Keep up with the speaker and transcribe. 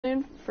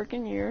in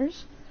freaking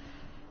years.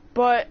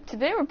 But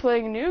today we're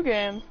playing a new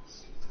game,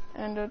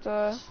 and it's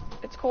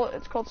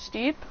called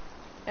Steep,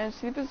 and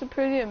Steep is a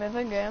pretty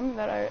amazing game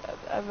that I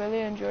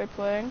really enjoy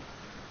playing.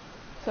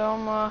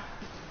 So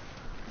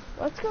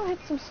let's go hit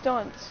some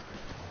stunts.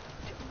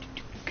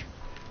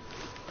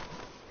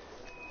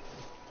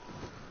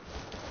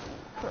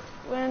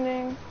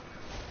 Landing.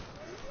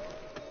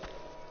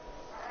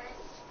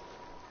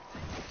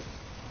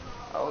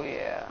 Oh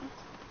yeah,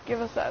 give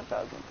us that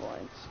 1,000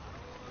 points.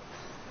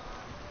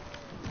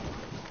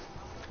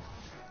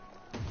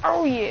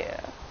 Oh yeah,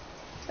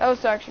 that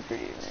was actually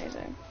pretty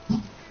amazing.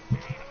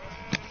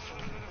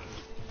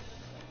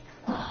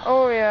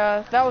 Oh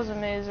yeah, that was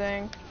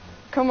amazing.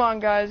 Come on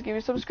guys, give me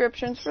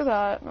subscriptions for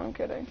that. No, I'm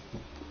kidding.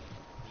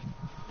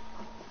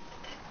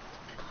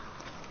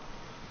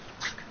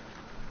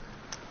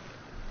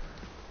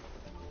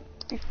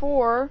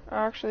 Before,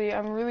 actually,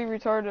 I'm really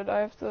retarded. I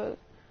have to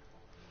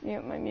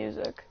mute my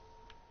music.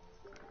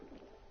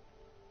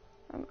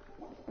 I'm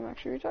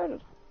actually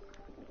retarded.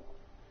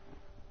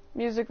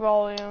 Music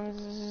volume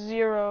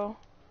 0.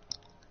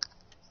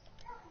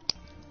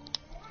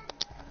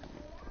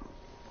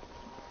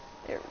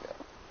 There we go.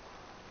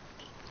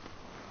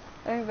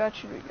 I think that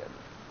should be good.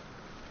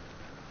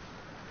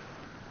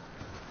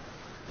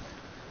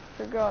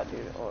 Forgot,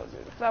 dude. Oh,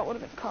 dude, if that would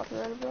have been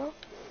copyrighted, bro.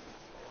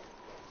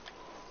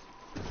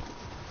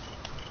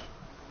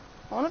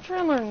 I want to try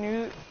and learn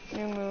new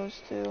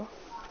moves too.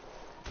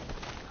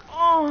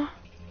 Oh.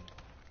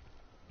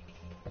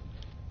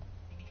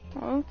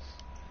 Well,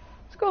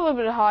 let's go a little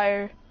bit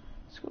higher.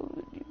 Let's go a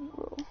little bit deeper,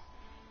 bro.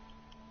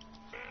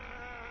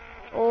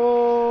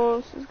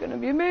 Oh, this is gonna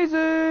be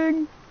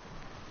amazing.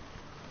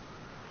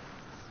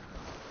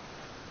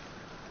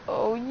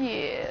 Oh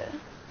yeah.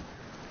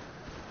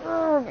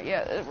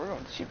 Yeah, we're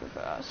going super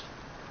fast.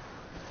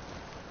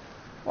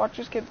 Watch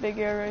us get big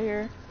air right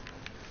here.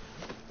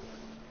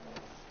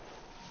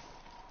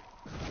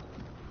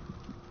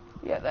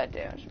 Yeah, that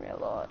damaged me a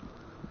lot.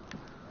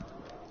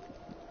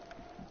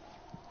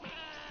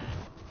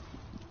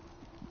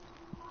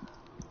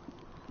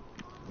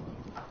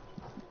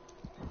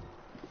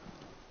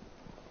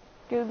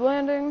 Good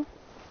landing.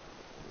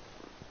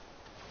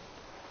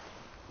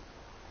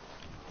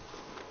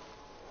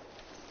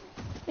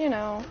 You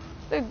know,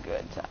 the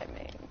good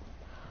timing.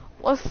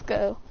 Let's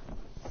go.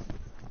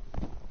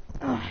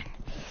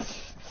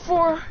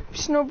 For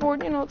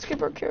snowboard, you know, let's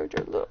give our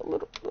character a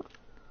little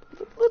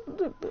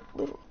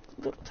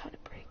tiny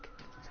break.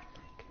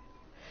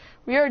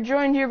 We are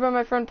joined here by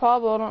my friend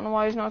Pablo. I don't know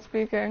why he's not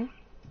speaking.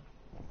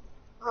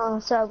 Oh,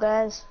 what's up,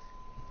 guys?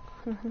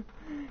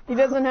 He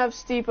doesn't have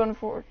Steep,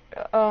 too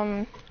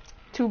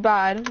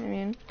bad. I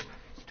mean,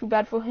 it's too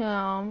bad for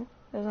him.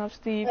 Doesn't have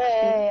Steep.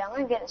 Hey, I'm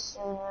gonna get it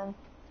soon,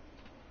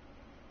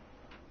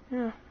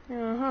 man. Yeah.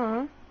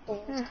 Yeah.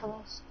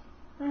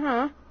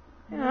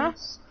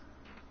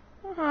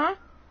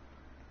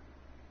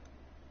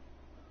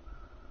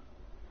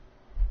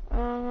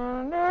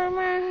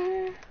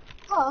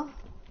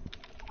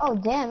 Oh,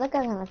 damn! Look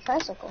at him on a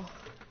tricycle.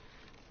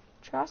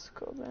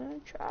 Tricycle, man.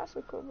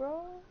 Tricycle,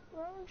 bro.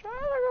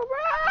 Tricycle, bro!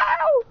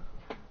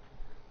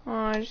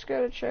 I just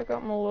gotta check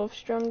out my love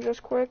stream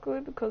just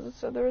quickly because it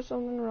said there was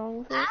something wrong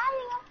with it.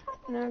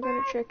 And I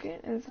gotta check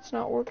it, and if it's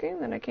not working,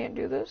 then I can't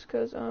do this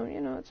because,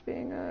 you know, it's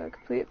being a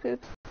complete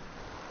poop.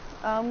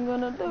 I'm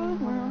gonna do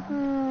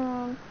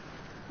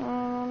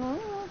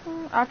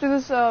after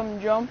this,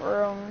 jump,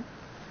 or,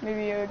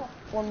 maybe,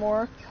 one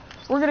more,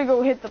 we're gonna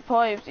go hit the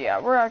pipes.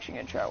 Yeah, we're actually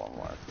gonna try one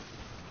more.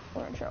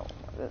 We're gonna try one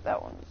more.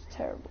 That one was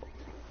terrible.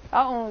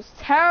 That one was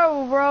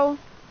terrible, bro.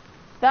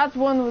 That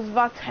one was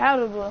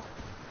terrible.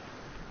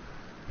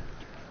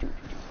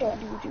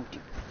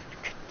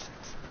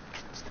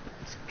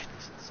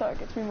 Sorry, it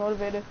gets me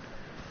motivated.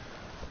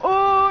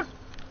 Oh!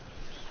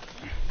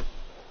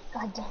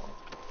 God damn.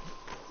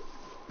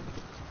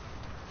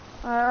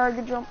 Alright,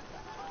 good jump.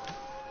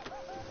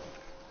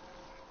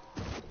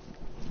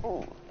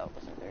 Oh, that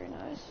wasn't very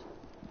nice.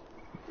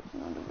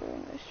 Not a very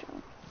nice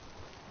jump.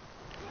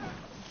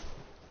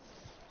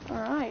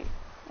 Alright,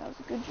 that was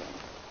a good jump.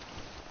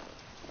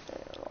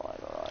 Okay,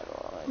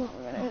 alright.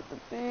 We're gonna hit the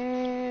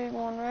big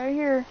one right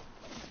here.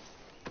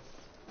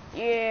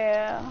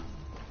 Yeah.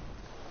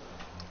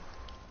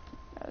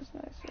 That was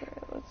nice.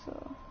 Alright, let's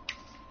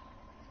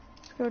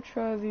go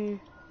try the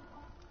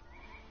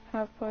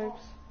half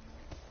pipes.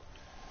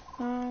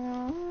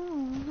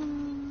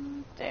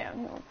 Damn,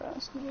 he went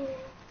fast.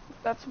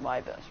 That's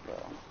my best, bro.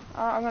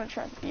 I'm gonna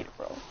try and beat it,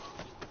 bro.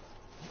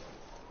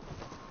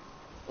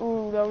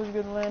 Ooh, that was a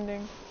good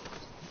landing.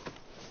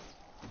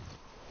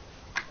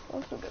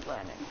 Also a good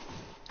landing.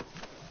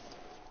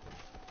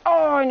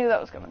 Oh, I knew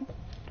that was coming.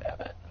 Damn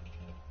it.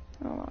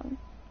 Hold on.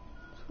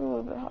 Let's go a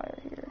little bit higher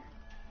here.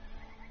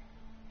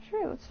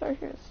 Sure, let's start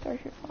here. Fine. Start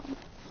here.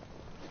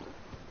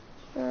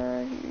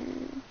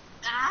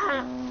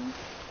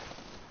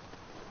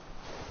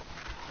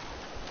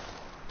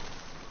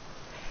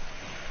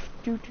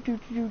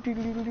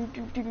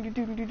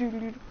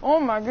 Oh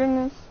my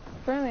goodness.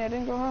 Apparently I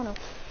didn't go high enough.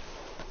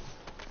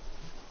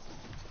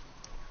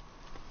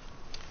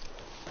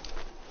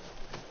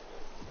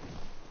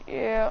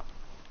 Yeah.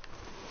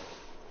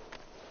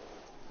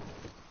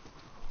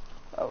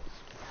 That was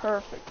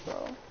perfect,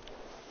 bro.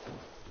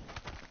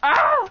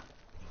 Ah!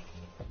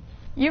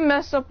 You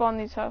mess up on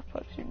these half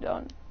pipes, you're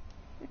done.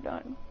 You're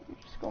done. You're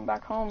just going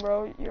back home,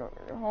 bro. You're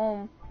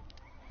home.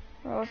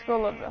 Bro, let's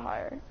go a little bit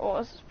higher. Oh,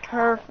 this is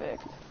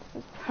perfect.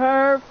 This is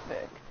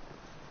perfect.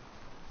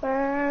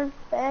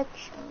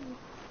 Perfection.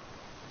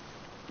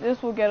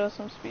 This will get us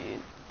some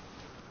speed.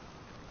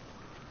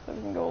 So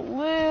we can go a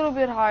little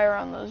bit higher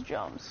on those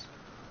jumps.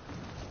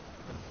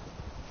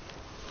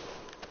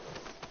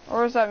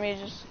 Or is that me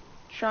just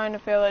trying to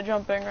fail at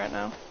jumping right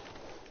now?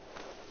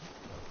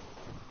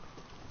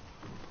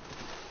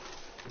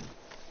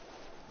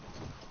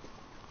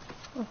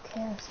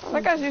 Okay.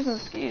 That guy's using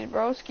skis,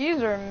 bro.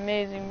 Skis are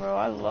amazing, bro.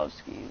 I love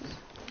skis.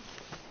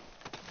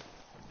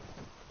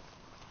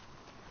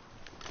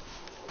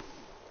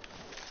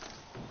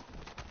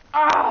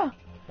 Ah!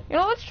 You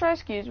know, let's try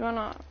skis. Why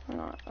not? Why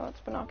not? Oh,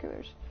 it's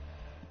binoculars.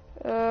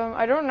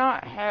 I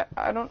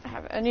don't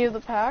have any of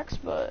the packs,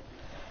 but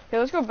okay,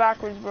 let's go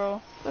backwards,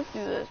 bro. Let's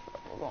do this, bro.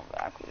 We're going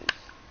backwards.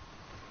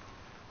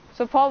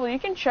 So, Pablo, you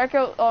can check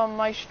out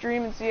my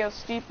stream and see how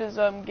steep is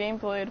game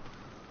played.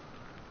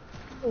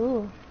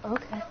 Ooh,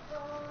 okay.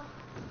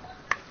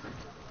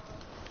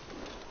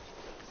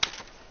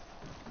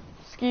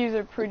 Skis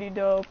are pretty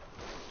dope.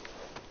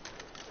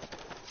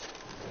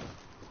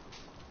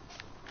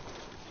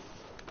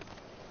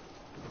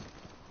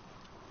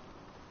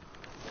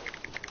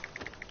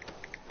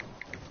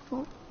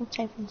 Oh, I'm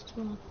typing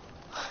still.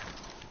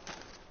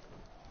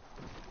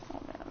 Oh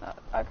man,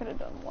 I could have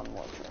done one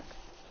more trick.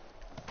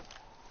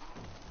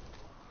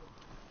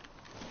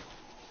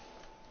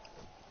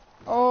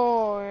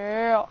 Oh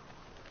yeah.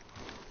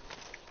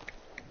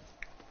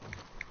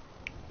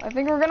 I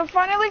think we're gonna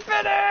finally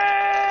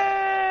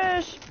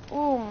finish!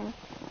 Boom.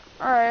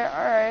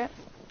 Alright.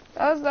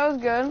 That was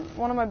good.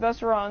 One of my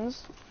best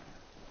runs.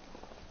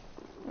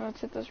 Let's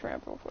hit this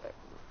ramp real quick.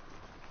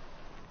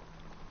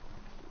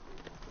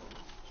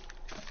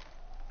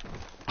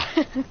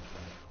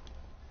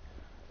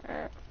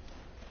 Alright.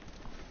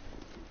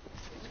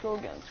 Let's go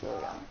again.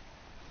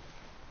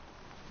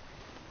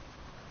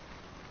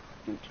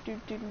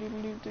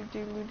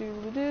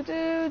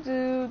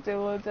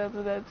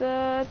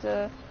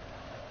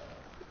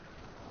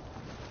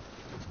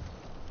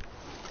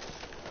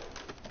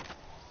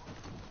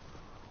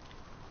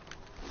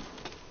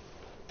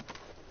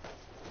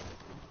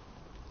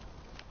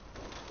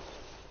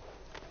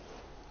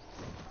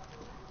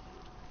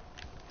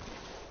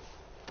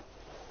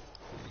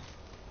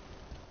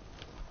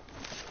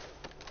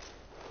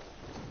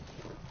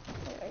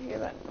 I hear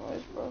that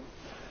noise, bro.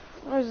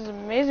 Noise is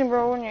amazing,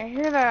 bro, when you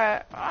hear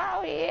that.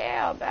 Oh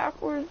yeah,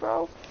 backwards,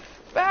 bro.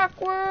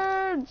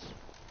 Backwards!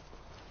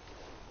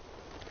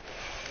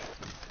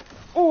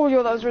 Oh,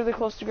 yo, that was really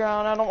close to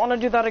ground. I don't want to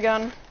do that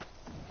again.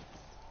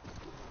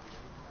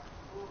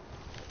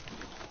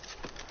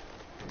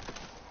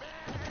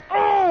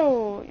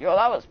 Oh, yo,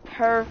 that was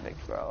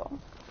perfect, bro.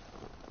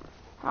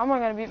 How am I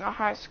gonna beat my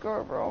high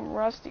score, bro? I'm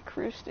rusty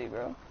crusty,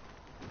 bro.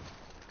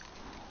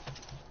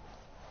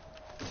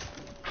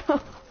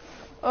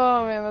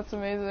 Oh man, that's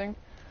amazing.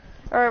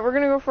 Alright, we're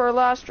gonna go for our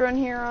last run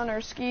here on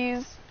our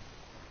skis.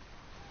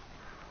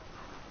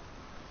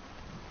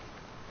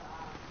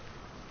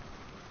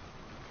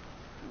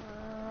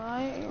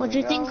 Alright, What's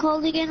your thing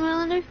called again,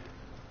 Waylander?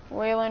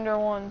 Waylander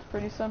 1, it's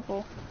pretty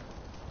simple.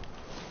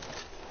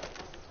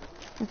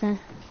 Okay.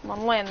 Come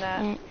on, land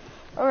that.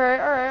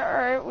 Right.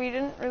 Alright. We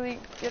didn't really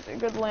get a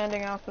good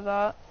landing off of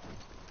that.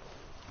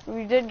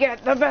 We did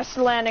get the best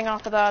landing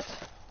off of that.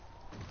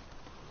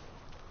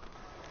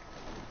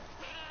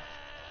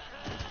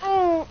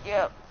 Oh,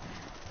 yep.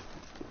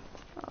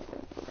 I don't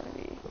think we're gonna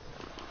be...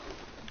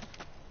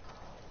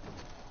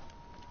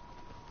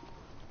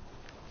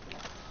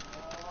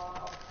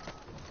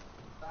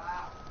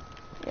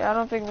 Yeah, I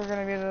don't think we're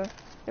gonna be able to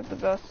get the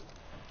best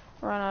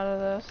run out of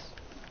this.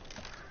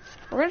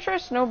 We're gonna try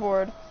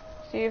snowboard.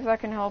 See if that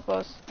can help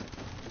us.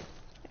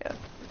 Yeah,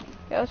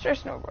 let's try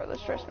snowboard.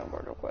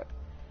 Real quick.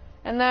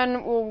 And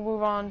then we'll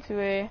move on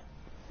to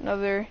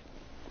another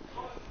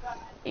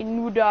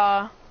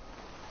Nuda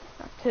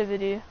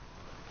activity.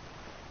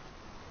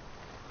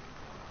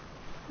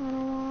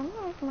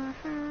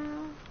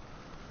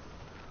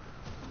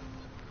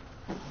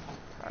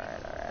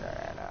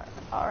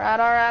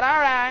 Alright.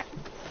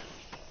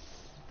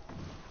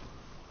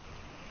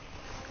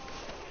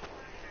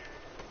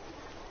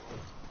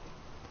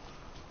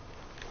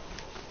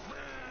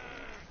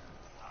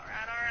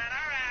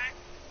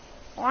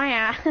 Oh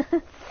yeah.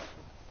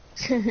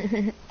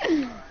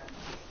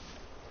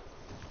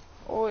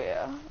 Oh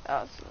yeah.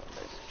 That's a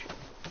nice trick.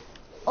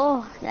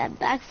 Oh, that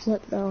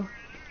backflip though.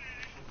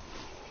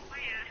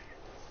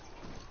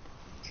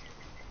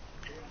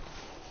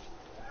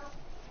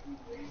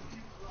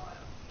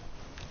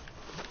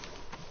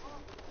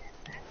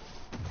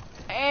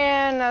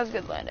 And that was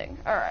good landing.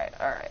 Alright.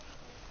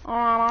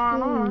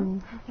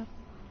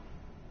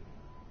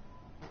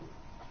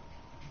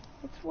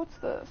 What's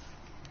this?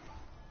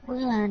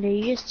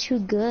 Waylander, you're just too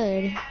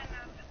good.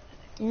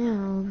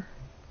 down.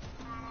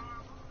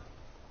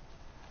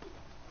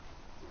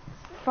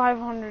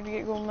 500 to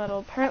get gold medal.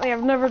 Apparently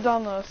I've never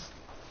done this.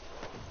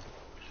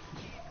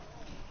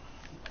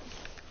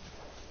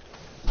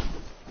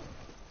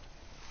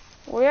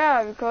 Well,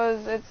 yeah,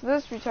 because it's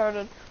this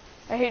retarded.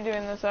 I hate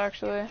doing this,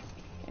 actually.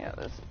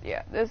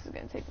 This is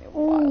gonna take me a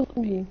while to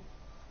beat.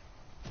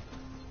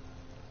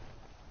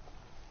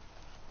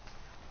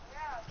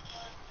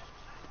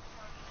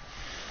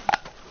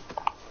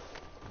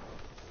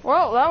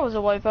 Well, that was a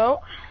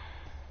wipeout.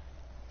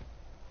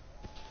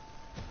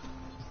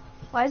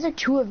 Why is there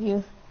two of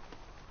you?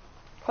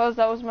 Cause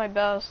that was my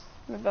best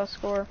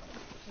score.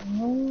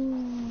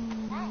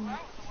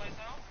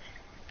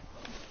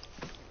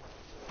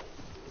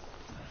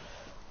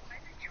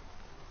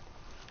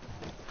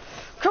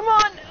 Come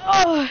on!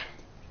 Oh.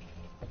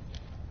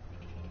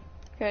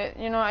 Okay,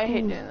 you know, I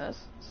hate doing this.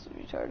 It's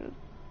retarded.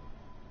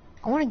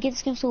 I want to get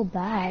this game so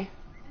bad.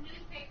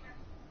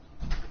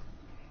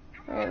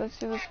 Alright, let's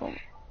do this one.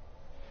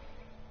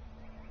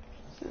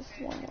 This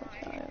one more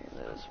time.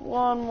 This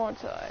one more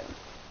time.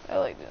 I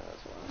like doing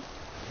this one.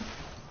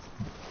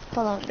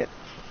 Hold on. That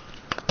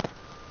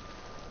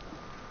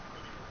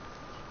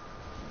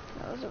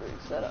was a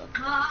weird setup.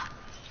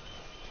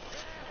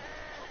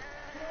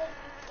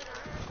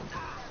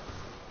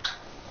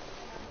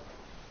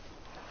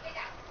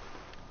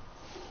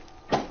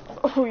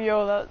 Oh,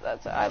 yo,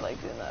 that's I like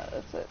doing that.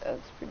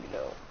 That's pretty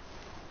dope.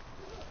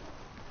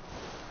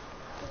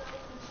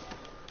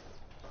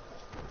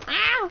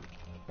 Ah!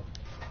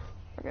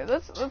 Okay,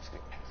 let's do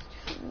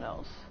something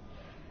else.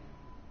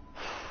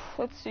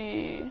 Let's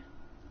see.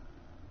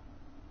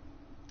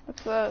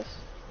 What's this?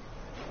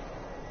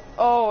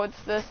 Oh,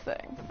 it's this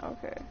thing.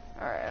 Okay.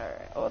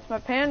 Alright. Oh, it's my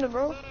panda,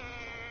 bro.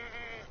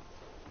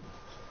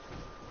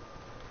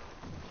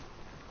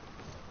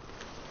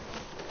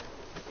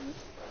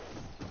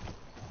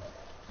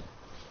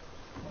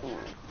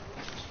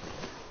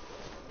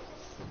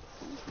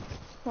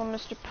 Come on,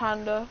 Mr.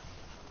 Panda.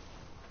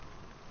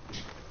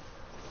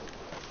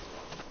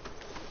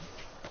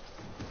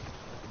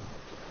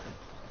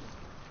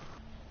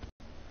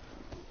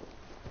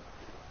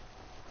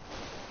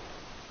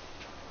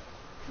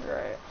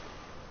 Right.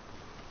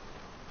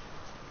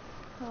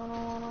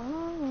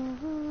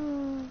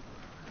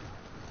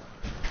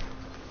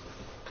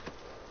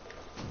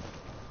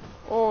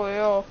 Oh,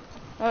 yo.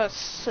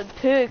 That's a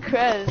pig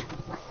cred.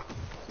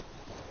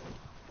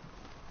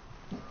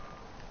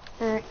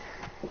 Alright.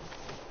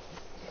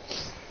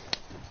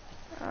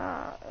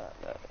 That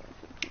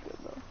wasn't too good,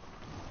 though.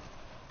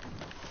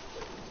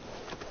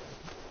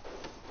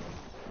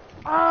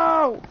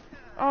 Oh!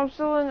 I'm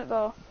still in it,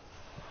 though.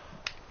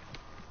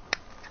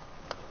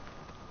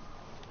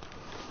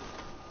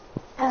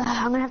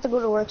 I'm gonna have to go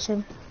to work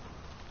soon.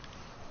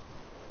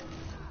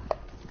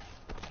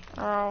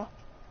 Oh.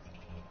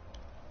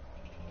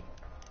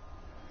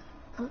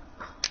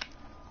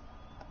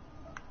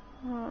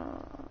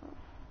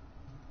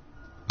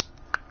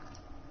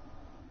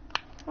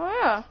 Oh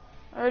yeah,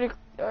 I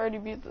already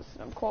beat this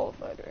and I'm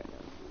qualified right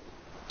now.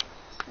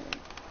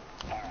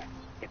 Alright,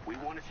 if we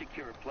want to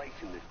secure a place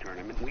in this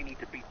tournament, we need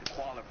to beat the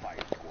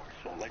qualifier score.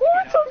 So let's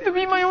What? get out there To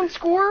beat my own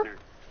score?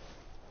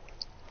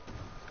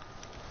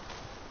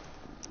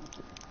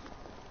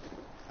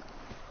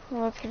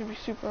 Well, that's gonna be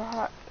super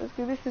hot. It's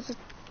gonna be super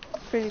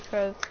pretty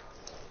cuz.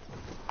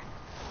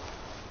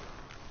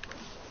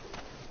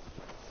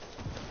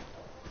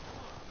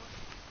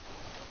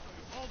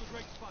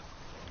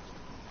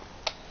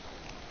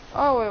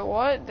 Oh wait,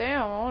 what?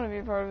 Damn, I want to be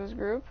a part of this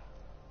group.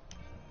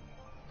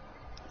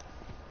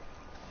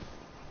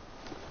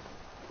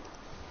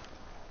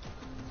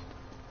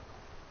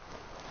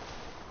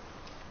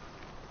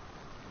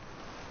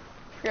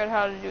 Forgot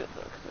how to do it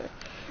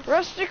though.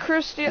 Rusty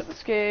Christie at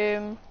this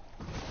game.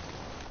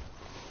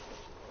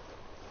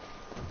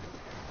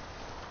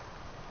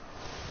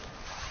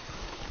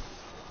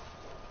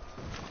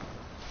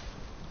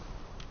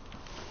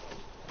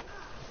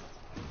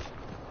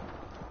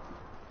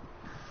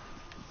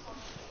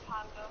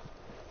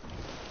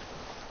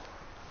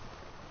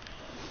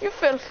 You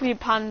filthy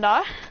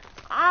panda.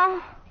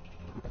 Ah.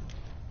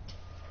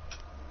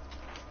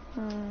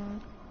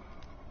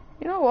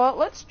 You know what?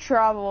 Let's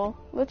travel.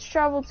 Let's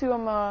travel to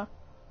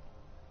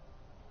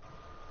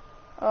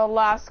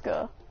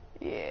Alaska.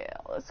 Yeah,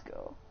 let's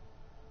go.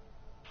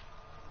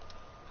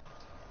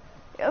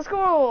 Yeah, let's go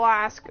to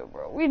Alaska,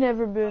 bro. We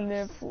never been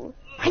there before.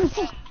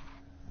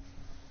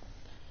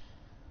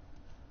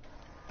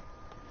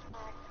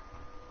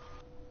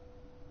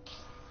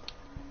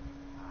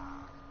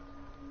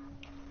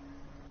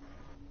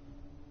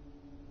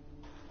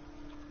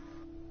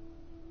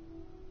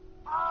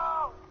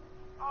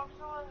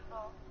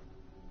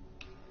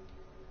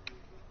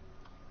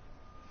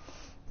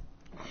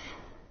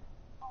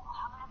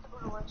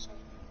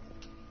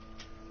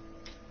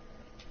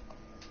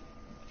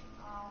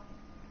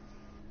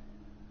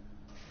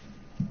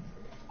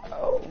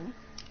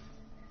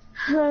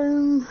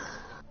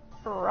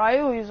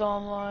 Riley's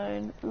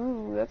online.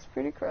 Ooh, that's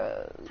pretty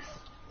crazy.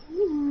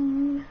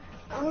 I'm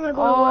gonna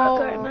go to work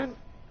right now.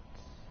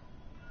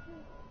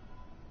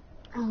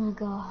 Oh my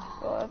god.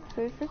 Oh, that's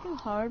pretty freaking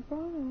hard,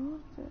 bro.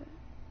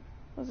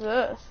 What's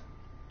this?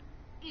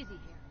 Easy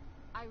here.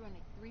 I run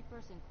a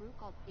 3-person crew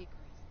called Icarus,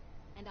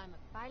 and I'm a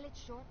pilot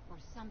short for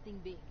something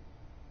big.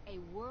 A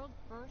world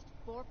first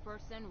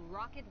 4-person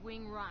rocket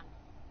wing run.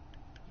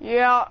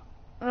 Yeah,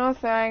 no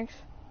thanks.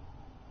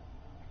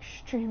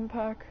 Extreme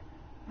pack.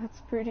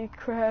 That's pretty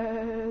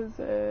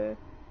crazy.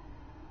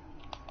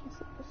 What's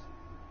this?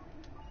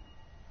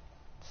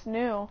 It's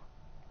new.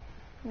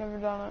 Never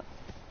done it.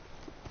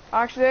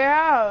 Actually, I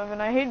have,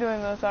 and I hate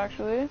doing this,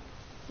 actually.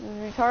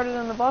 It's retarded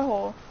in the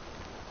butthole.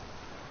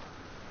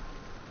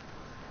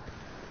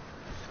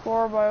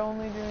 Score by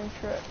only doing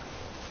tricks.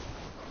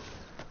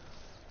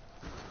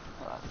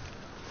 Well,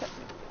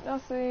 technically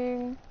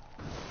nothing.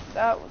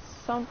 That was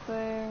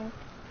something.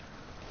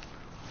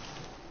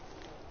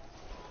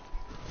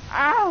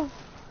 Ow!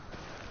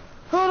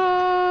 Hold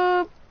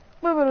up!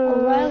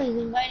 Oh, Riley's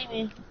inviting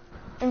me.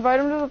 Invite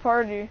him to the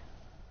party.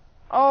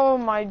 Oh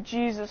my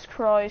Jesus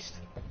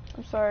Christ.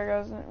 I'm sorry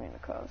guys, I didn't mean to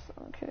cuss.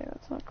 I'm kidding,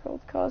 that's not called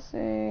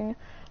cussing.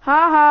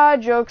 Haha,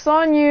 joke's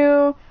on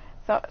you.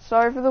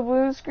 Sorry for the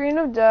blue screen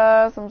of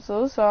death, I'm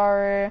so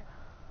sorry.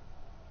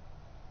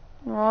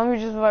 Well, let me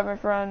just invite my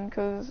friend,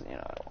 because, you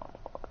know, I don't want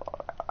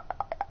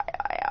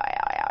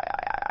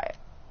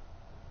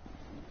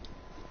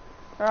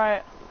to...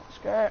 Alright, let's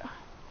go.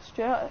 Let's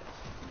do it.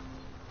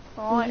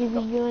 Would you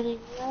be doing it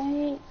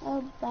right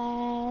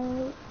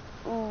about?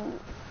 Ooh,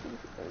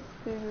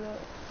 figure that.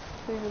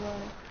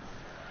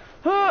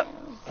 Huh!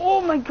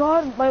 Oh my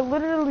god,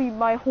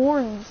 my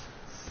horns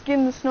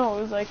skinned the snow.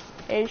 It was like,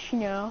 hey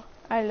snow,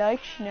 I like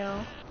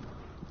snow.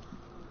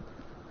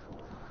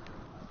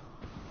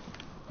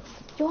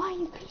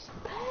 Join, you piece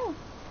of crap.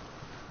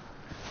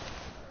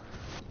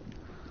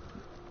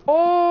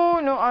 Oh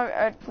no,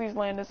 please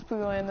land this,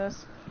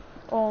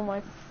 Oh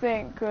my,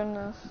 thank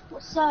goodness.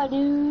 What's up,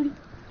 dude?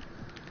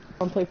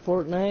 Wanna play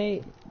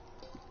Fortnite?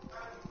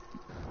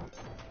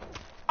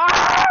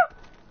 Ah!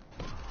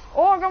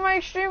 Oh, I got my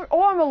extreme,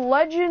 I'm a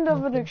legend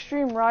of an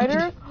extreme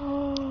rider.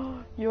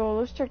 Yo,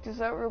 let's check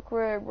this out real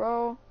quick,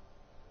 bro.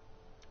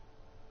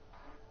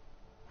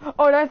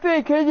 Oh, that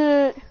thing, hit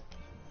it.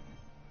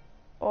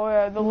 Oh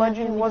yeah, the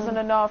legend wasn't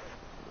enough.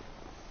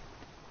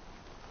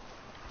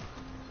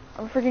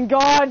 I'm freaking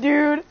god,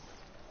 dude.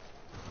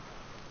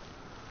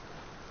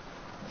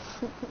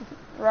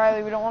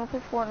 Riley, we don't want to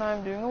play Fortnite.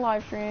 I'm doing a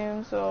live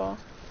stream, so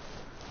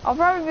I'll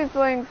probably be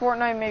playing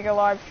Fortnite, make a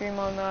live stream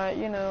on that,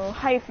 you know,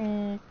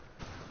 hyphy.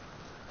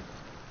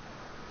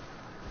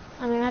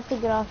 I mean, I have to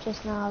get off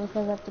just now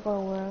because I have to go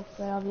to work,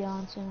 but I'll be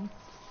on soon.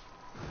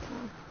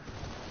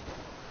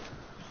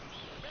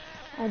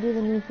 I do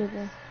the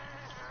newspaper.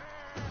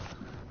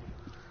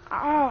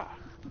 Ah,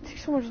 it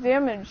takes so much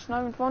damage. It's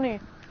not even funny.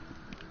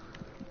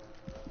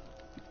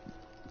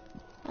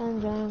 I'm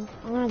enjoying.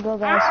 I'm gonna go,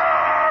 guys.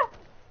 Ah!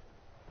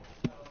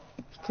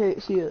 Okay,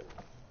 see it.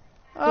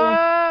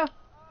 Ah!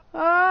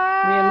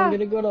 Ah! Me and I'm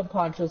gonna go to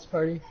Poncho's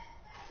party.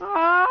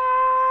 Ah!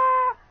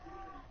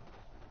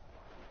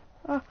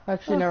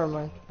 Actually, never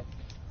mind.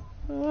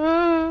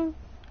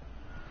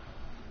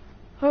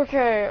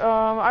 Okay,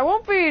 I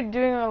won't be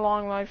doing a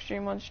long live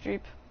stream on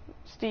Steep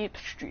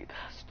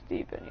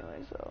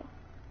anyway, so.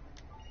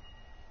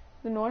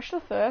 The North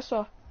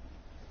Thessa.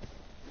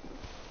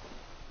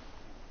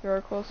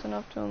 You're close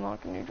enough to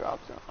unlock a new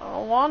drop zone. I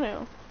don't want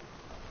to.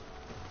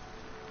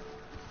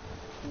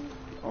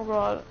 Oh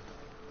god.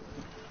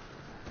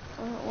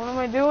 What am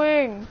I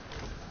doing?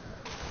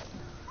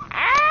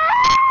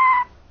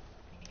 Ah!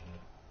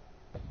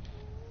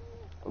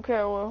 Okay,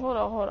 well,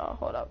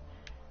 hold up.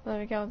 Let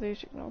me count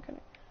these. No, I'm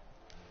kidding.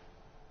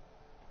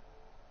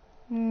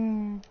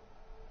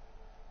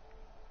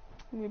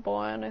 We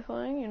buy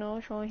anything, you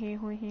know, shoy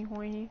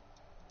hoy.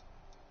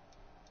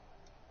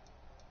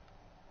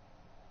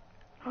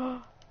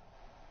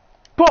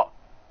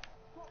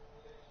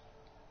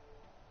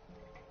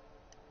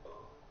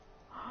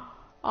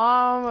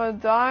 I'm a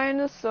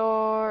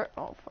dinosaur.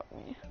 Oh, fuck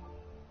me.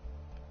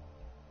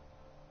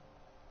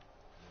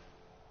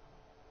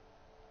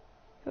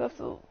 He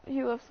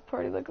left the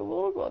party like a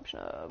little glub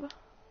snub.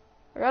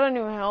 I got a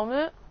new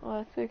helmet. Oh,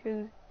 that's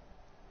because.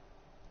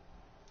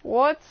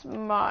 What's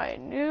my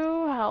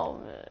new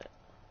helmet?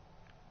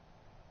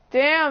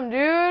 Damn,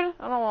 dude.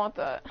 I don't want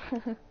that.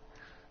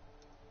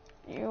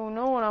 You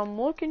know what I'm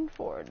looking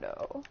for,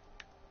 though.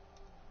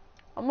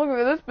 I'm looking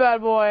for this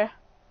bad boy.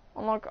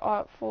 Unlock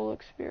full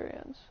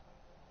experience.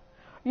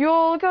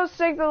 Yo, look how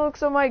sick that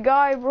looks on my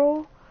guy,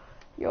 bro.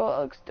 Yo, that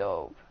looks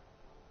dope.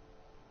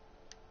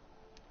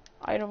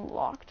 Item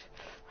locked.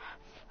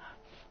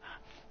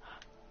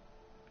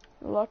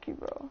 Lucky,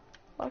 bro.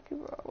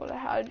 Would have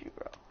had you,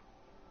 bro.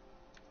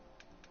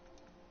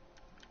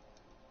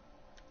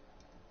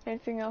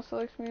 Anything else that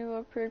looks me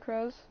look pretty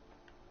crazy?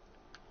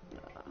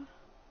 Nah.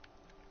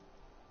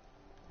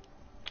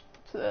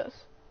 What's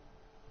this?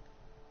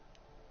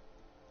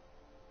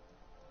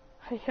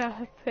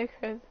 Yeah, thick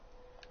head.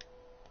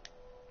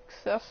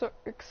 Accessorize.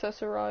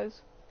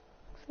 Accessorize.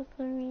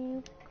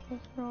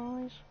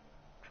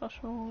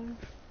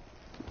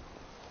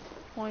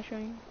 Why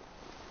chain?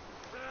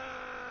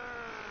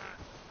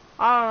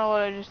 I don't know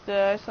what I just did.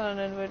 I sent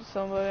an invite to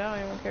somebody. I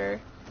don't even care.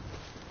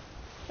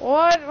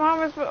 What? How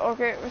am I supposed?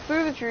 Okay,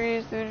 through the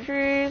trees.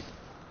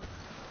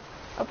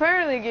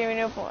 Apparently it gave me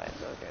no points.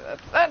 Okay,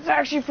 that's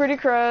actually pretty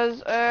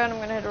cruz. And I'm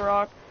gonna hit a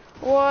rock.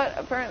 What?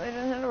 Apparently I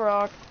didn't hit a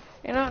rock.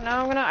 You know,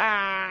 now I'm gonna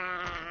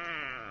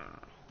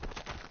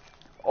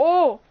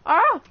Oh!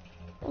 Ah!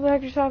 What the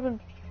heck just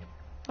happened?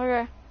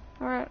 Okay.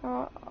 Alright,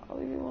 I'll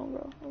leave you alone,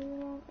 bro. I'll leave you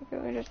alone. Okay,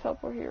 let me just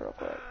teleport here real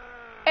quick.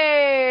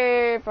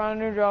 Hey!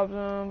 Found a new drop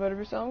zone. Better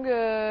be something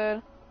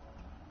good.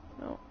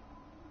 No.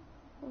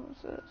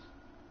 What's this?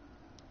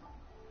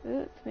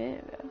 It's me,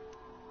 man.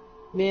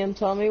 Man,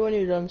 tell me when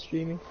you're done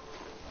streaming.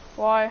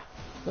 Why?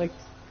 Like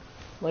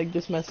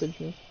just message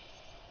me.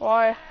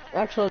 Why?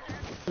 Actually,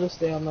 I'll just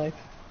stay on live.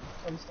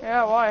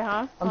 Yeah, why,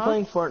 huh? I'm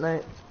playing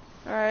Fortnite.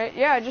 Alright,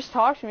 yeah, just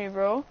talk to me,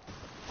 bro.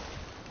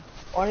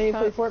 Why don't you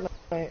play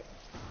Fortnite?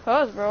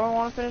 Cause, bro, I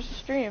want to finish the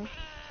stream.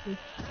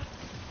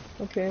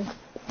 Okay.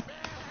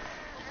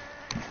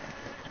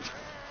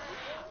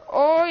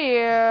 Oh, Do you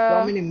yeah.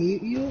 want me to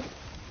mute you?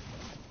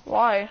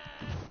 Why?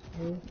 I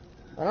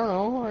don't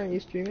know. Aren't you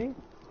streaming?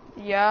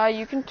 Yeah,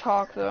 you can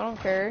talk, though. I don't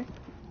care.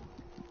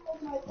 Oh,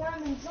 my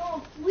diamond's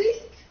on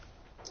fleek.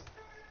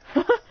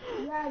 Yeah,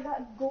 I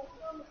got gold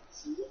on my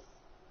teeth.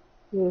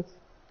 Yes.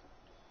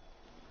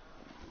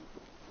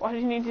 Why do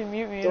you need to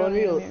mute me? You So don't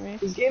need to unreal. mute me.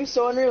 This game's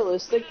so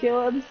unrealistic,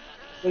 Caleb,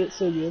 but it's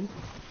so good.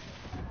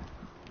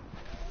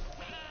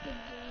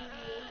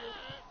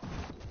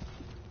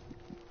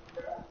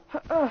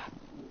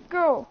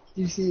 Go.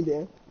 Do you see me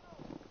there?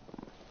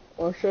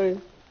 I'll show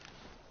you.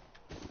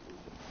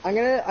 I'm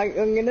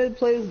gonna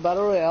play this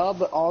battle royale,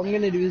 but all I'm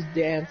gonna do is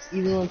dance,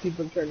 even when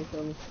people are trying to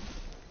kill me.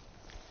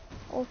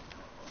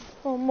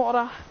 Oh,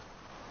 Mora.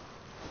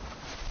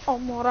 Oh,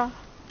 Mora.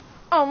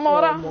 Oh,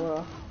 Mora.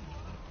 Mora.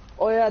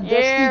 Oh yeah,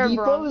 Yeah, Dusty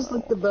Depot bro. is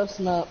like the best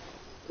map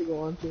to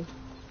go on to.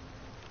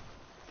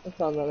 I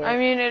found that out. I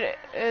mean, it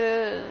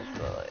is,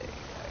 but like,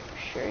 are you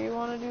sure you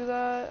want to do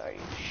that? Are you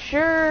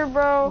sure,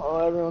 bro? Oh,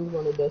 everyone's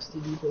going to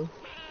Dusty Depot.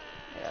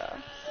 Yeah,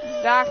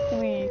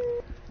 exactly.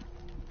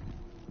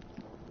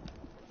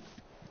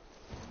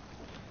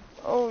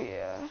 Oh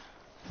yeah.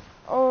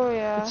 Oh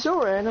yeah. It's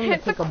so random Hit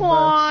to the pick a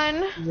quan.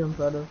 bus to jump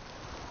out of.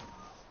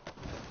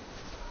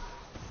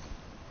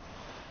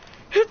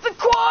 Hit the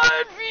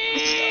quad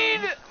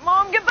feed!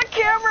 Mom, get the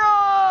camera!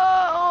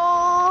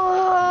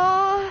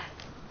 Oh,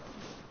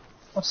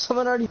 Oh,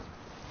 someone already.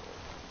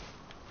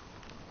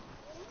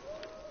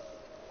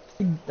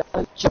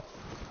 Uh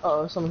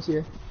oh, someone's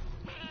here.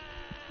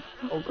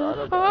 Oh god,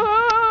 oh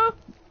god.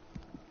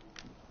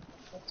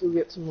 Let's go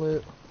get some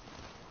loot.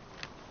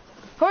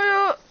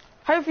 Hiya!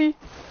 Hiya!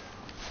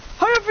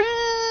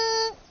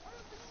 Hiya!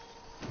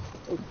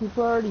 Wait,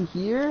 people are already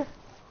here?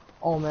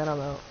 Oh man, I'm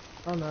out.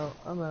 I'm out.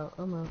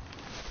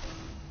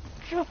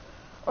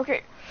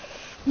 Okay.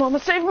 Mama,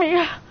 save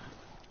me!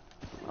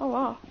 Oh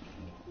wow.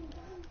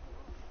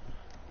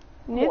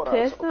 New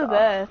piss to the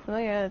best. Oh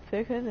yeah, it's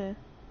so crazy.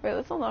 Wait,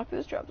 let's unlock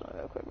this drop zone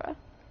real quick, man.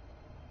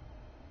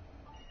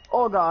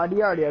 Oh god,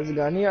 he already has a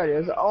gun.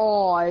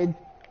 Oh, I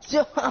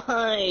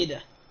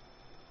died.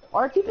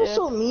 Why are people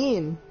so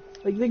mean?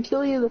 Like, they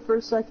kill you the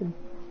first second.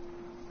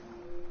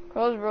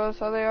 Cause, bro, that's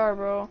how they are,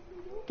 bro.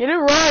 Get it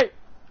right!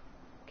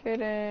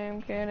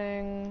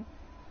 Kidding.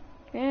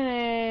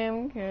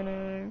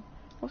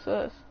 What's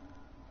this?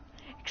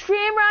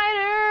 Extreme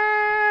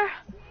Rider!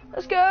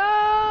 Let's go!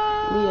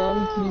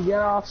 Liam, can you get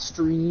off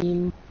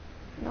stream?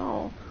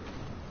 No.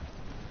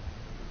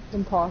 It's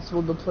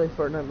impossible to play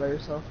Fortnite by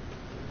yourself.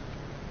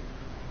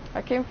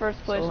 I came first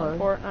place on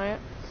Fortnite.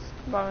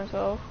 By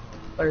myself.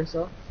 By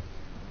yourself?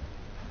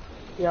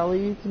 Yeah, well,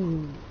 you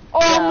can... Oh,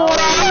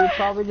 yeah, you're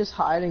probably just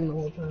hiding the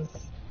whole time.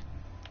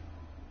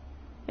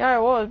 Yeah, I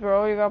was,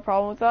 bro. You got a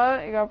problem with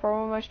that? You got a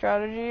problem with my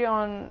strategy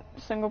on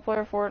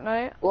single-player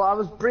Fortnite? Well, I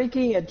was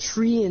breaking a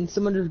tree and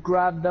someone just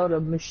grabbed out a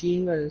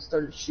machine gun and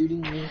started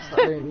shooting me. It's not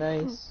very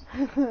nice.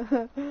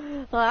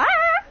 Ah!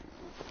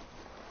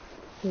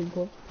 Okay,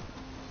 cool.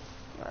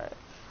 Alright.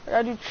 I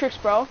gotta do tricks,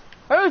 bro.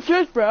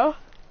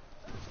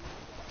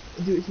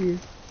 Do it here.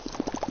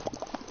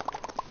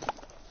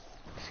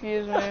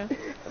 Excuse me.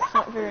 That's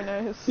not very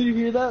nice. Did you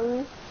hear that,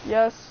 man?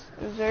 Yes,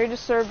 it was very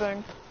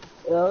disturbing.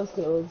 Yeah, that was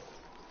close.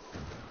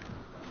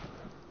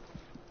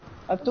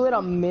 I have to wait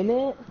a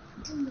minute.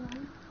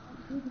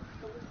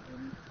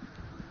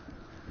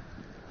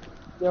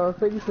 Yeah, we're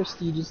pretty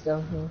prestigious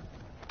down here.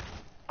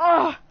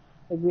 Ah!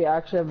 Like, we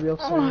actually have real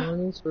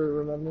ceremonies for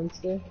Remembrance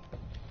Day.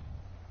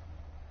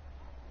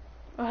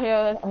 Oh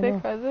yeah, that's I thick know.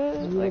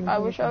 feathers. Like, I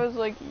wish I was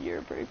like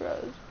you're pretty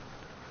close.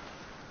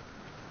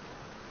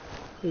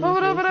 Is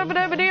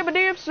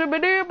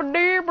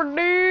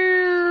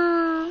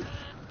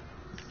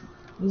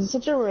it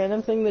such a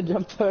random thing to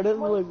jump out of?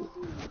 Like,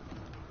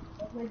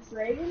 My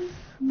dragon?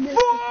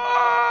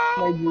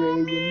 my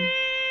dragon.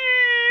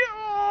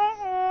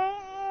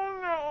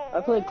 I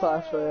played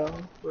Clash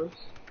Royale first.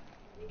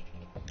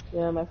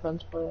 Yeah, my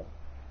friends play it.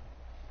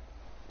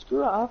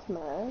 Screw off,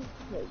 man.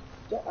 Like,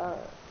 get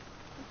out.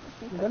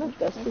 I'm gonna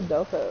test the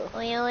Delco.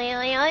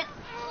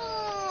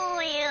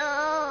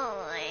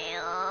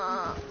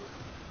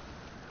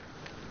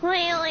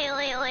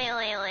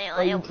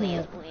 Oh, you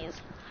please, can't. please.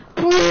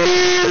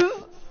 Please!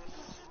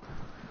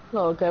 No,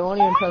 okay, I won't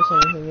even press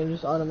anything. It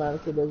just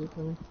automatically does it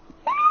for me.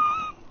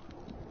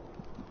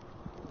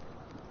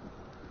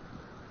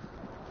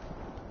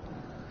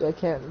 I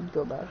can't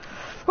go back.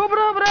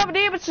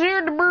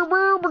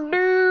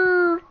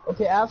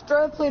 Okay, after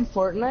I played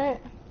Fortnite,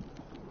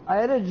 I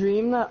had a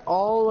dream that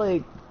all,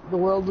 like, the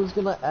world was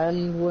gonna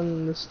end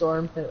when the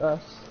storm hit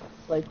us.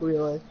 Like,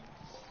 real life.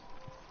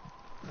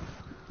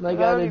 Like,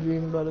 I had a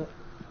dream about it.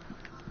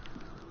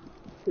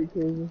 Pretty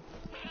crazy.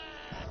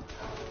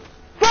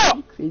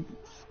 Creepy.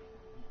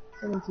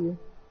 Someone's here.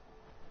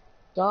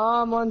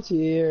 Someone's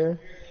here.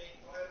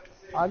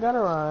 I gotta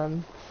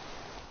run.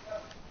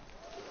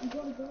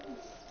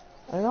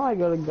 I know I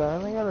got a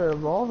gun. I got a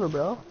revolver,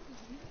 bro.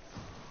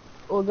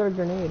 Oh, I got a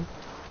grenade.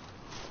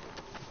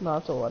 No,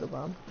 it's a water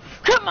bomb.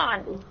 Come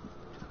on!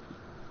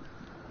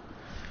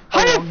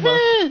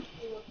 Oh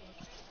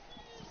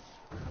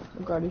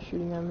god, he's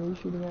shooting at me. He's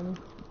shooting at me.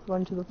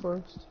 Run to the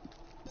forest.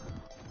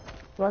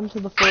 Run to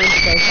the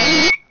forest,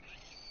 guys.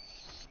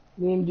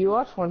 Liam, do you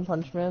watch One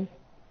Punch Man?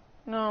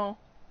 No.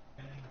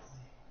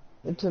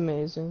 It's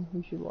amazing.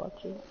 You should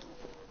watch it.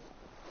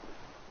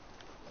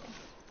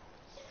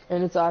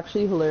 And it's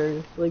actually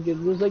hilarious. Like,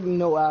 there's like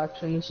no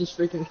action. It's just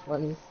freaking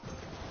funny.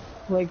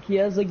 Like, he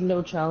has like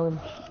no challenge.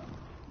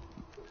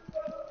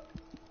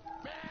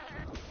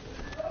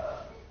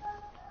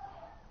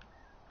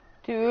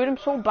 Dude, I'm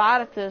so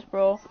bad at this,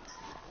 bro.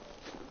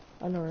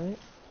 I know, right?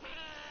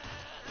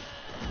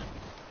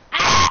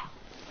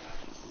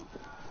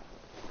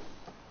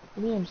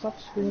 Liam, stop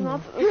screaming.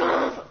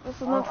 This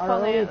is not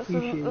funny. really This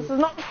appreciate is it.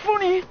 not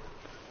funny.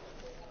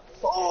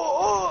 Come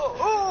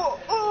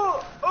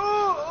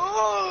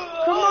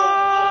on!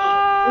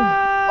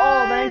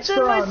 Oh, thanks Did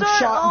for my son-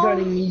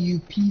 shotgunning me, you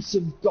piece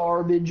of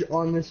garbage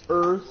on this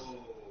earth.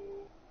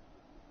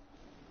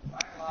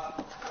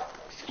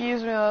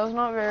 Excuse me, that was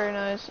not very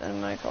nice in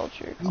my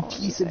culture. You calling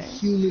piece of things.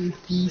 human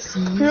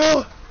feces.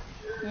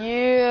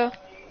 Yeah.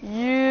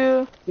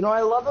 You know,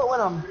 I love it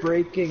when I'm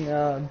breaking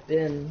a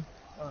bin.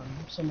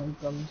 Someone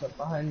comes up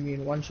behind me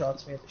and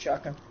one-shots me with the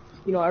shotgun.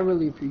 You know, I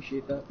really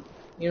appreciate that.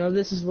 You know,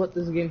 this is what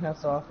this game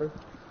has to offer.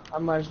 I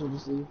might as well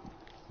just leave.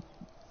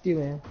 See you,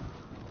 man.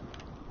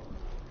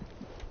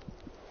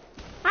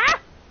 Ah!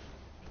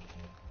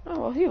 Oh,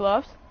 well, he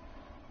left.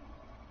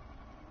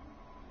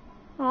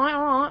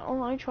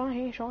 Alright, try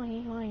here. It's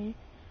alright.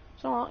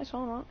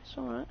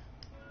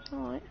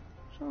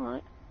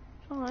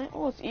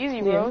 Oh, it's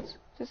easy, bro. Yeah.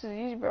 This is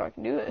easy, bro. I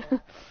can do it.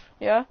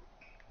 Yeah?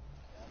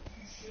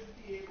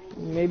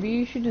 Maybe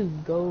you should just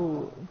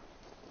go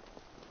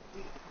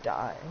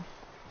die.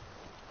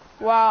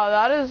 Wow,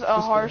 that is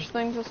a harsh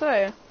thing to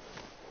say.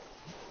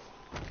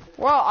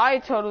 Well, I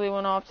totally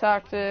went off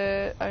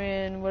tactic. I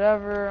mean,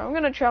 whatever. I'm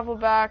gonna travel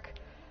back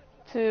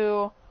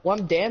to Well,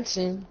 I'm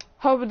dancing.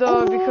 Hubba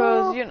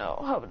because, you know,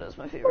 Hubba's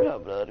my favorite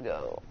Hubba to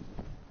go.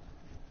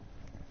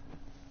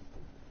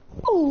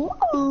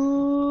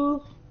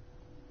 Ooh.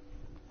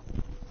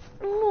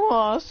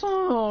 Oh,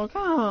 so,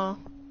 God.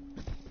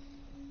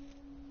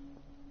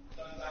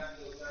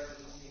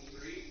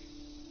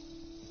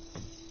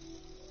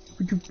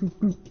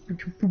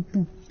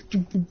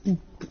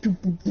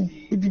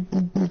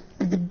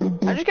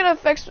 I'm just gonna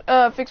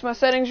fix my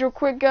settings real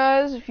quick,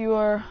 guys, if you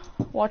are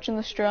watching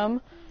the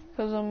stream,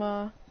 because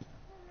I'm,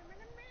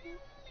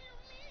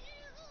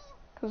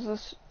 because the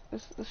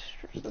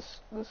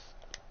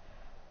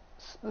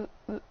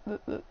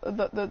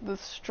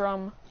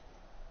strum.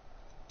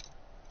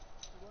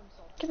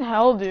 What the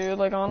hell, dude?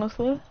 Like,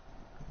 honestly,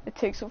 it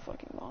takes so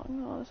fucking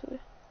long, honestly.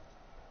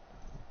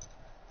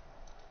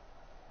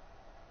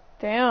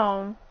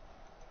 Damn.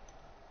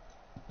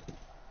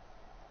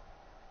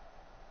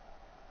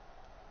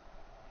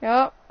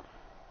 Yep.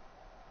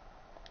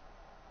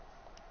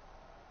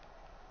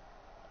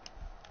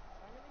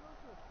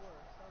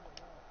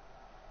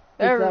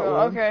 There we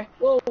go. Okay.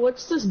 Whoa,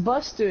 what's this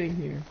bus doing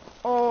here?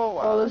 Oh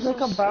wow. Oh, there's like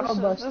a battle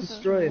bus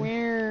destroyed. This is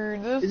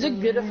weird. Is it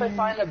good if I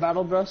find a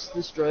battle bus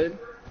destroyed?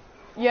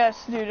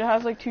 Yes, dude. It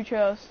has like 2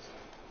 chests.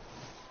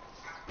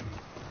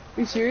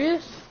 Are you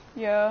serious?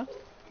 Yeah.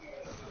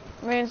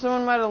 I mean,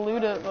 someone might have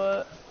looted it,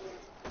 but.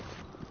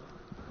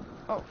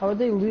 Oh. How would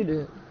they loot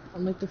it?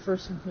 I'm like the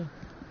first one here.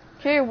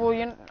 Okay, well,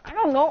 I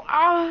don't know.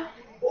 Ah.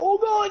 Oh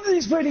god,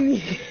 he's fighting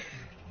me.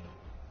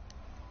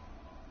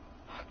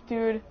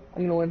 Dude.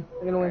 I'm gonna win.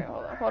 I'm gonna win.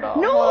 Hold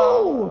on.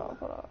 No!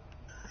 Hold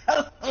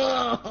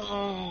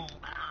on.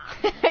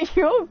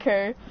 You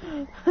okay?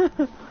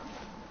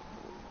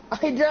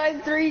 I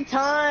died 3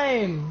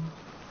 times.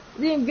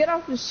 Liam, get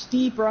off the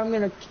steep or I'm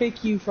gonna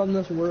kick you from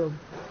this world.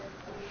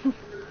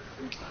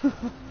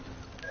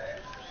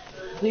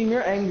 Liam,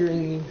 you're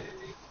angering me.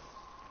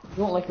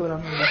 You won't like it when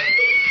I'm angry.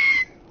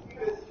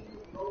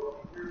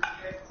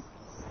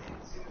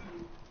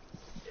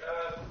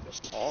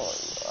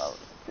 Oh,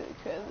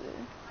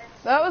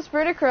 that was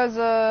pretty crazy.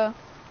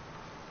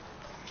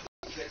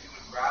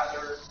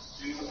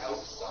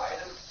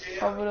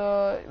 Oh,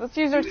 but let's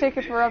use our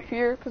ticket for up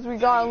here, because we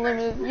got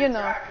unlimited, you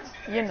know.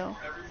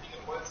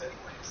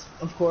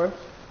 Of course.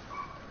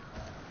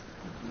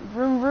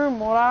 Vroom vroom,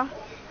 Mora.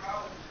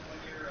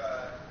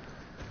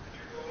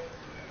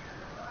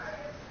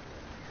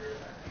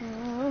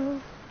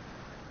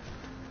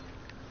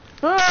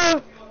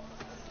 Ah!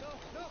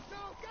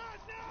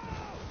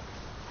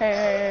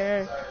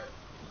 Hey.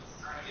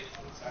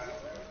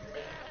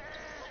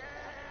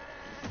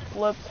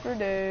 Flips for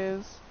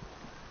days.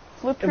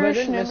 Flip If I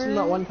didn't miss him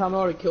that one time, I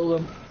would have killed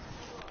him.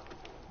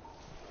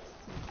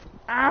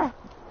 Ah!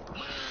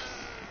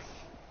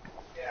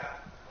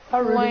 How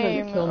rude of him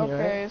Lame. to kill me,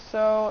 Okay, right?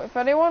 so if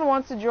anyone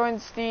wants to join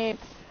Steep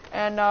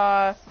and,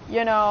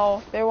 you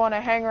know, they want to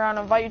hang around,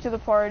 invite you to the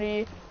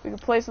party, we can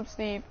play some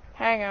Steep,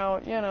 hang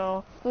out, you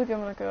know, look at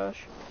my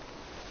gosh.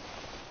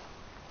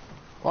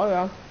 Oh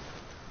yeah.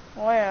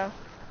 Oh yeah.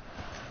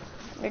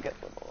 Make a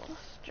little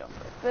jump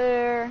right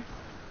there.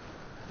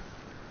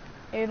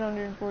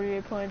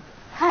 848 points.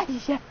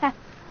 Yeah.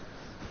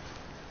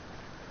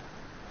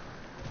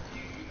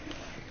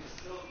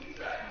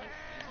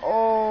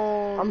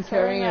 Oh, I'm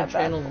carrying a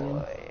channel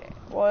name.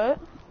 What?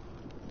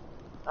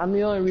 I'm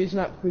the only reason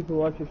that people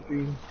watch your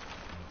stream.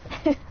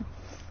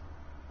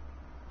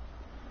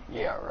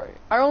 Yeah, right.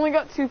 I only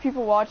got 2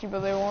 people watching, but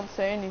they won't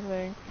say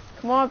anything.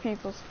 Come on,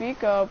 people,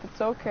 speak up.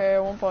 It's okay, I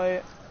won't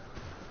bite.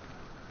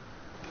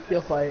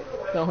 You'll fight.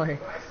 Don't worry.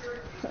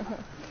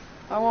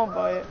 I won't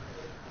bite.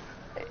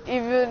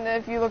 Even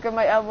if you look at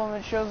my album,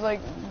 it shows like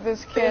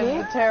this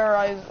kid,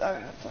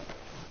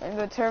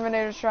 the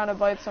Terminator's trying to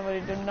bite somebody.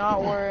 Do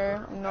not worry,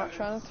 I'm not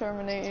trying to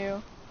terminate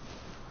you.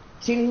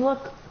 Zany,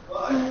 look.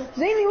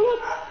 Zany,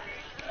 look.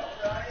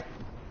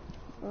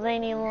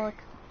 Zany, look.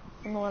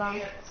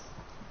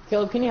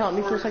 Caleb, can you help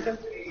me for a second?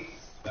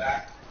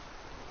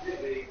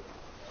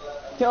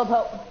 Caleb,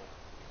 help.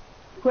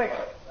 Quick.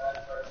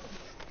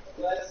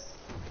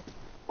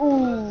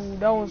 Ooh,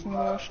 that was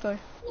nasty.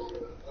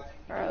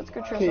 Alright, let's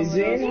go try Okay,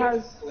 something Zane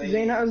else.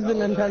 has the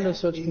Nintendo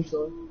Switch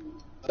controller.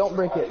 Don't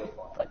break it.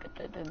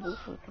 There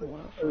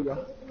we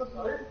go.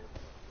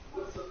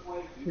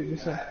 Here,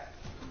 just say.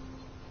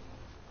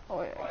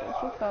 Oh yeah, go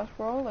so fast,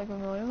 bro, like a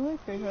million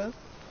like because.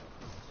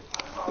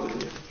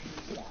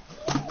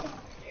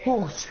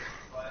 Oh,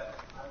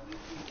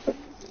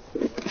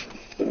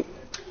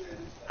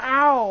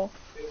 Ow!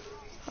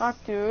 Fuck,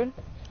 dude.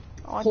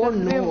 I want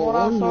this to be a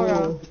Mora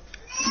Soga.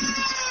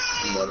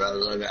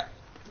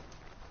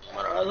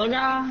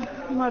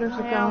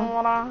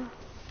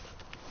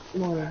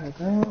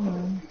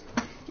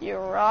 You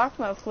rock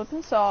my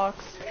flippin'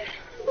 socks.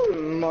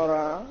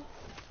 Mora.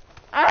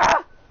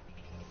 Ah!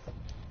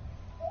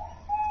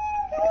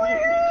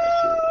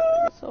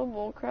 So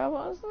bullcrap,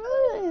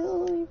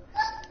 honestly.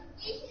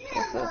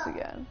 What's this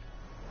again?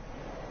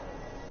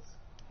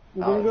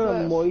 We're gonna go to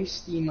this?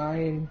 Moisty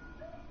Mine.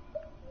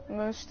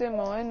 Moisty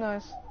mine,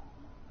 nice.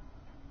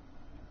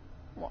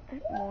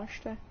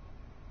 Moisty.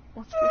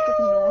 What's with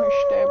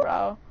Moisty,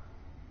 bro?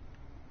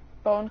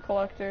 Bone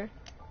collector.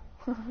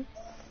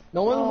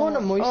 No one's going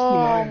to Moisty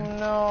Mine. Oh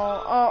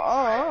no.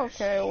 Oh,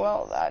 okay,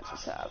 well that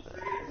just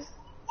happened.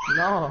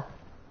 No.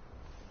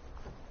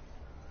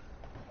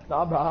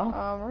 Nah, bro.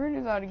 We're gonna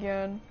do that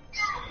again.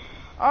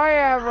 Oh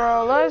yeah,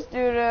 bro, let's do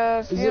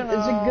this. Is it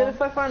good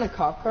if I find a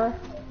cop car?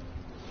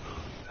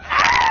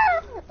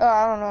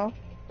 I don't know.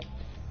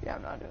 Yeah,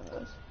 I'm not doing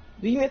this.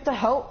 You have to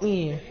help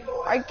me.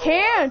 I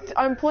can't!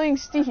 I'm playing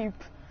Steep.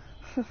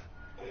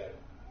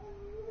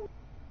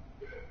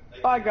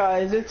 Bye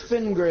guys, it's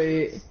been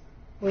great.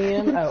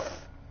 Liam out.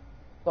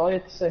 That's all you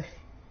have to say.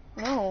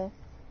 No.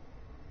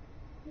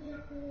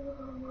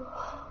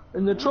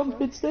 And the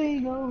trumpets they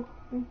go.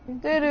 I'm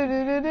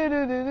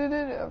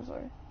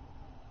sorry.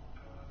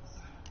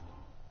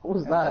 What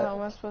was What the hell that?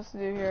 am I supposed to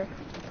do here?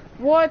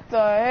 What the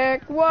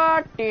heck?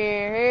 What the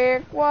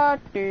heck? What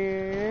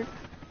the heck?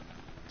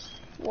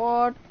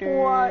 What the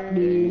What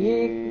the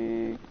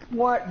heck?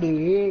 What the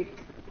heck?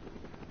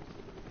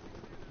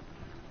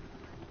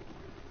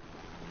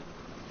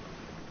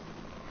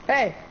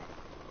 Hey!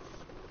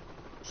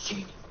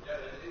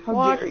 How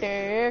What dare the you.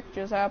 heck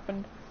just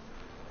happened?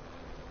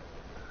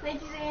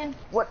 Thank you, Zan.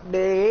 What the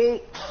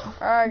heck?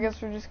 Alright, I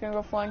guess we're just gonna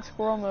go flying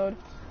squirrel mode.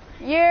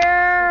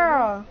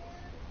 Yeah!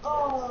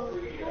 Oh,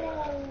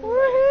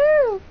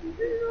 Woohoo!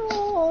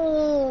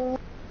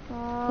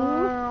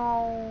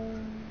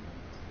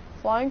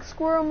 Flying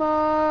squirrel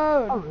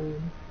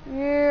mode!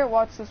 Yeah,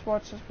 watch this,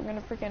 We're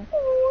gonna freaking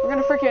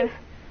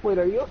Wait,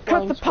 are you a cut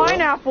flying the squirrel?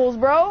 pineapples,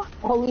 bro!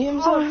 Oh,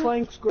 Liam's a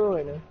flying squirrel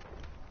right now.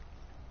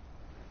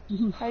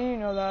 How do you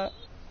know that?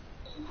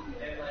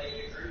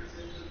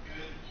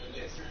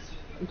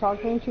 I'm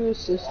talking to his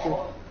sister.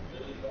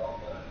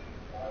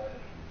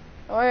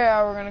 Oh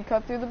yeah, we're gonna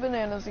cut through the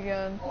bananas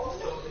again.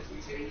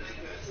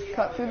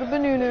 Cut through the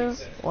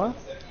bananas. What?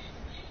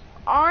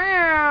 Oh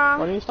yeah!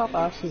 Why don't you stop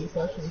asking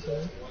questions,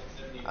 man?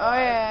 Oh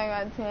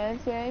yeah, I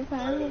got 10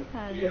 pounds.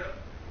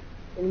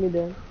 What are you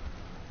doing?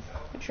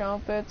 The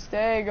trumpets,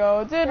 there you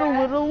go. Diddle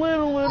little.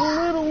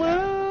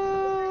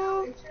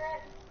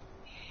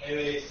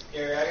 Anyways,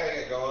 Gary, I gotta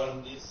get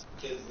going. These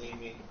kids need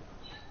me.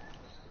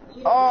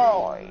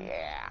 Oh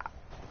yeah.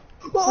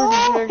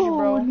 Freaking picture,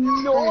 bro.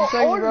 no, Thanks,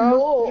 oh bro.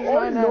 no, Just oh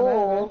right now,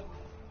 no.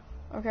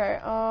 Okay,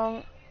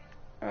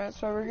 alright,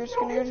 so we're just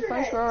gonna use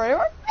flanks, bro. Ready?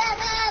 Alright,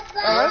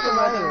 so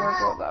that didn't work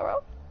well that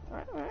well.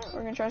 Alright,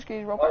 we're gonna try to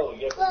skis real quick. Oh,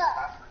 yes.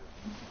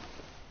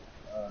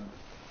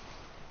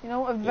 You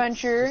know,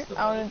 adventure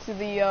out into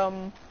the,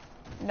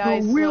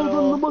 nice The wheel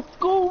little... must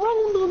go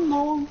round and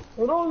round,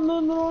 round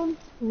and round,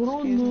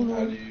 round and How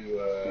round. do you,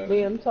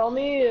 Liam, tell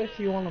me if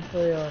you want to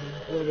play a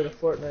little bit of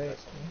Fortnite.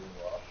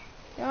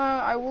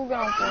 Yeah, I will get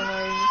on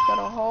Fortnite. You just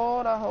gotta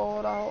hold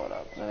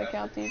up. Then I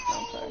count these. No,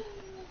 I'm sorry.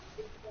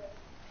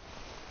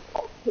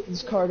 Put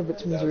this card of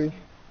its misery.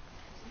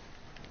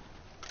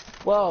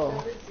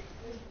 Whoa.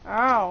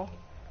 Ow.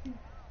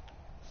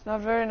 It's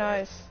not very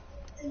nice.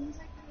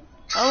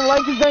 I don't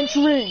like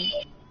adventuring.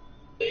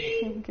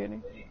 I'm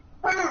kidding.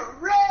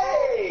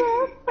 Hooray!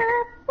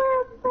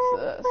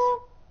 What's this?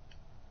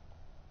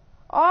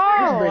 Oh,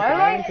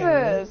 I like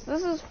this.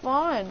 This is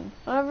fun.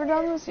 I've never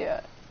done this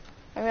yet.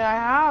 I mean, I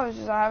have. It's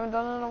just I haven't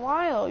done it in a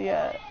while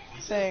yet.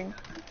 Thing.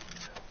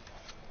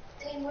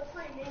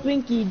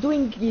 Twinkie,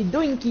 Dwinkie,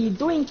 Dwinkie,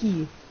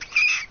 Dwinkie.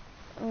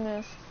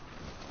 I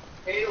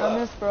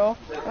missed, bro.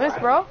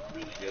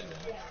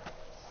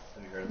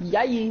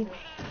 Yay.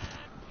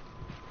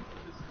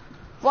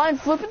 Flying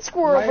flippin'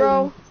 squirrel,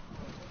 bro.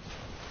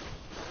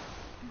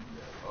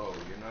 Oh,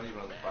 you're not even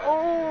on the 5.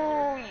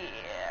 Oh,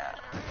 yeah.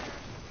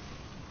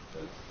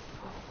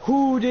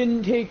 Who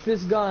didn't take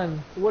this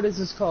gun? What is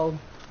this called?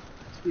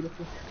 It's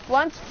beautiful.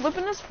 Flying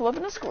flippin' a squirrel.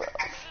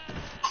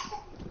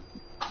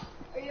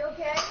 Are you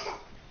okay?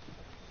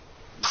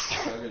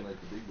 Chugging like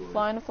the big boy.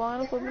 Flying,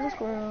 flippin' a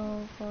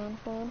squirrel. Flying,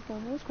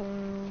 flippin' a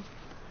squirrel.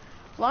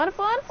 Flying,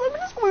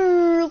 flippin' a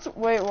squirrel.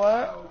 Wait,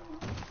 what?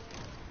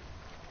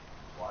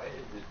 Why did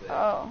that?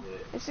 Oh.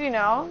 You see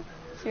now?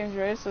 This game's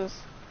racist.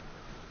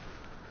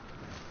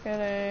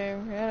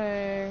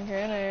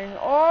 Kidding.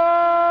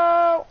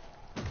 Oh!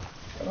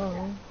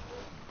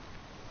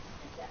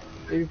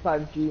 Maybe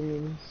 5G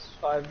means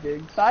 5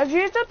 gigs. 5G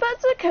is a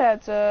pizza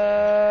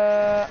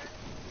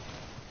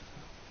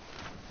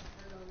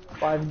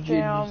 5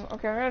 Damn. Gs.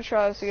 Okay, I'm gonna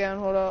try this again.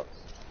 Hold up.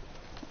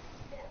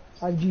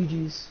 5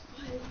 GGs.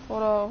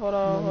 Hold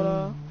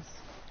up.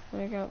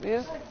 Let me count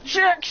these.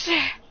 Checks!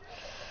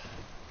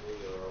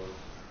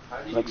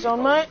 Looks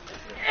on my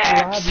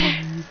X!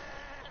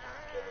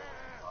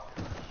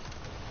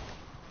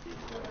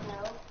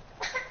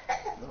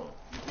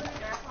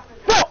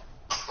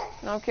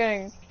 No, I'm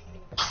kidding.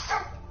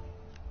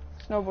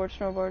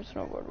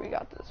 Snowboard. We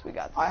got this.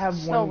 I have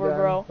one Snowboard, gun,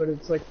 bro. but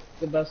it's like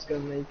the best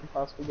gun that you can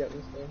possibly get in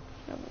this game.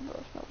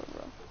 Snowboard,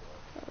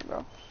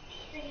 bro.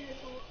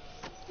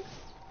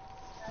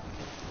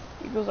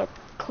 Eagles are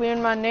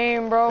clearing my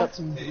name, bro. Got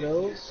some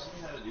drills.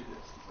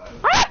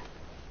 Ah!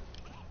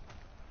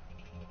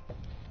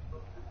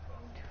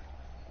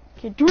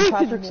 Can't do it.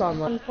 Patrick's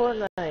online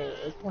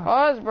Fortnite.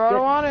 Pause, bro. I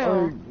don't want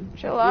to.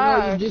 Chill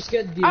out. You just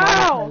get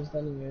demonetized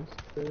anyways.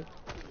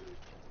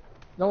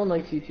 No one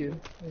likes you too.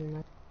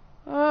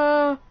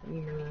 Dude,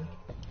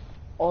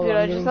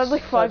 I just had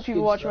like 5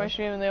 people watching my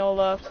stream and they all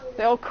left.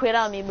 They all quit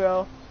on me,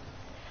 bro.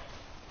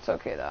 It's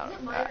okay though.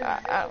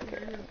 I don't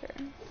care.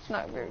 It's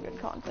not very good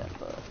content,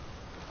 but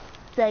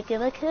take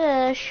it a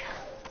kush.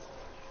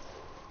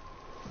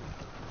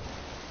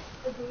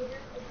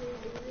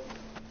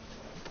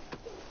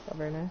 Oh,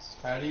 very nice.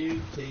 How do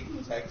you take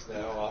text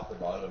now off the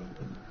bottom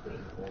and put it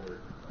in the folder?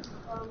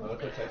 I want to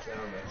put text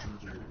now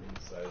messenger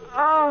inside of it.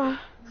 Oh.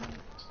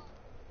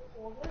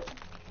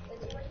 Is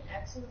there like an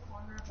X in the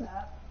corner of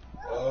that?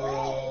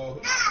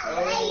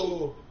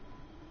 Oh!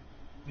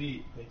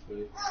 Neat. Thanks,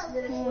 buddy.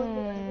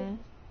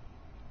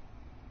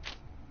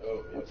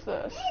 Oh, What's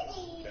this?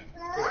 Okay.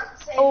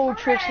 Oh,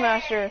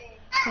 Trixmaster.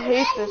 I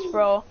hate this,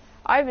 bro.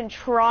 I've been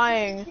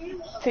trying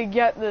to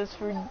get this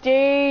for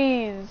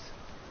days.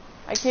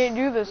 I can't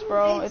do this,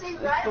 bro. It's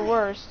the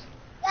worst.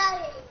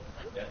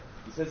 Yeah,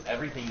 he says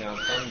everything now in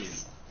front of you.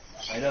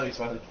 I know, he's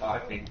finally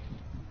talking.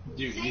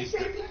 Dude, he's...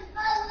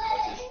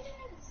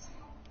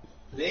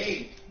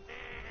 Dave!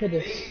 Hit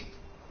it.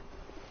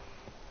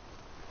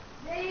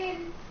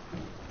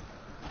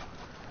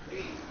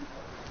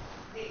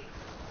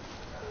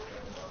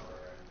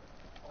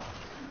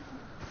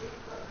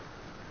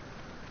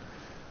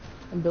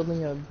 I'm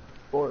building a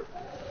fort.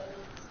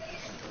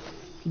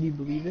 Can you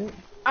believe it?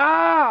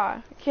 Ah!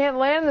 I can't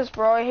land this,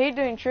 bro. I hate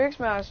doing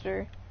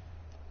Trixmaster.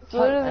 It's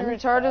literally the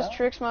retardest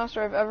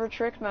Trixmaster I've ever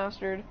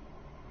Trixmastered.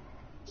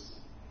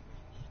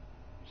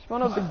 Just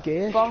one of The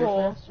gayest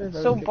butthole. Trixmaster I've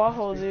So ever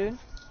butthole, dude.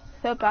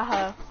 So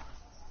butthole.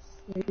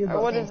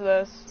 Alright, what is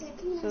this?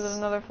 This is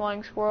another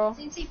flying squirrel.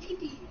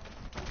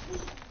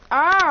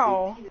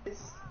 Ow!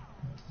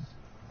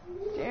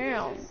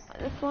 Damn. I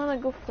just wanna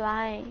go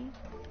flying.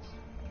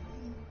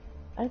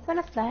 I just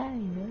wanna fly,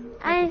 man.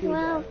 I just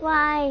wanna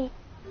fly.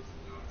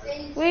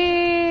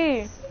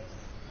 Whee!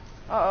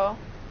 Uh-oh.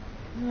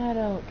 I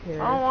don't care.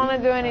 I don't wanna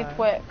do any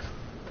Twix.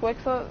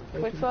 Twix. All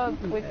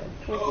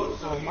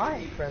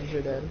my friends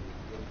are dead.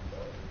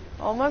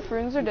 All my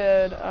friends are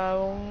dead. I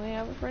only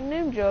have a friend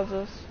named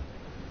Joseph.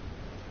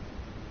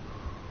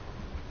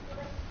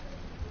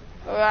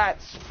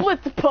 Alright,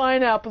 split the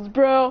pineapples,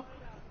 bro.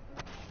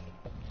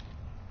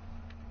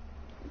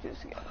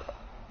 Just get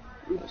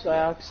Oops, I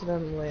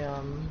accidentally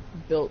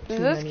built too Does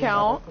this many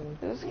count? metal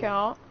things. Does this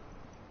count?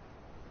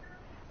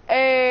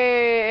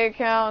 Hey, it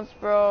counts,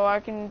 bro. I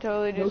can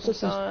totally do some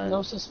fun.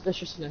 No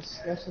suspiciousness.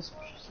 No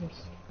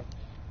suspiciousness.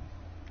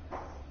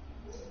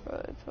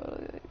 Bro,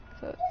 totally.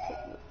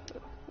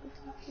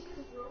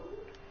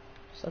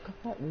 Suck up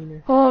that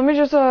wiener. Oh, let me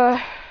just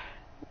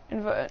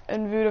invite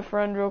a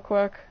friend real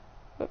quick.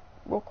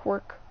 Real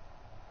quick.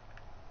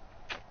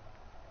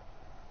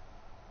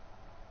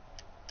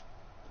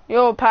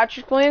 Yo,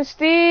 Patrick's playing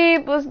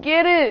Steve. Let's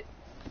get it.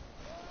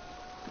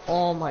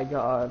 Oh my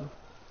god.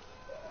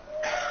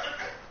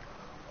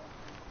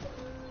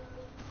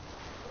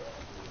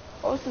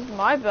 Oh, this is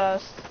my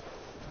best.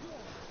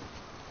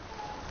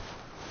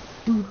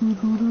 This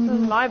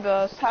is my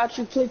best.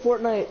 Patrick, play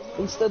Fortnite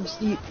instead of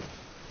Steve.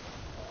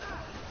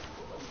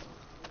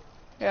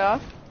 Yeah.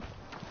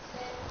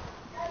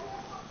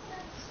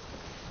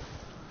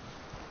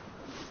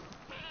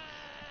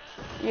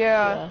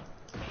 Yeah.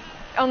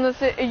 On this,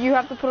 you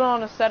have to put it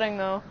on a setting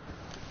though.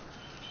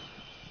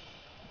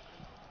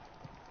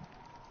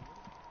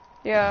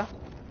 Yeah.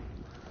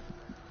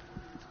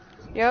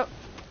 Yep.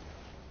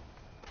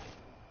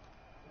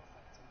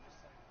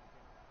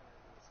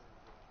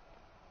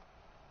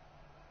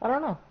 I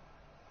don't know.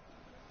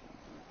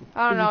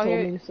 I don't know. You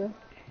told me to say.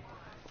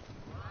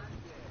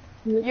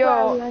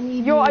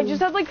 Yo, I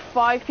just had like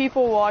 5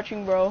 people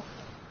watching, bro.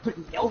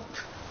 Nope.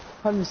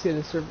 I'm just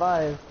gonna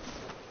survive.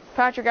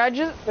 Patrick,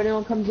 If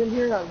anyone comes in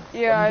here, I'm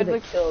I'd gonna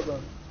like kill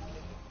them.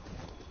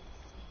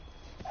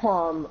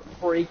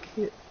 Break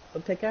the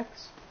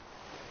pickaxe.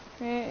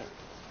 Eh,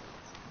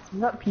 Is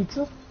that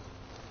pizza?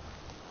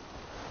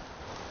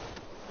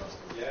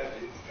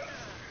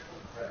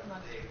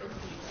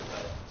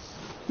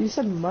 You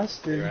said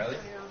mustard. Riley?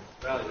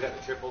 Riley, we got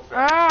the triple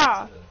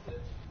Ah!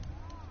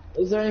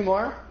 Is there any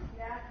more?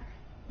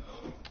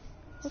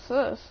 What's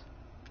this?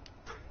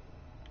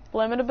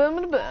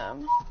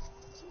 Blam-a-da-bum-a-da-bum.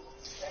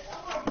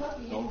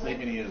 Don't take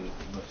any of the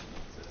mushrooms.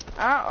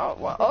 Ah,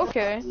 oh, well,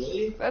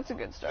 okay. That's a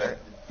good start.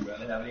 You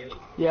rather have any?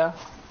 Yeah.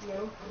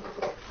 No.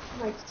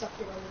 I might suck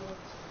it on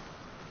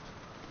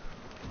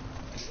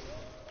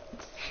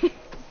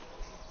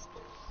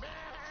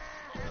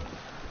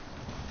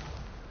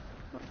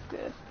That's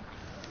good.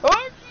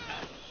 Oh!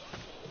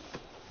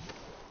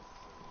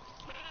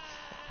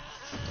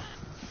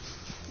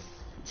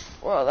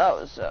 Well, that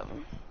was,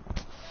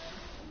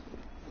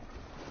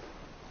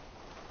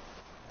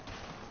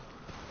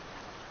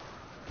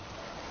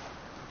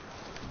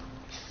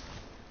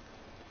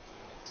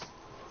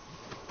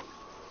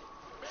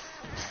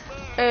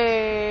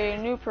 Hey,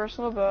 new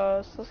personal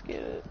best. Let's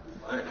get it.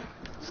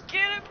 Let's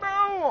get it,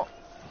 bro!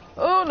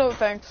 Oh, no,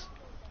 thanks.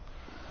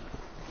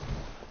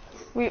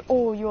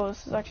 Oh, yo,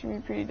 this is actually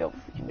be pretty dope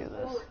if we can do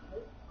this.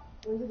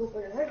 Are we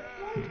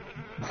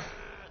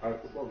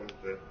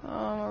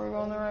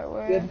going the right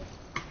way? Good.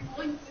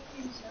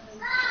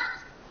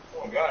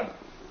 Oh my god.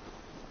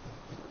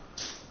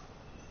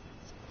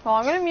 Oh,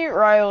 I'm gonna mute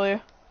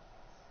Riley.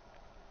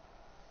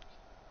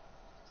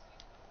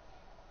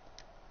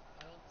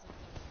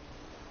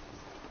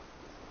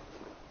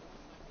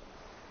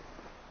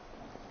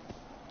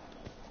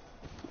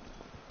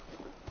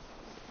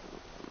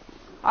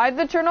 I had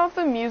to turn off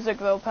the music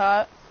though,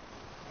 Pat.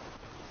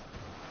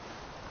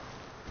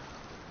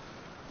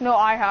 No,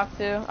 I have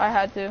to. I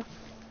had to.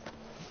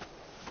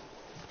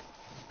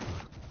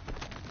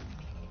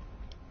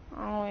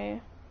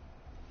 Only.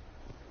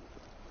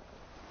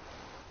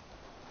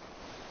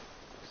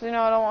 So, you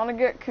know, I don't want to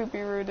get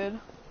Koopy rooted.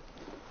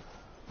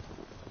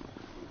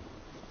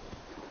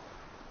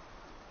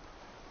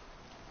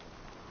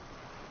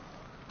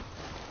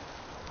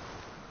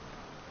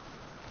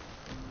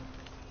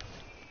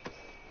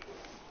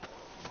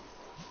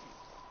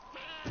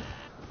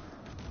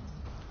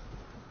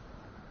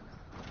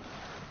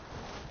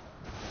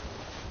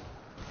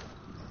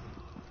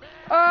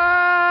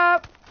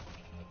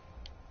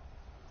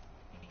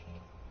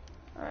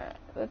 Alright,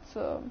 let's,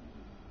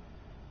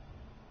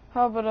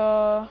 how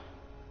about,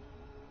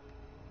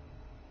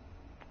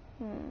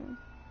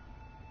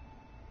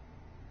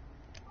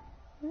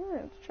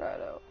 let's try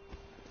it out.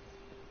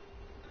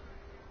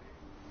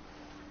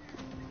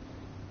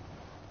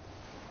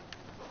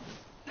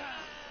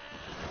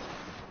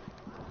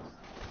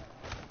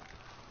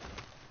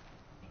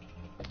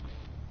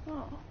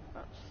 Oh,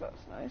 that's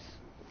nice.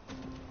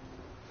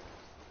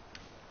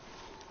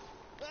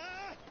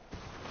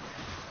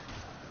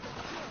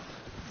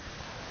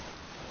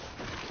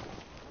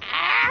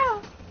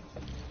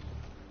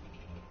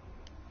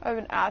 I've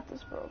been at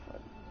this, bro, for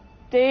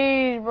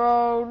days,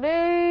 bro,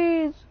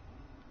 days.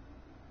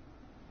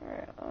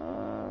 Alright,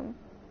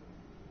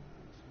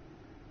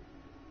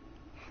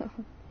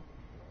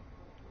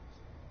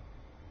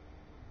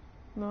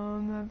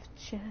 Mom of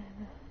China.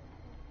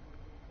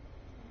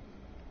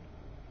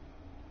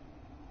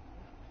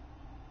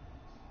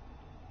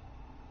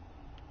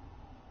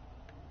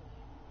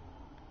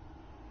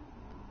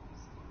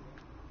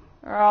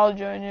 Or I'll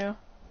join you.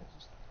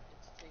 It's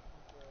taking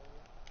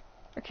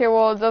forever. Okay,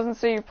 well, it doesn't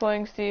say you're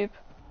playing steep.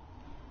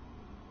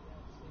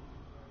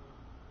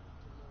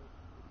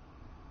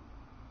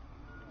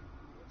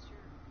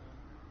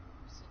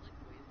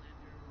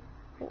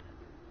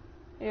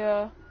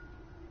 Yeah.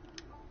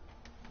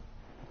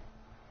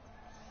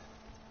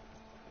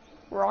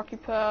 Rocky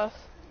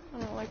Path. I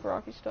don't like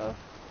rocky stuff.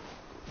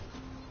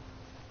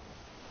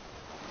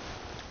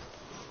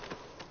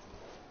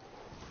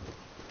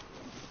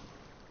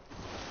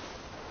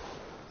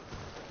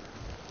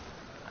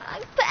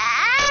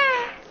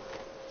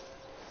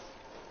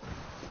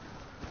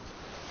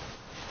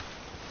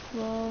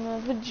 Long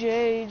of a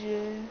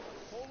JJ.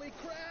 Holy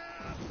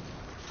crap!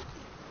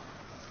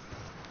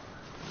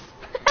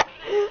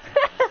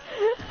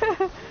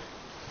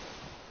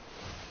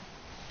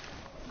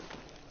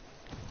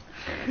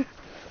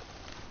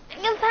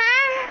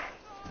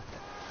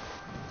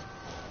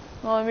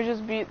 Well, let me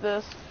just beat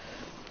this.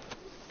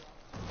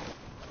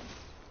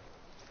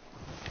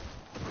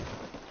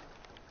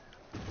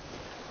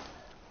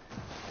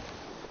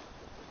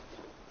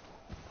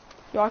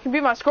 Yo, I can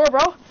beat my score,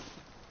 bro.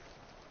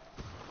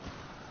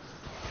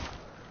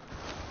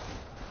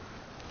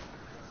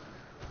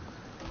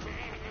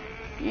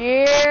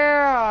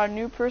 Yeah,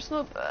 new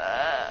personal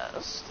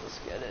best. Let's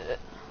get it.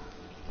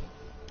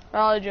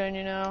 I'll join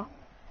you now,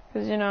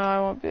 cause you know I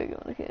won't be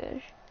able to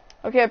cash.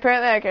 Okay,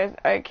 apparently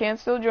I can't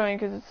still join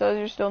because it says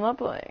you're still not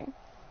playing.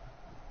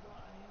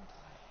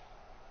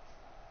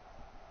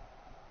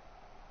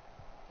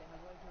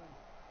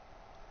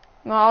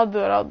 No, I'll do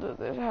it.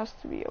 There has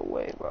to be a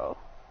way, bro.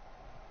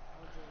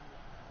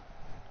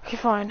 Okay,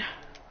 fine.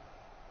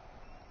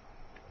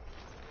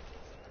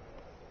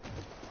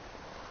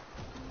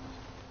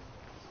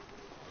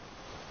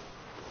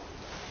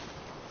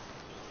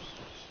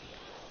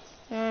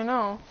 Yeah, I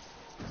know.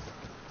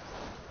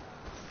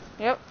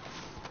 Yep.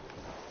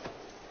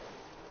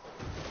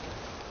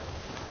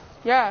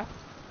 Yeah.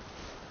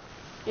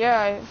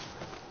 Yeah.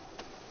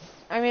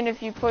 I mean,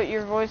 if you put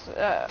your voice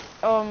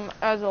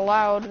as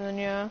allowed, then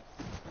yeah.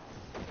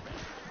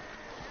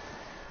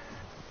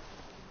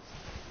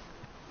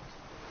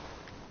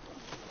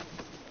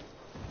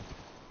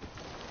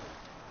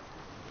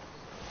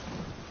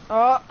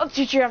 I'll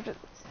teach you after.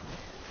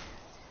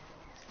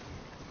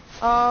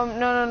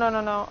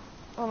 No.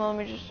 Hold on,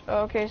 let me just.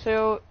 Okay,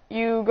 so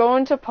you go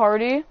into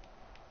party,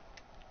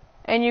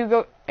 and you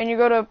go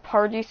to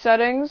party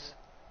settings,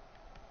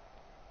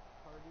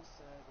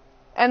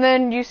 and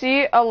then you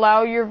see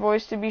allow your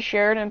voice to be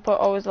shared and put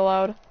always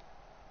allowed.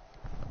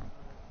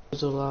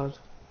 Always allowed.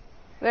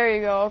 There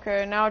you go.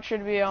 Okay, now it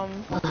should be There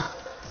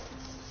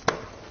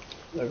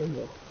we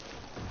go.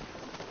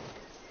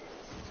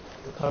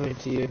 I'm coming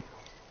to you.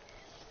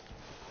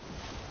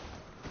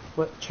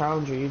 What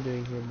challenge are you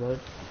doing here, bud?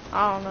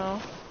 I don't know.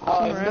 Oh,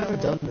 Some I've never random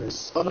done one.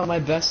 this. Oh no, my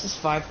best is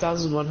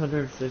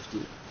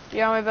 5,150.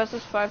 Yeah, my best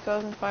is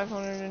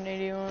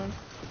 5,581.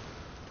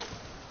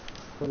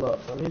 Hold up,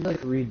 let me like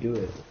redo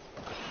it.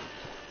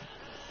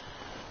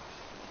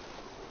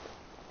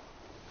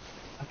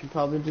 I could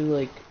probably do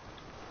like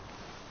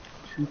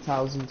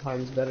 2,000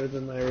 times better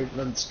than my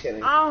original. I'm just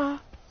kidding. Ah.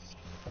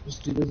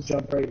 Just do this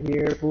jump right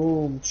here.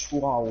 Boom,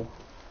 wow.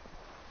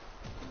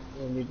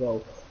 There we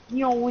go.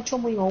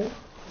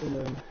 And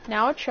then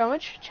Now it's so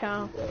much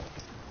chow.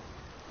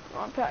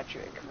 Come on,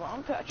 Patrick. Come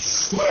on, Patrick.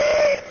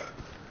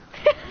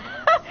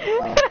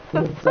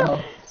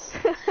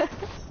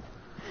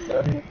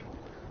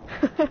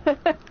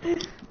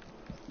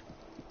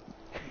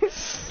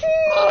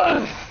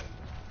 Sorry.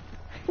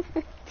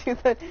 Dude,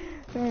 that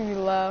made me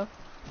laugh.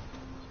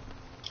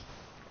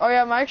 Oh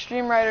yeah, my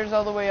extreme rider's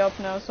all the way up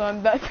now, so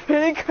that's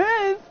pretty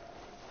good.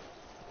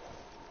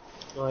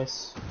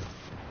 Nice.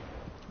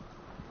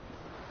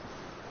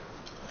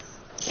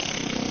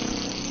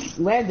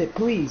 Land it,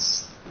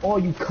 please. Oh,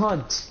 you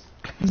cunt.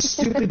 You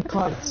stupid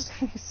cunt.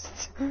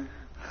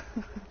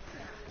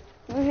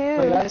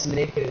 My guy's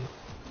naked.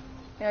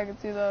 Yeah, I can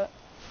see that.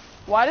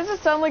 Why does it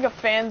sound like a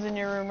fan's in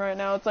your room right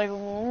now? It's like,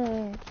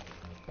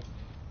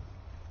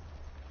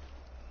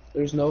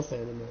 There's no fan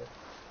in there.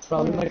 It's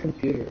probably my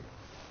computer.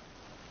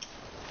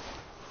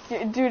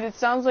 Dude, it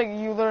sounds like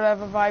you literally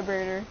have a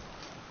vibrator.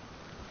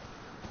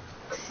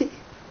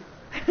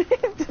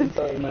 I'm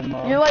telling my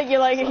mom. You're like,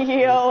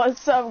 yo,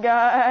 what's up,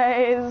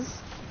 guys?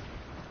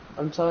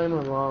 I'm telling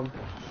my mom.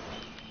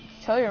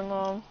 Tell your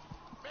mom.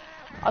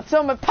 I'll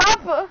tell my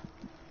papa.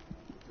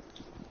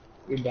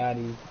 Your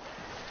daddy.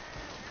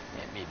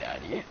 Yeah, me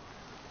daddy.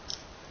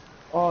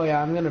 Oh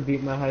yeah, I'm gonna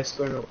beat my high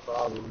score, no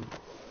problem.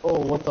 Oh,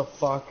 what the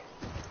fuck?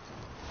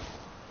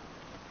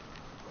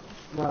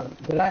 No,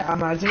 did I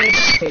imagine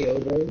it's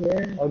KO'd right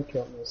here? I'd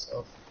kill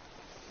myself.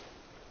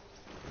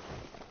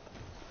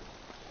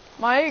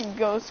 My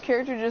ghost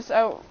character just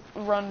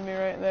outrun me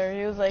right there.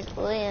 He was like,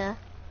 oh yeah.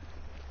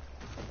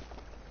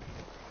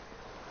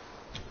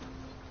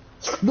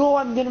 No,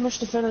 I'm gonna miss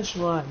the finish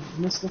line.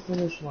 Missed the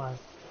finish line.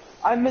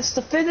 I missed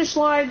the finish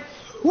line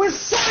with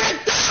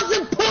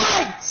 7,000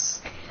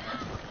 points!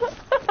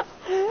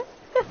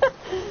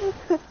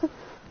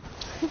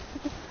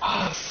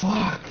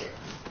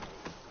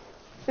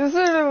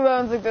 This literally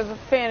sounds like there's a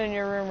fan in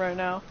your room right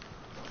now.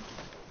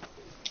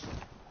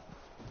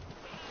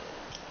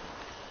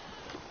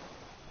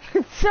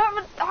 It's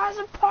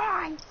 7,000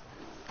 points!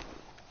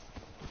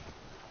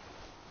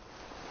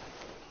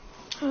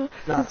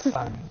 Not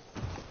fun.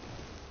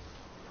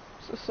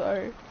 So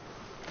sorry.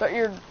 About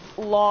your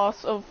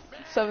loss of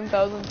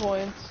 7,000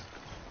 points.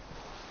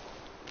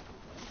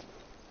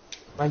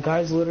 My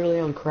guy's literally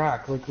on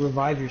crack. Like,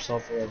 revive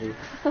yourself already.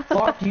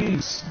 Fuck you, you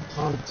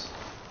cunt.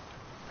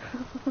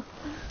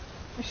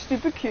 You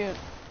stupid cunt.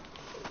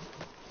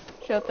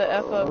 Shut the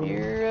F up,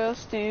 you're a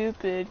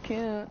stupid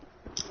cunt.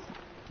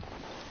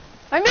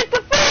 I missed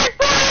the first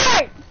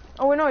fight!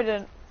 Oh wait, no I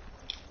didn't.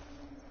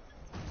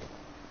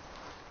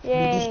 You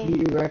Yay. just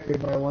beat your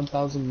record by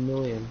 1,000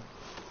 million.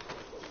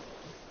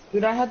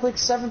 Dude, I had like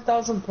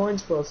 7,000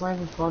 points, bro. It's not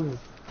even funny.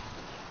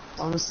 It's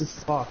honestly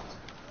fucked.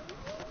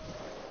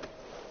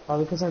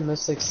 Probably because I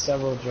missed like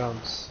several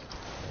jumps.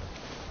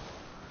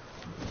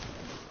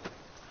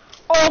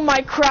 Oh,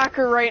 my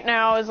cracker right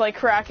now is like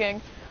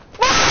cracking.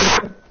 Ah!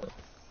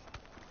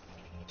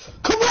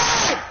 Come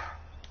on!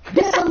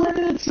 Yes, I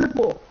landed a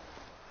triple!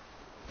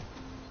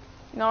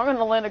 Now I'm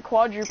gonna land a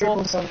quadruple.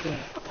 Triple something.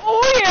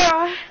 Oh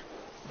yeah!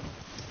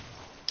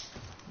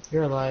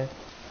 You're alive.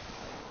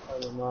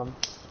 Tell your mom.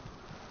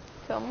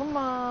 Tell my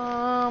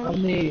mom.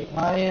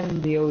 I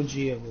am the OG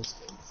of this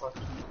game. Fuck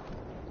you.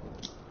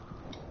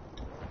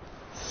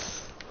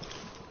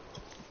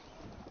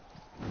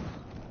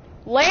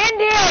 Land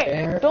it!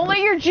 There. Don't let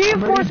your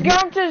G-force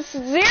go to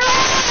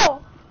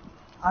 0!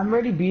 I'm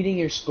already beating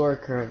your score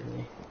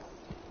currently.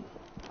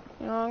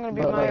 You know, I'm gonna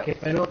beat But my... like,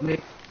 if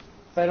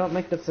I don't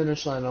make the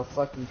finish line, I'll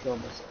fucking kill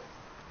myself.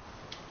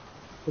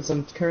 Because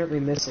I'm currently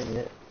missing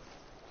it.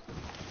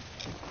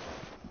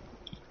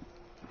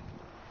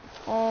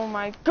 Oh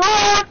my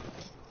god!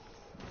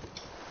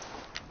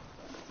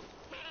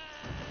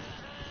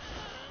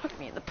 Fuck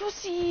me in the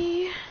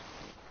pussy.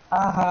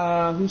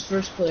 Aha, who's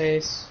first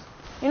place?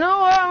 You know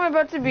what? I'm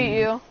about to beat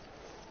you.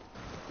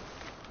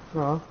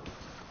 Huh?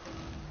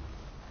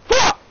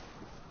 Fuck!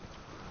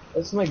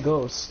 That's my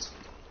ghost.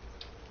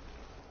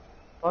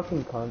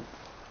 Fucking cunt.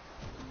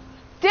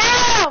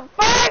 Damn!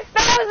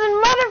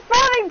 5,000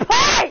 motherfucking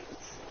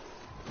points!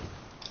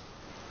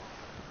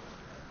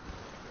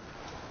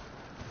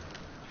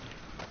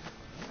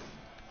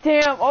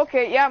 Damn,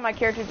 okay, yeah, my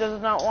character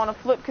does not want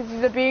to flip because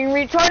he's a being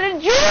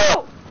retarded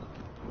Jew!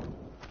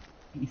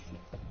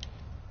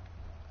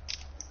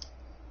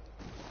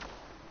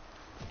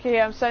 Okay,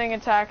 I'm sending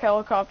attack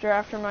helicopter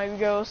after my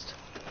ghost.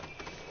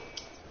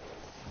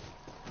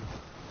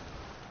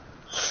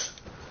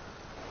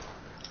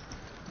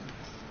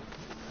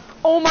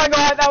 Oh my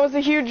god, that was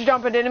a huge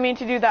jump. I didn't mean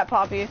to do that,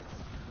 Poppy.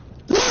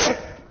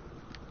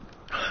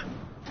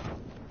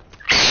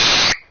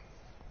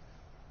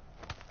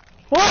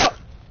 Whoa!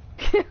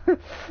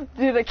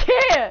 Dude, I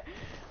can't!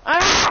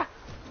 Ah!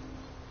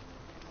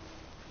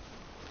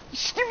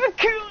 Stupid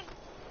coon!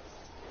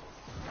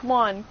 Come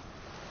on.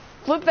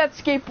 Flip that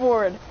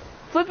skateboard.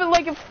 Flip it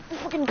like a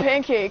fucking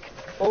pancake.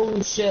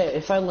 Holy shit,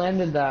 if I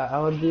landed that, I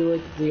would be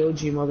like the OG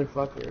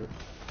motherfucker.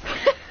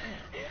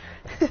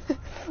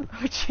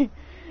 OG.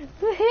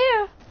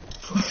 Here.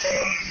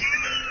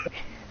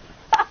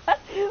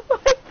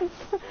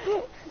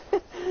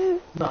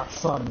 Not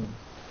funny.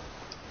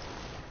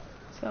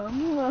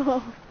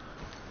 Somehow.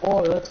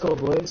 Oh, let's go,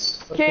 boys.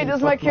 Okay, Fucking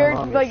does my fuck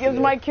character mom like is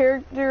yesterday. my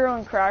character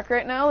on crack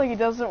right now? Like he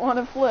doesn't want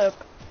to flip.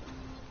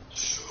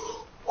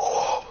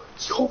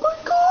 Oh my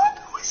god,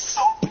 that was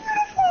so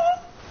beautiful!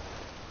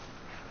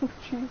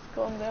 Jeez,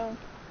 calm down.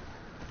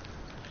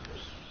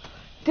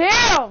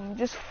 Damn!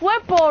 Just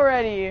flip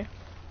already!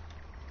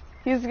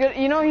 He's good.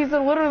 You know, he's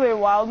literally a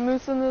wild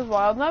moose in this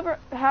wild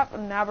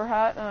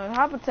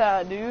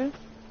habitat, dude.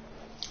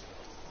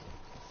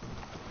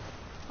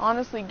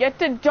 Honestly, get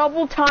to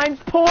double times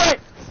points!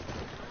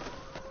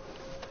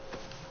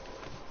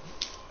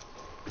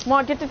 Come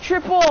on, get to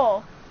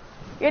triple!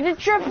 Get to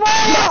triple!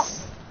 Yes!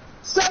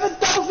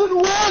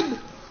 7,001!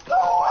 Go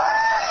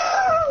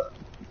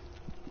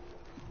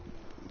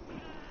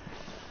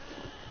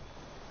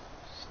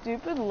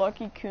Stupid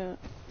lucky coon.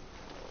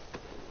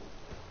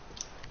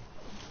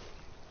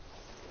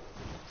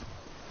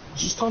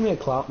 Did you just call me a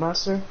clout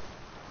master?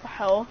 The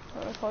hell? Why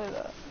would I call you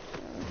that?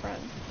 You're my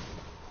friend.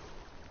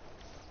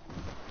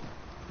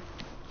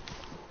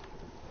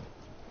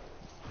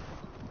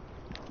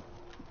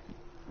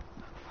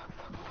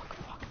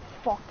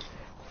 Fuck.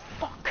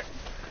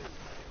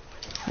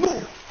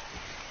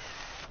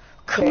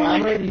 Come Okay, on.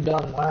 I'm already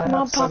done. I Come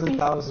on, have Poppy.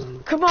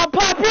 7,000. Come on,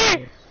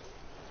 Poppy!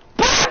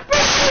 Poppy!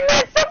 I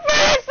missed the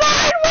finish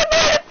line! We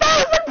made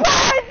 1,000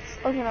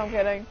 points! Okay, no, I'm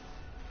kidding.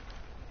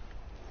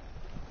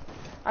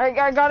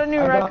 I got a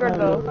new record,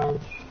 though.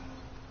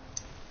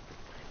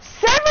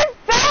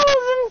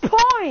 7,000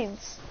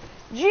 points!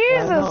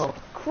 Jesus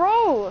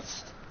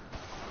Christ!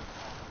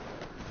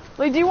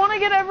 Like, do you want to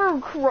get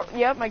ever...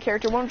 Yep, my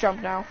character won't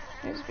jump now.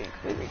 He's being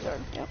completely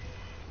retarded. Yep.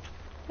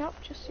 Yep,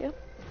 just, yep.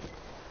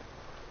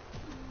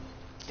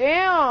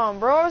 Damn,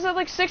 bro, I was at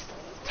like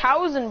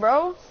 6,000,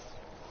 bro.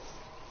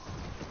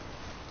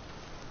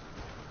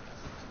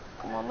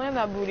 Come on, land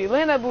that booty.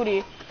 Land that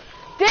booty.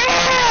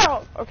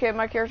 Damn! Okay,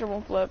 my character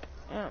won't flip.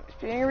 Yeah, he's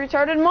being a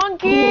retarded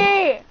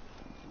monkey!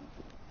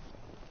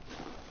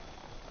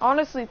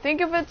 Honestly,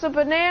 think if it's a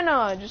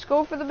banana. Just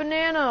go for the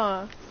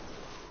banana.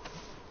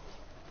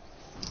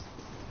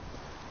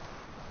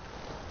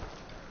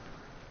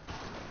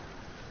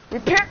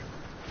 Repair!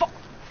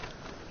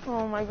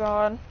 Oh my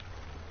god.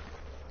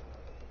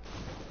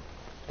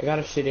 I got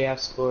a shitty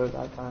ass score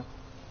that time.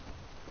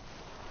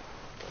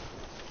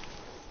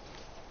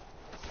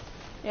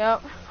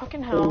 Yep,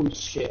 fucking hell. Oh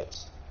shit.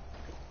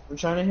 We're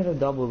trying to hit a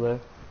double there.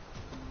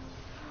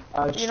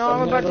 You know,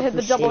 I'm about to hit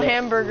the double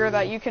hamburger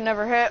that you can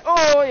never hit.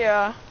 Oh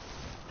yeah.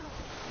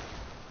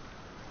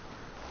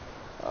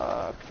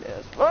 Fuck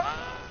this.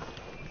 Ah!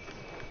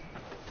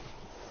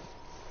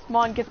 Come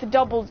on, get the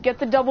doubles. Get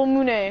the double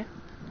Mune.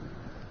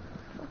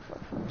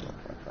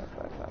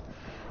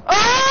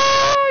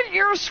 Oh,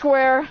 you're a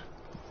square.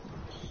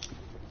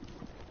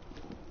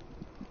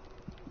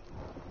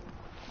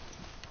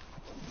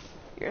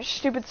 You're a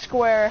stupid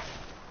square.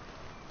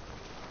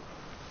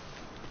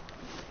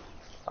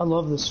 I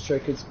love this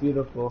trick, it's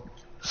beautiful.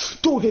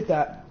 Don't hit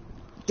that!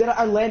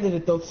 I landed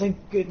it though, thank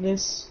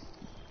goodness.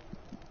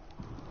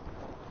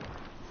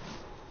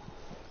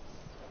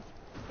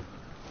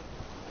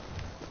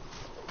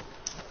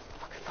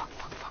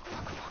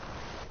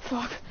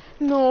 Fuck.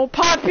 No,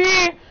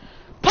 Poppy!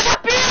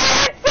 Poppy!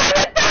 I had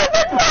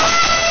 7,000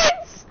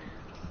 points!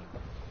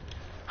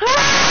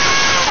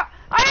 Ah!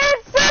 I had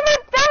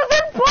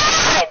 7,000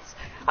 points!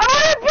 I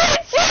wanna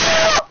beat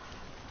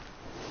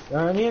you!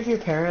 Are any of your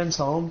parents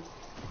home?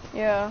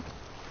 Yeah,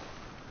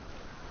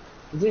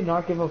 Did they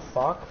not give a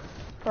fuck?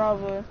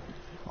 probably.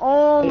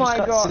 Oh They my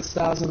just got god.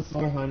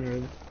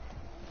 6,400.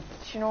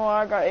 You know what?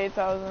 I got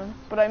 8,000.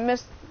 But I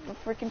missed the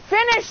freaking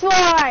finish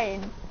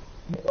line!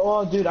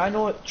 Oh dude, I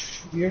know what,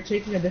 you're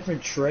taking a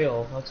different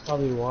trail, that's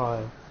probably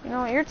why. You know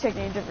what? You're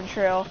taking a different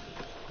trail.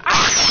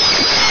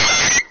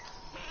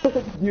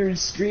 Your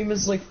scream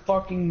is like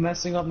fucking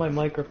messing up my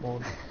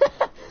microphone.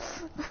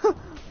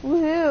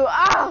 Woohoo!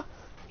 Ah!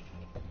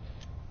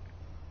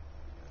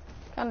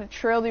 What kind of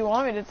trail do you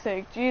want me to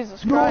take?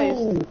 Jesus Christ.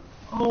 No!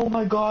 Oh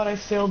my god, I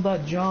failed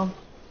that jump.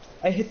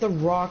 I hit the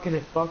rock and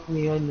it fucked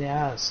me in the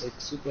ass, like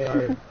super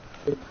hard.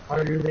 Like,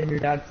 harder than your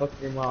dad fucked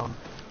your mom.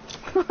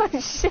 Oh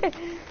shit.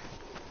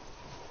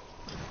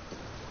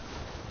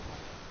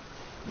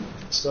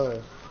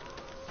 Sorry.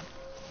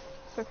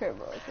 It's okay,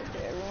 bro. It's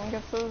okay. Everyone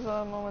gets those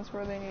moments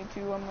where they need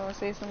to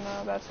say some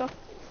bad stuff.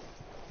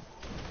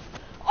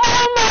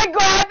 Oh my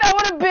god! That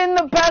would have been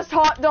the best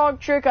hot dog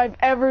trick I've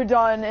ever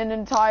done in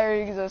entire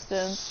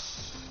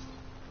existence.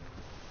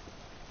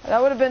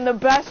 That would have been the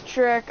best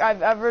trick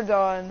I've ever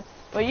done.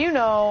 But you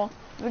know,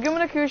 the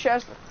Gumanakusha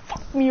has to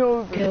fuck me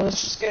over. Yeah,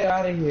 let's just get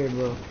out of here,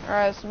 bro.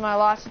 Alright, this is my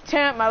last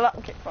attempt.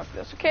 Okay, fuck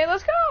this. Okay,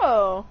 let's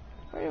go!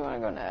 Where do you want to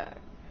go next?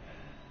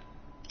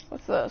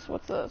 What's this?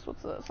 What's this?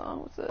 What's this? Huh?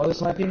 What's this? Oh, this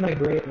might be my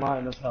great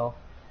line of hell.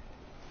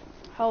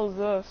 Hell is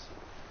this?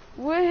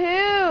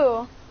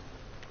 Woohoo!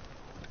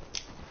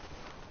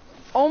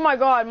 Oh my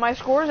god, my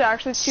score is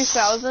actually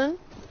 2,000.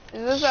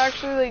 Is this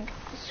actually like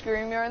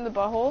screwing me right in the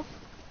butthole?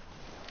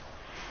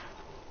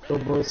 Oh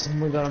boys, oh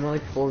my god, I'm at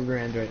like 4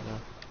 grand right now.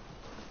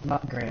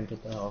 Not grand,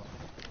 what the hell.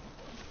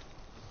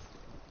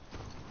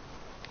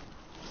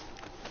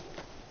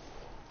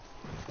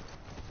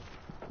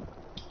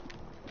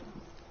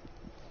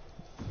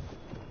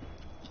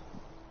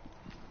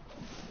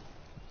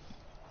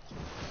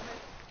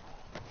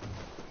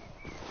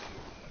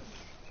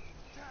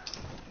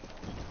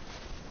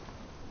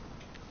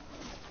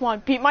 Come on,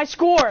 beat my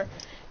score!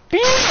 Beat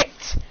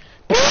it!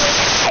 Beat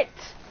it!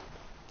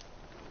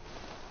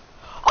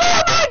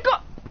 Oh my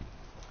god!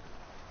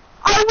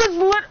 I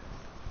was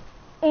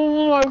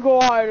oh my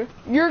god.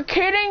 You're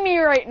kidding me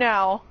right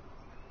now.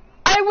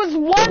 I was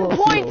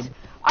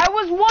I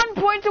was 1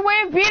 point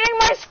away of beating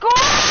my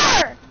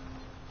score!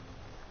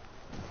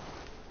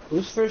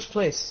 Who's first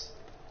place?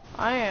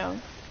 I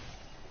am.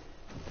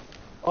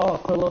 Oh,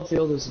 Quillo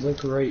Field is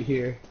like right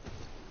here.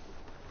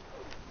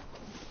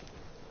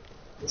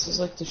 This is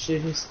like the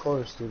shittiest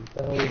course, dude.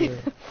 What the hell is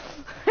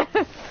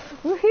it?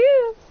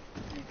 Woohoo!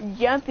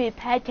 Jumpy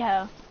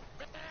peto.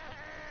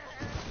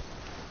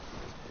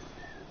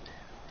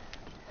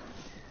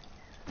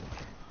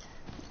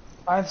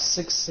 Five,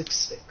 6, 6,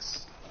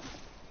 6.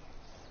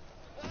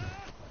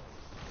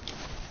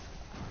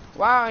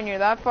 Wow, and you're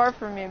that far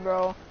from me,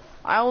 bro.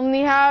 I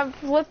only have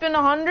flipping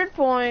 100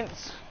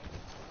 points.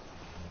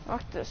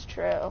 Fuck this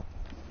trail.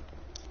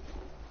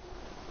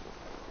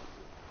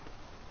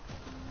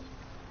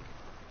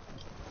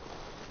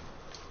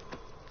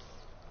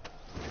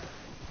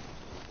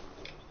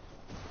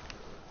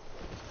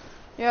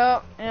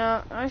 Yep,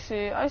 yeah, I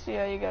see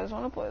how you guys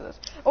want to play this.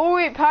 Oh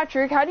wait,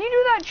 Patrick, how do you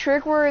do that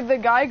trick where the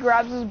guy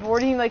grabs his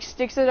board and he like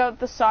sticks it out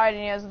the side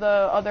and he has the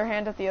other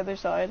hand at the other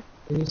side?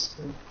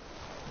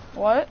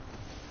 What?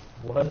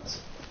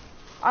 What?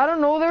 I don't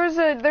know, there's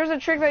a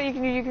trick that you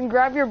can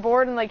grab your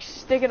board and like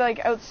stick it like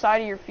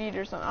outside of your feet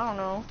or something, I don't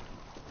know.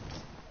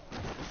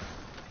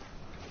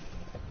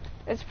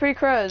 It's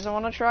pre-crez. I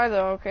want to try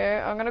though. Okay,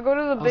 I'm gonna go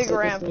to the big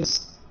ramp. I'm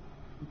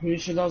pretty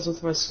sure that was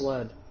with my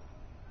sled.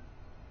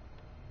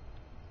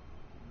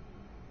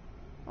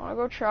 I wanna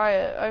go try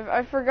it.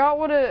 I forgot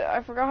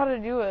I forgot how to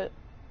do it.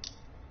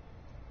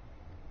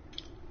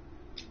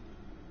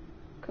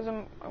 Cause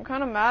I'm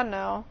kind of mad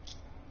now.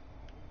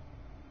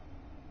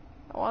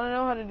 I want to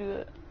know how to do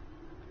it.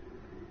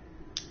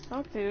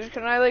 Fuck, dude.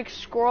 Can I like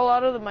scroll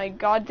out of my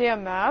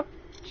goddamn map?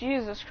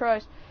 Jesus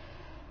Christ.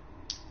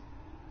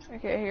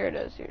 Okay, here it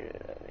is. Here it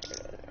is. Here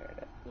it is. Here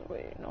it is.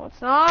 Wait, no,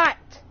 it's not.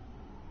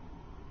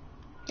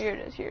 Here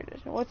it is. Here it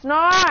is. No, it's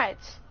not.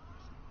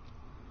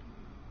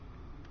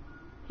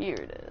 Here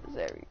it is.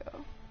 There we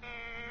go.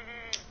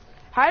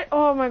 How?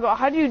 Oh my god.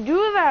 How do you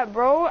do that,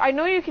 bro? I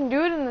know you can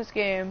do it in this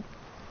game.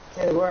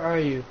 Hey, where are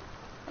you?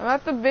 I'm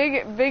at the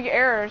big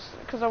airs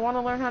because I want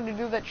to learn how to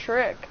do that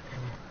trick.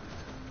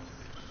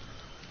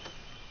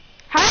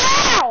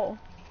 How?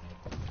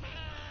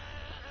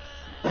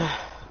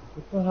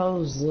 What the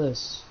hell is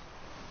this?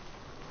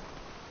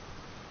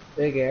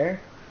 Big air?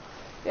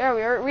 Yeah,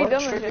 we done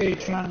this. What trick are you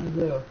trying to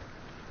do?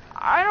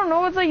 I don't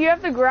know. It's like you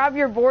have to grab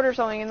your board or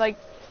something and like.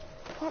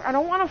 Fuck, I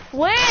don't want to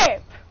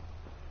flip.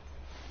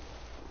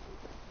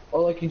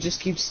 Oh, like you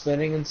just keep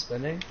spinning and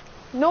spinning?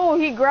 No,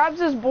 he grabs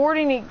his board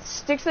and he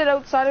sticks it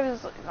outside of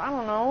his. I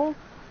don't know.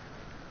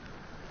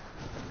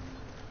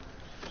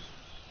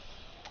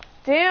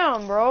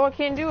 Damn, bro, I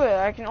can't do it.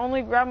 I can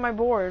only grab my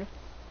board.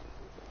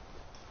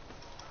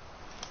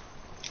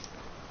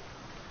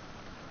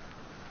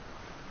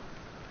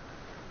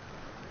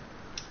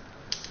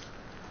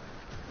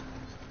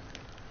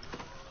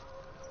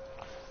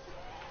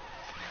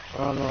 I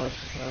don't know what I'm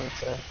trying to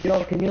say.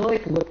 Yo, can you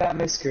like look at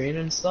my screen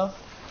and stuff?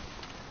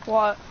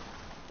 What?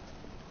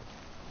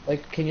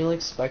 Like, can you like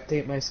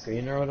spectate my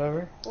screen or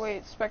whatever?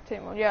 Wait,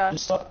 spectate mode. Yeah.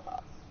 Just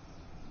stop.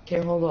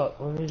 Okay, hold up.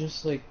 Let me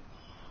just like.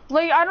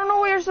 Like, I don't know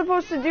what you're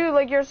supposed to do.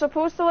 Like, you're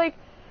supposed to like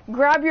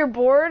grab your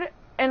board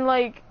and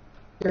like.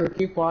 Here,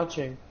 keep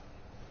watching.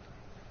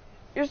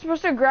 You're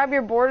supposed to grab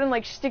your board and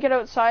like stick it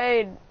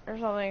outside or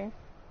something.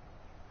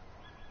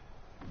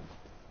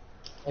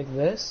 Like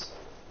this?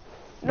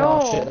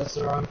 No. Oh shit, that's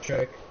the wrong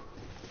trick.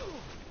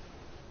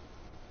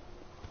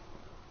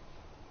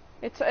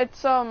 It's I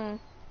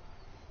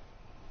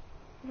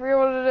forget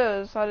what it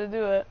is, how to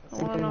do it. I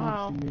wanna know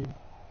how.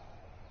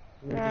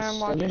 Yeah,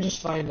 Let me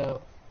just find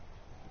out.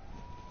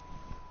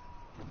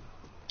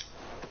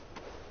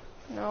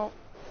 No.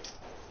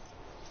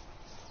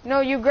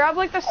 No, you grab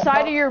like the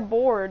side of your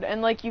board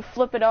and like you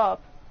flip it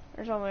up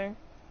or something.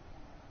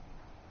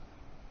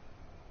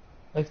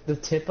 Like the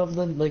tip of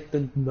the, like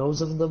the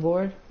nose of the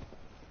board?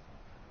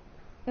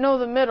 No,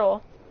 the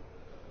middle.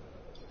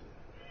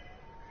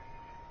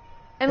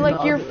 And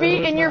like your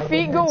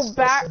feet go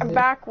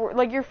backward,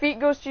 like your feet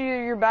goes to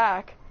your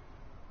back.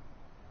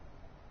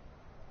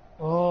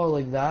 Oh,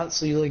 like that?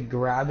 So you like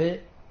grab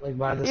it, like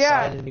by the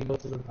side and you go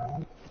to the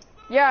back?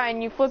 Yeah,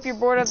 and you flip your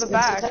board at the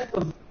back.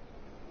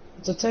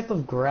 It's a type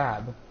of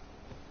grab.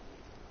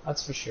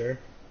 That's for sure.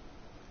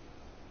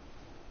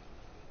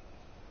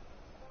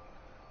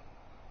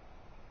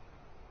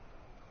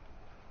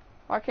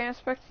 Why can't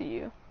I spectate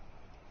you?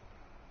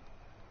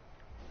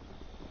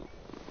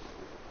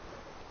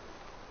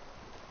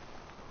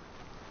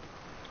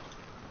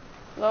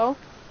 Hello?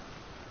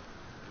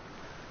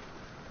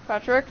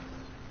 Patrick?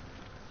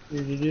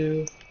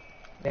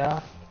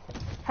 Yeah?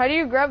 How do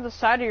you grab the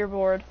side of your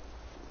board?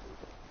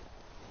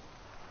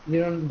 Do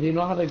you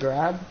know how to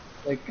grab?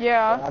 Like,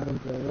 yeah. Grab in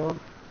general?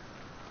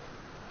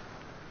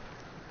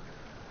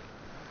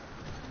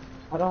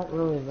 I don't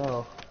really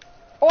know.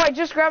 Oh, I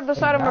just grabbed the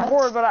side of my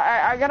board, but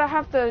I gotta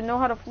have to know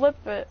how to flip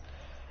it.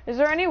 Is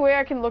there any way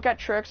I can look at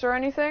tricks or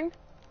anything?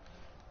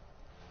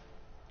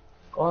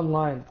 Go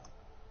online.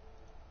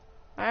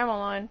 I am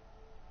online.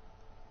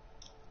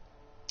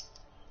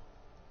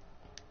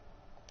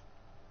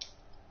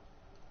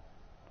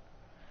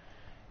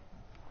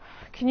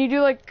 Can you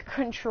do like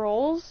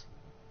controls?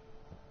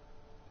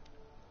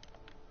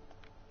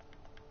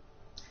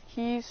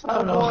 Keys. I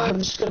don't know. I'm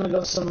just gonna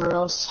go somewhere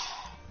else.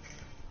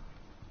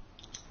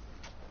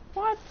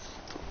 What?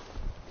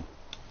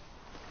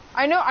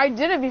 I know I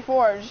did it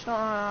before. I just don't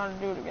know how to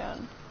do it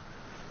again.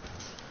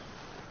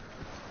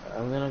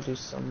 I'm gonna do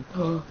some.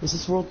 Is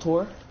this World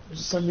Tour? Is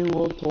this a new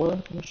World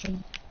Tour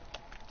mission?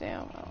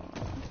 Damn, I don't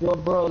know. Yo,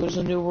 bro, there's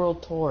a new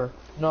World Tour.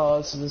 No,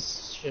 it's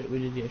this shit we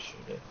did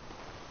yesterday.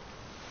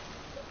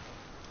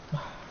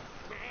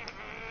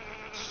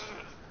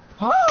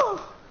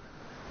 Oh!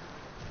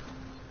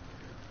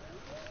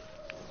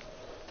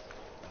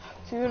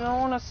 Dude, I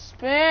don't want to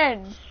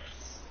spin.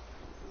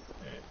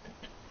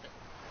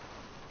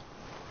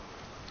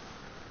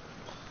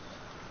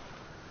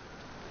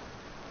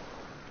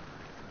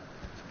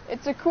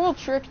 It's a cool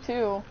trick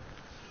too.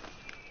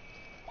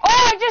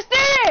 Oh, I just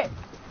did it!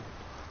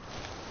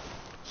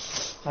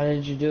 How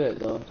did you do it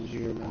though? Did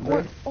you remember?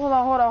 Wait, hold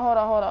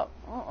up.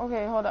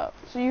 Okay, hold up.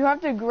 So you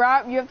have to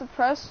grab, you have to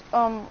press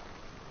R2.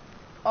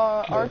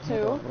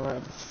 Where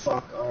the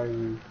fuck are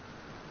you?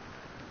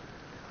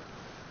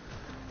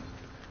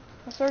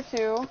 Press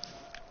R2,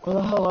 Where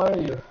the hell are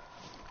you?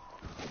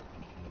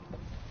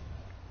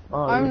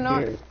 Oh, I'm you're not.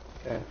 here.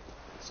 Okay.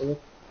 So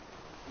what,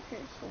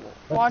 Okay, so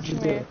what watch did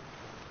you me. do?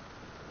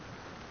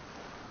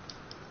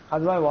 How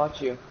do I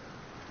watch you?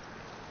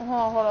 Hold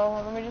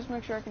on. Let me just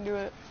make sure I can do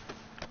it.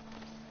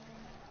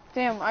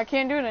 Damn, I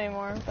can't do it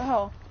anymore. What the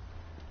hell?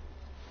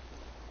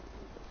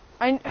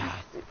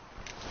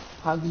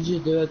 How did you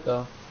do it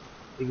though?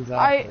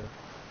 Exactly.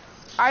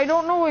 I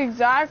don't know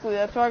exactly.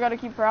 That's why I gotta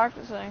keep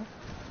practicing.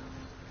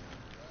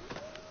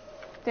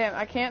 Damn,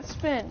 I can't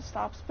spin.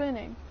 Stop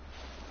spinning.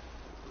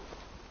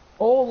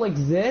 Oh, like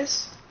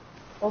this?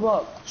 Hold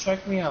up.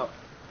 Check me out.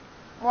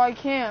 Well, I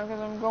can't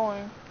because I'm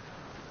going.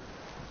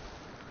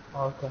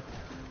 Oh, okay.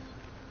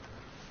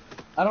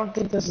 I don't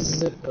think this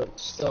is it, but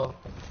still.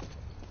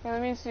 Okay,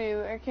 let me see.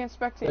 I can't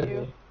spectate Could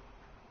you. be.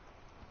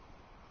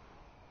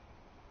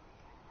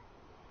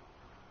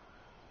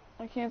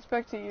 I can't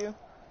spectate you.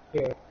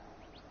 Here.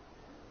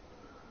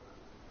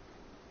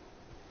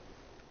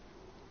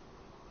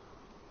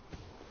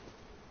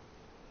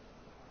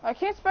 I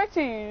can't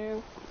spectate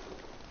you.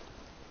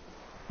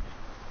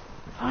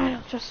 Fine,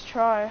 I'll just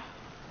try.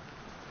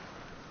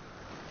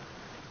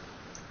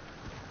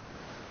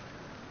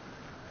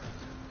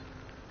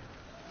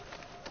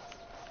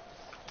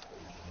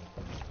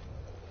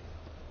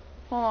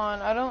 Hold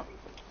on, I don't...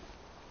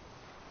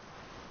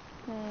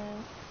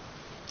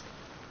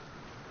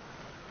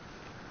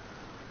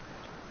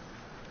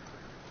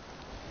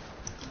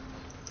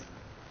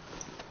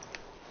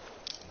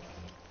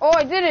 Oh,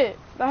 I did it!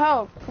 The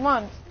hell? Come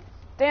on.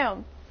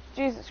 Damn.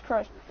 Jesus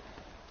Christ.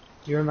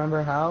 Do you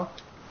remember how?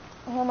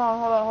 Hold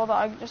on.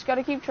 I just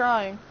gotta keep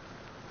trying.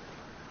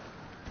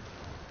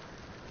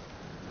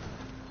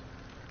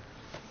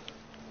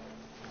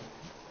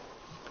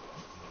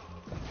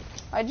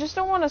 I just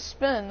don't want to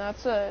spin,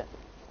 that's it.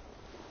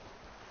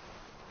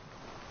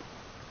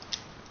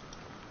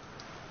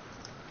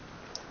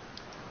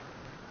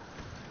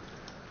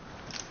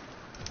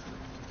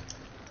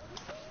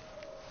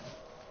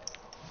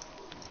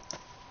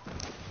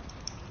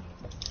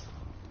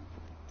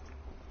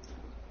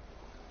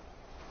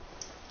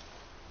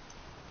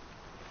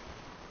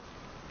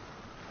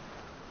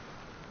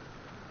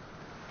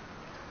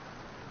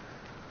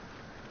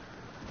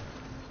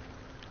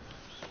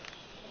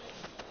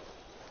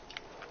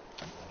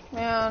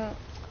 Man,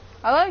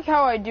 I like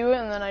how I do it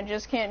and then I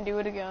just can't do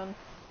it again.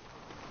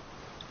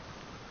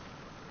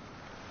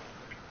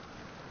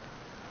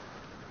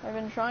 I've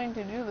been trying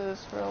to do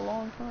this for a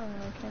long time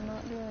and I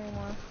cannot do it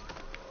anymore.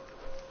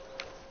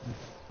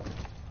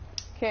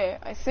 Okay,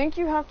 I think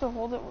you have to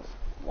hold it with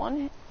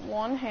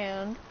one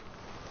hand.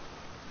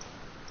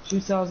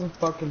 2,000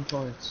 fucking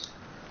points.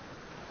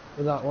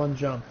 For that one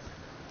jump.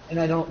 And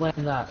I don't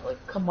land that.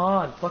 Like, come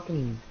on,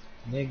 fucking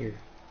nigger.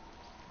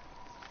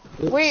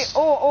 Oops. Wait,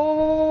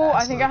 oh, I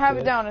That's think I not have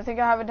it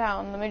good.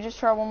 down. Let me just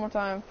try one more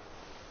time.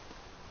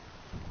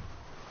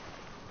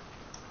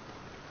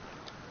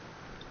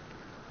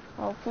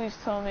 Oh, please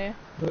tell me.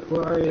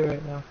 Where are you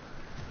right now?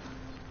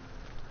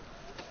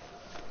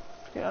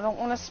 Dude, I don't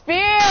want to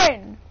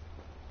spin!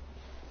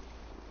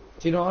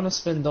 If you don't want to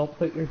spin, don't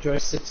put your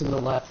joystick to the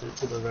left or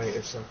to the right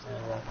or something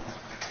like that.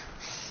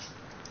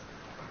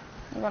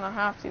 I'm gonna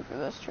have to for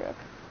this trick.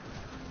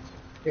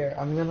 Here,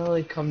 I'm gonna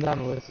like come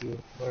down with you,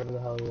 wherever the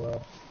hell you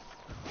are.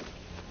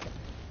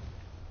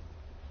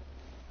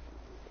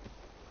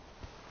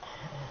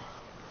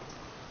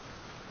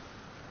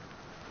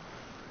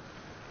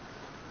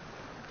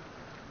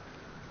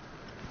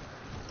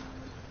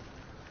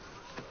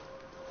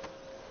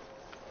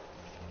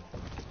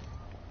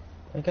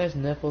 That guy's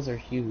nipples are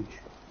huge.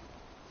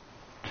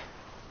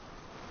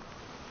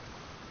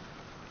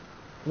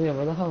 Leah,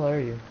 where the hell are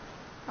you?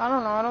 I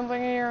don't know, I don't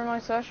think you're in my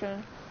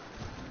session.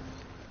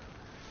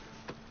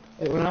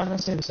 Wait, we're not in the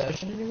same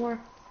session anymore?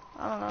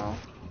 I don't know.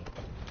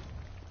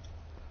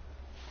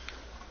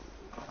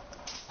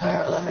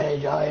 Here, let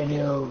me join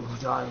you.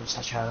 Join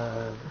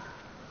session.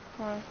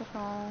 Where's the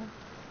phone?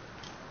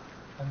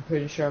 I'm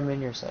pretty sure I'm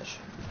in your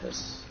session,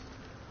 because...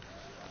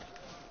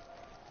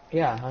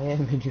 Yeah, I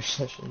am in your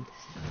session.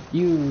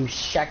 You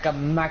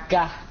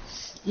shakamaka.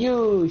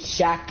 You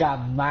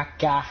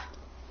shakamaka.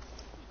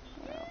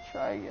 Yeah, I'll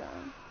try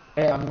again.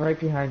 Hey, I'm right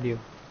behind you.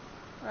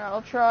 Alright,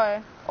 I'll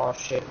try. Oh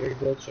shit, you're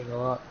glitching a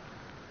lot.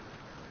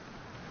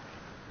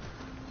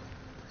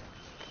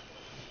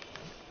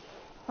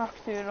 Fuck,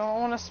 dude, I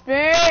don't want to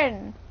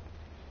spin!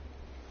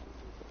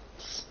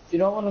 If you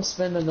don't want to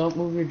spin, then don't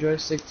move your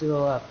joystick to the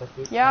left.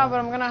 Yeah, but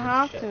I'm gonna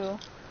have to.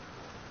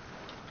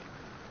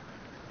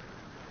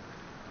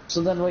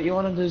 So then what you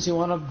want to do is you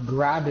want to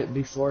grab it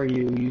before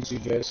you use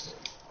your joystick.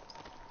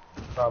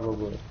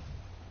 Probably.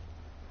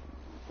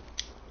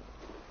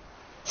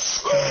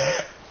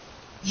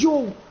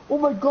 Yo! Oh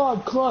my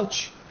god,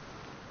 clutch!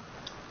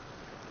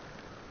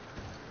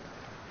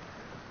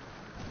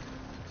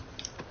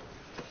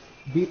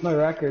 Beat my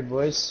record,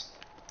 boys.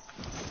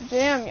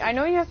 Damn, I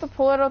know you have to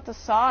pull it out the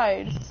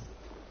side.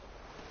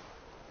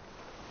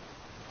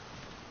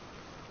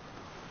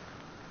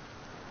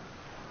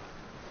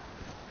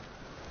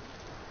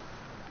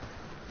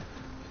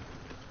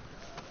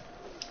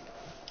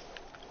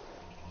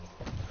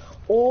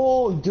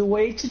 Oh, the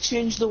way to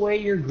change the way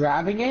you're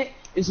grabbing it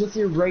is with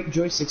your right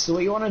joystick. So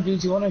what you want to do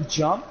is you want to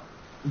jump,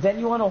 then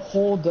you want to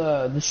hold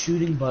the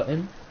shooting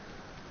button.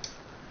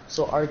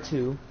 So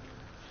R2.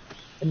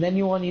 And then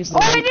you want to use the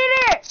Oh, I right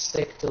did it!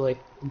 stick to like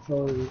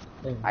control the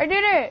thing. I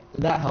did it!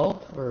 Did that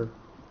help or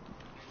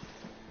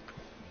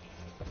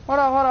Hold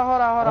on, hold on,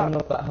 hold on, I hold don't on. know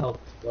if that helped,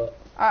 but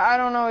I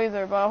don't know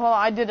either, but hold on,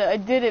 I did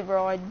it,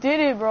 bro. I did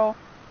it, bro.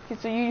 Okay,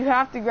 so you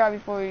have to grab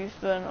before you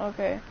spin.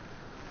 Okay.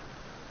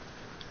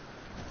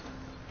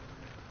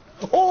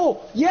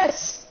 oh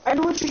yes! I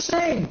know what you're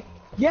saying!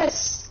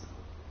 Yes!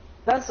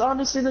 That's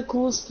honestly the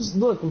coolest.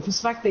 Look,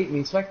 spectate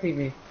me, spectate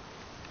me.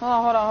 Hold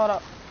on, hold on, hold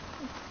on.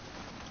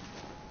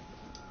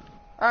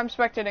 I'm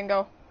spectating,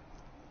 go.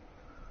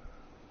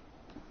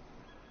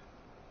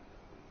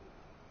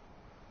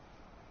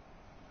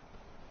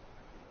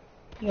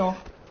 You know.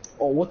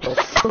 Oh, what the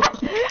fuck?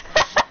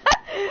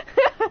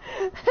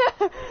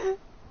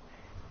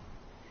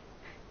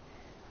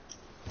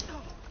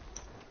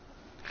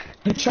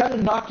 I'm trying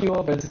to knock you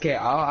over. It's okay.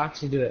 I'll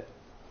actually do it.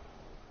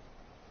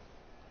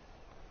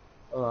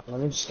 Hold on,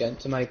 let me just get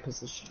into my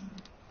position.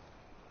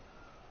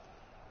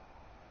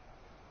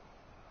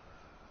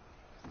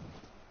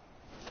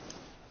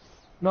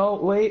 No,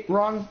 wait,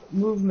 wrong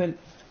movement.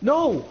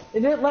 No! It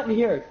didn't let me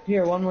hear.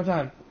 Here, one more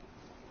time.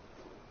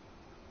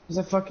 Because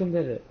I fucking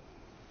did it.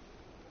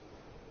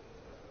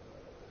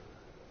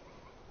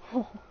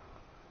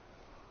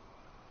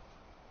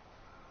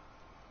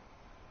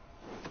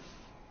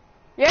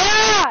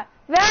 Yeah!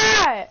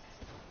 That!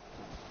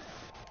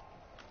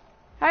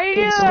 How do you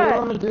do Okay, so what you that?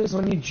 want to do is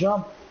when you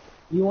jump,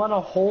 you want to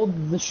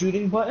hold the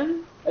shooting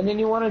button, and then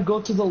you want to go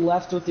to the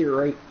left with your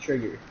right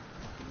trigger.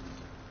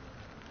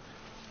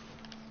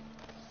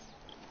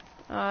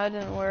 Oh, that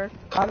didn't work.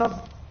 Kind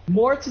of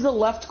more to the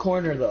left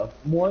corner though.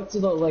 More to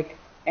the like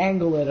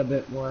angle it a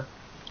bit more.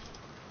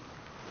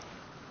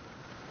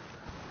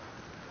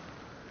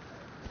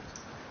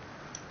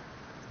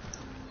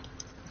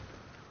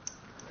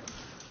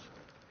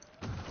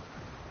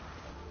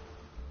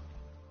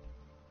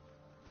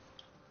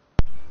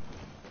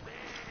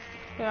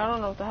 Yeah, I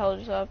don't know what the hell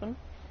just happened.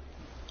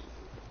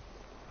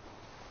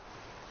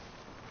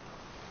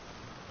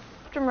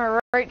 After my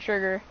right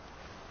trigger.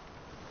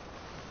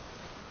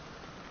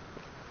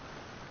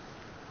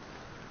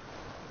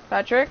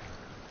 Patrick?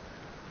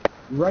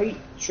 Right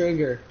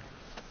trigger.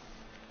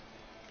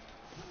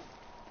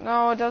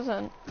 No, it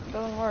doesn't. It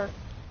doesn't work.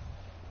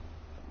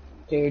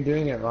 Okay, you're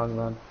doing it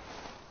wrong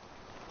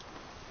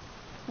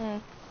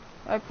then.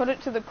 I put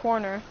it to the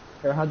corner.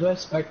 Here, how do I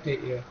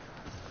spectate you?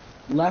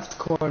 Left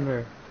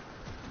corner.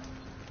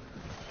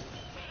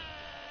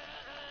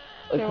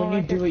 Like Okay, when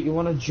well, you do it, you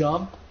want to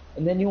jump,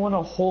 and then you want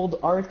to hold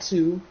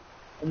R2,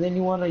 and then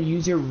you want to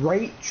use your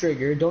right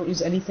trigger, don't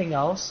use anything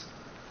else,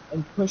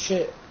 and push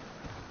it,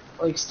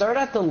 like start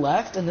at the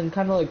left, and then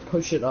kind of like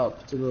push it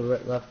up to the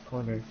right left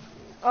corner.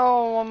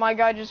 Oh, well, my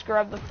guy just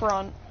grabbed the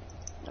front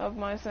of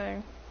my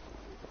thing.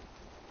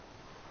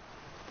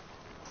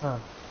 Huh.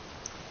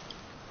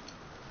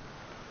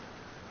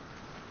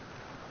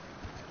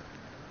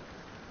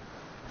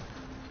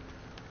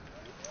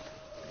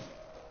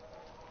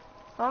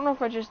 I don't know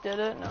if I just did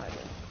it. No, I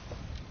didn't.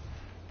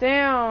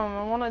 Damn,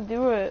 I want to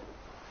do it.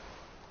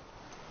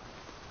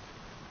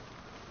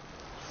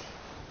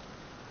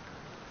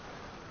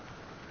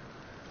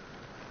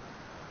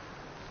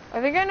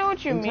 I think I know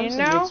what you Sometimes mean it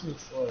now. makes me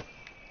slow.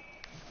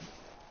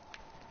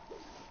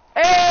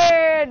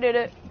 Hey, I did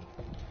it.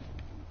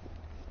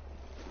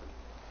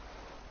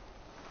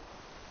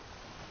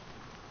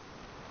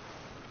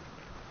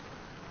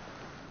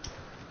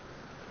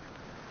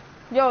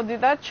 Yo,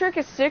 dude, that trick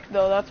is sick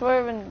though. That's why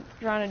I've been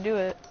trying to do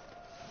it.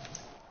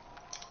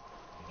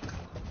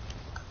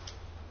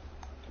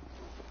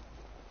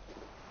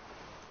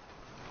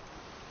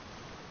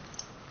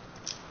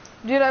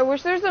 Dude, I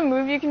wish there's a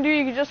move you can do.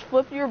 You can just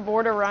flip your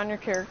board around your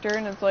character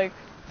and it's like...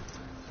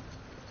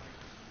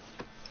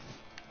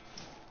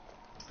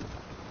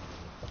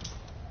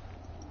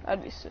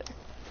 That'd be sick.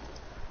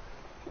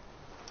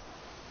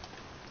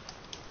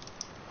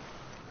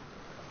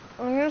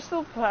 I'm gonna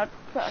still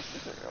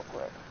practice it real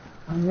quick.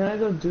 I'm gonna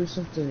go do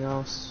something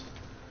else.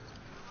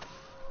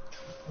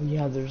 Oh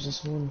yeah, there's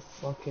this one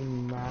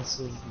fucking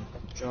massive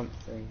jump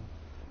thing.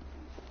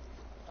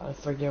 I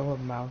forget what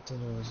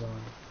mountain it was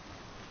on.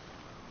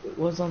 It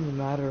was on the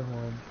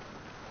Matterhorn.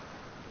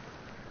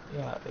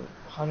 Yeah,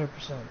 100%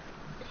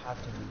 had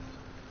to be.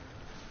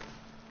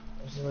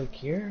 Was it like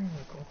here?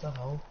 Like what the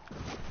hell?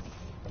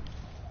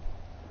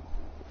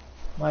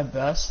 My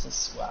best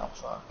is wow,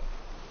 fuck.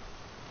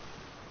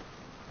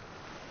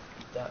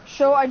 That shit.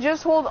 So I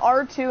just hold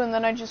R2 and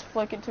then I just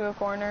flick it to a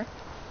corner.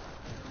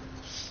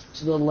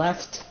 To the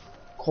left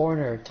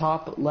corner,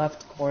 top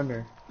left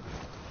corner.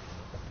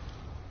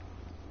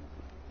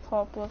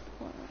 Top left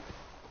corner.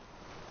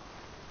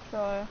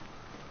 Try.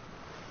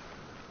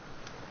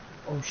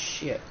 Oh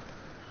shit.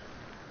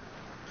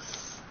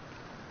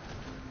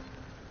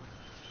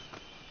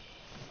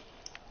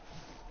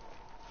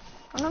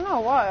 I don't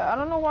know why. I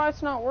don't know why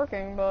it's not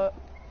working, but...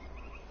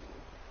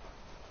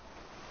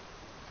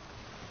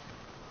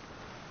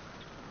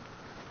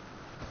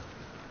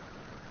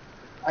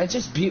 I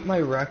just beat my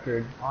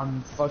record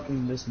on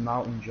fucking this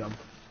mountain jump.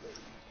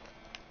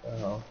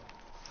 Oh.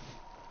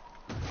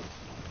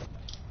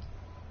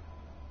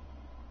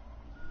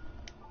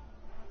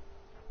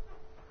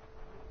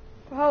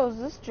 How is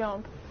this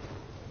jump?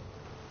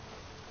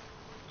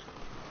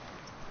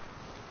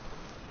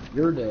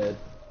 You're dead.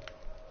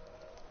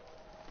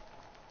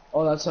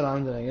 Oh, that's what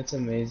I'm doing. It's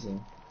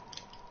amazing.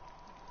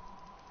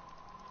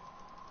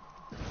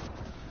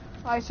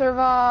 I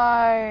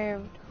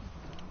survived.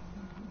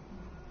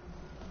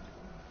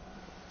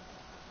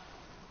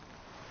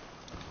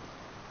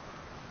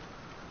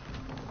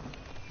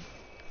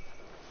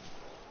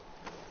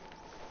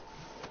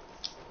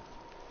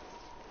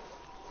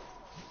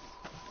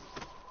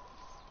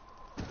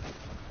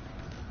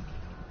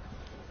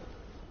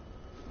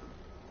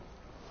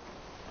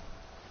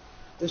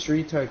 This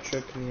retard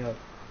tricked me up.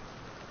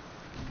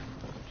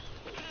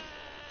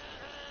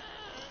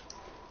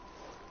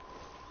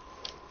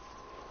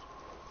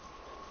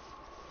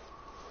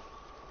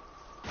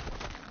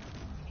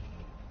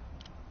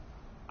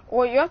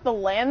 Wait, you have to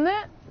land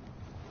that?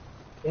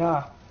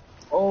 Yeah.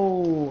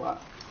 Oh,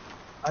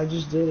 I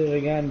just did it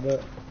again,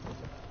 but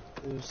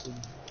it was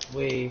a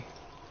way.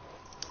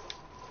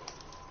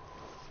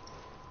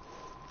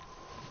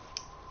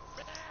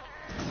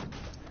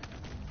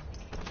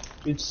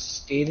 Dude,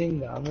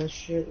 skating down this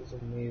shit is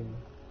amazing.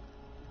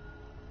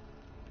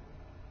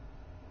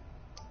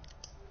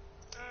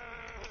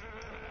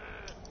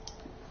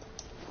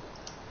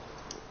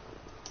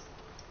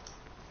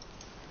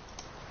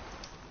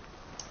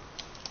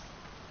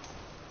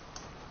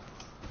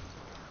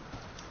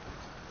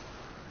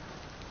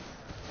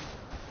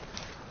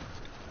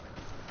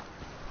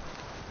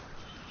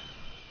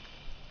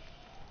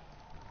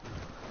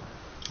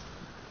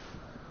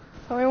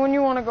 Tell me when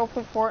you want to go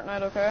play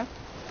Fortnite, okay?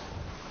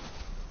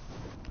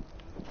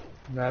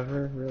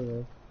 Never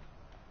really.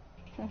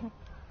 To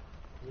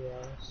be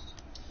honest.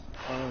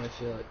 I don't really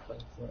feel like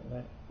playing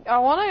Fortnite.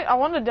 I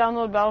wanna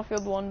download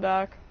Battlefield 1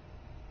 back.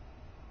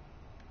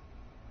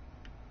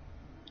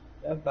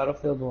 Yeah,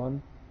 Battlefield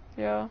 1.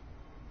 Yeah.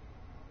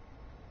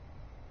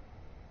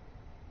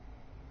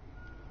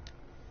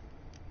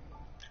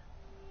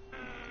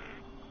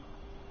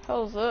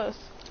 Hell's this?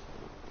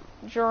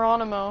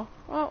 Geronimo.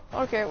 Oh,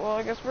 okay, well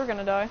I guess we're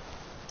gonna die.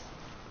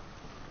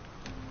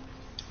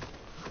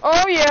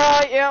 Oh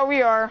yeah,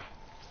 we are.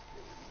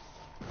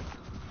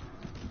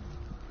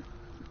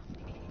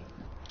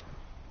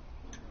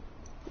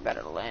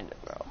 Better land it,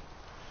 bro.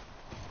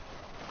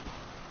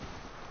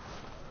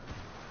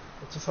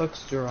 What the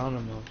fuck's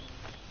Geronimo?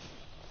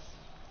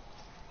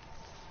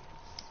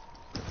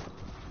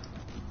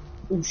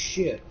 Oh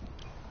shit.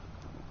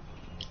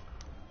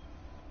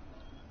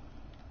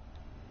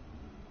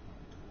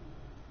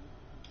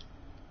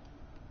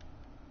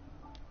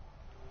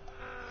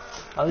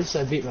 At least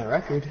I beat my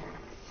record.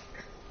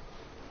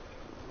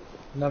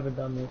 Never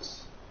done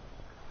this.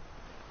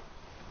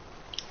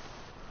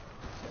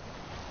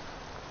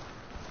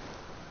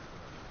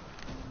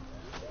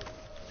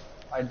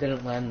 I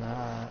didn't land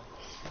that.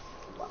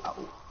 Wow.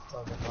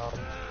 Talking about.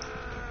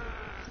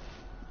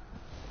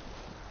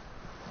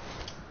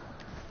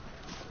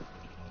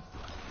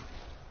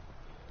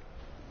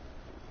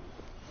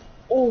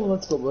 Oh,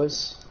 let's go,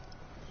 boys.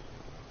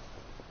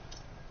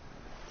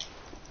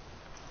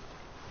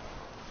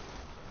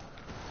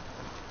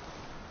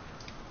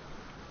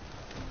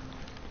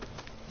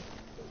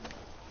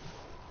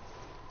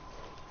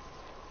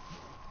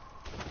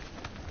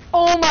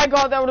 Oh my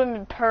god, that would have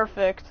been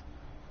perfect.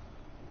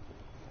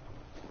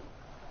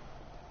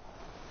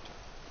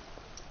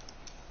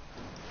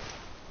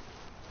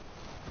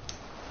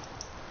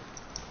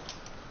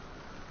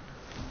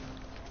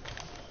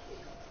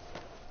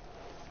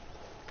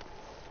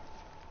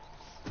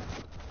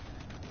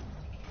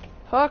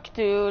 Fuck,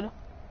 dude.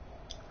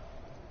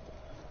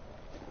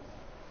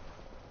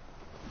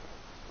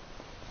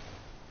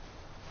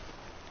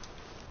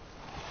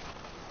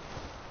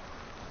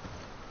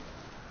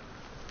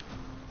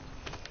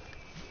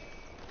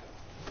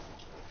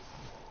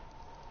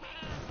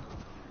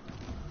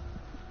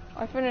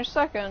 I finished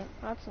second.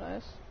 That's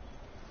nice.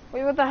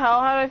 Wait, what the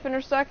hell? How did I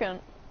finish second?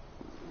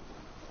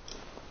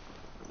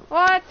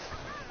 What?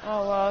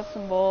 Oh wow, that's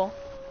some bull.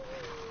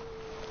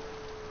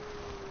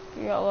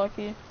 You got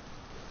lucky.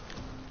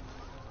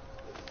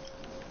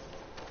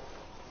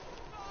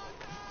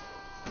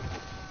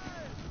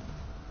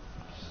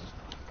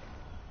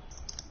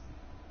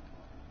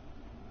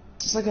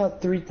 Just I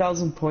got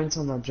 3,000 points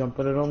on that jump,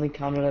 but it only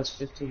counted as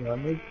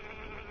 1,500.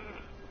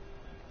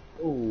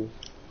 Oh,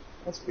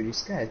 that's pretty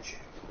sketch.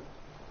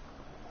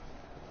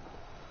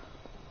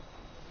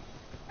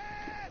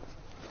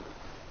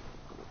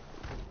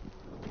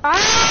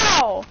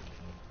 Ow!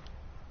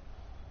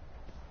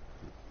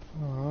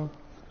 Aww.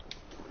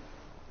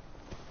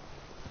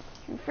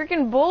 You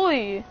freaking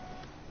bully.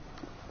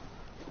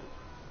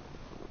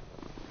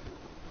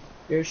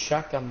 You're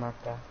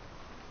shakamaka.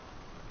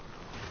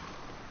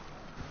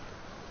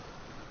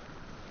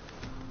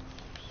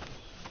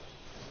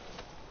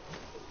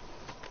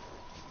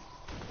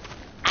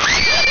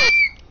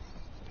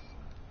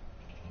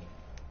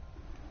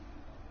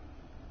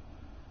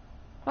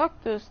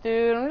 Fuck this,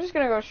 dude. I'm just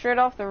gonna go straight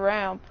off the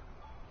ramp.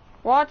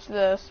 Watch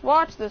this.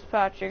 Watch this,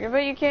 Patrick. I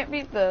bet you can't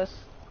beat this.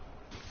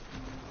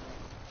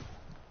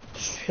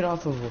 Straight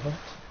off of what?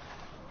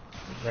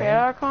 Straight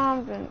out of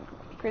Compton.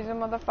 Crazy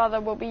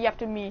motherfather will be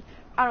after me.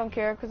 I don't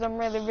care, because I'm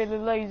really, really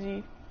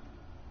lazy.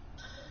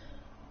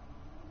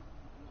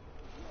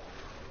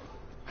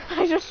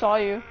 I just saw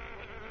you.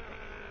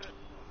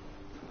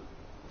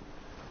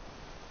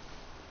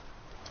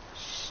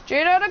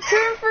 Straight out of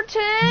Coon for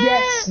 10!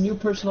 Yes! New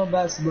personal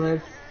best,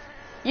 bud.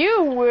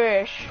 You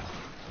wish.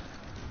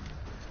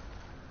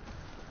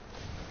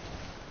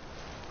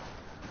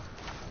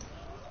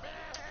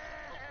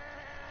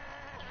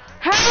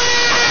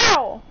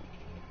 How?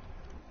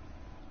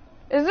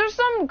 Is there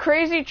some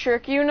crazy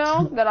trick you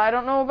know that I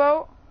don't know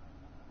about?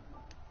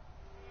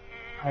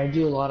 I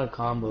do a lot of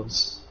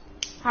combos.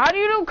 How do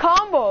you do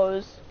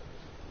combos?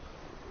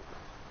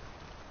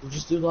 You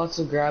just do lots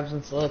of grabs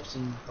and flips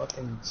and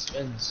fucking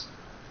spins.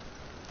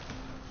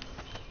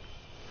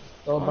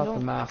 It's all about the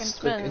don't maths.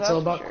 fucking spins, It's that's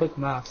all for about sure. quick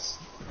maths.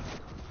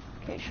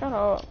 Okay, shut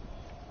up.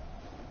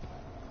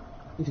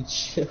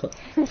 Chill.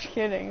 I'm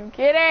kidding. I'm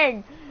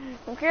kidding.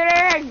 I'm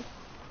kidding.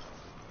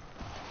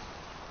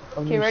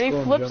 Okay, ready?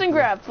 Flips and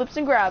grab. Flips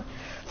and grab.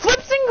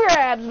 Flips and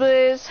grabs,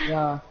 Liz.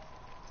 Yeah.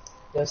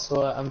 Guess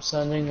what? I'm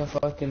sending a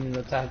fucking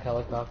attack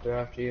helicopter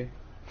after you.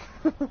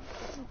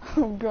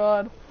 Oh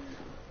God.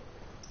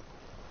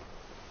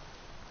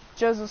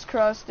 Jesus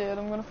Christ, dude!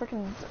 I'm gonna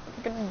freaking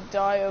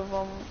die of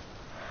my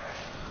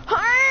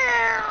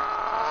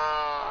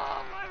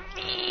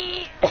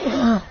feet.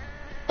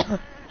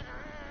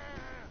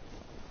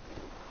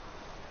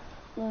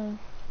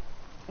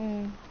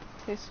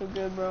 Tastes so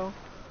good, bro.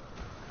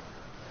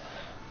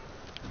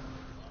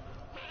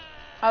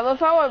 I love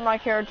how my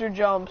character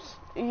jumps.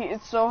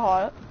 It's so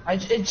hot.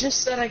 It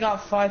just said I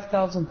got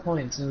 5,000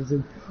 points and it was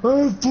like,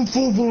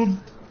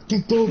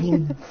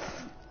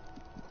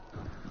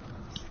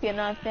 You're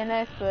not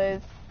finished,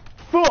 please.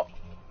 Fuck!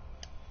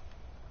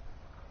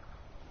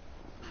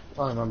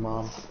 oh, my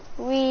mom.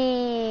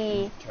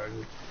 Wee.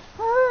 Retarded.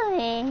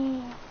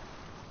 Hi.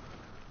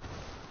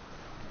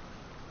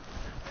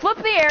 Flip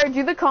the air,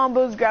 do the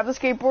combos, grab the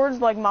skateboards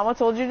like Mama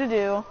told you to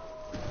do.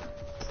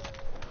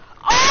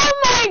 Oh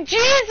my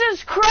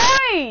Jesus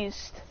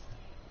Christ!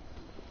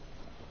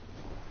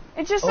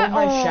 It just said,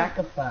 my shack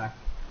effect.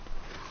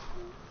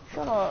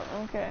 Shut up.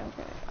 Okay.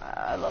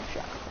 I love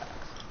shack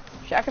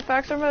effects. Shack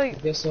effects are really.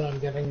 Guess what? I'm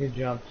getting you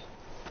jumped.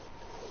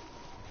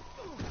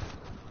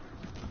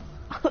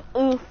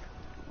 Oof.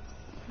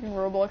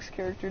 Roblox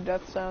character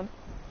death sound.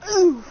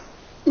 Oof.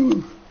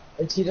 Oof.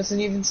 And she doesn't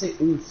even say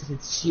oof.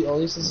 She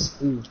always says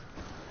oof.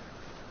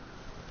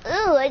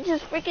 Ooh, I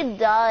just freaking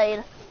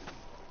died.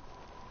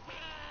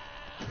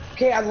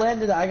 Okay, I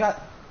landed.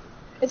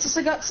 It's just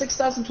I got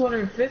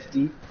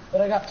 6,250,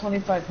 but I got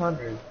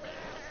 2,500.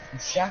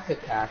 Shack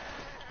attack.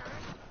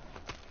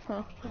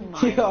 Huh.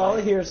 All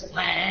I hear is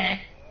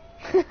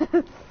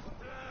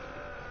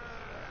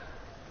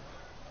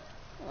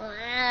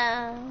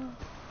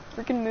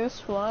Freaking moose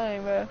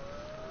flying, man.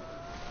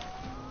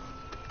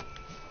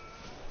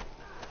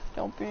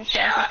 Don't be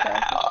shack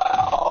attack.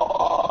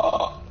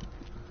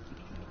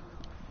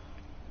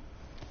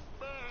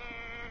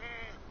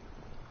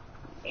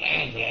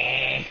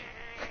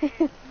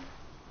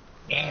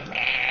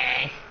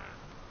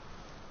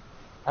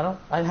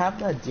 I have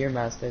that deer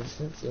mask, I just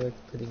didn't feel like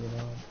putting it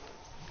on.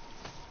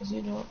 Cause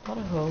you know, I'm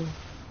not a hoe.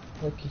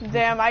 Like,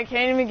 Damn, I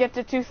can't even get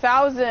to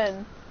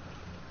 2,000.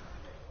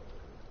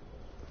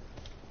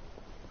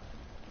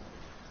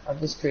 I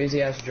have this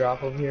crazy ass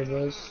drop over here,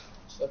 boys.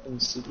 It's fucking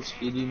super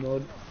speedy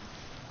mode.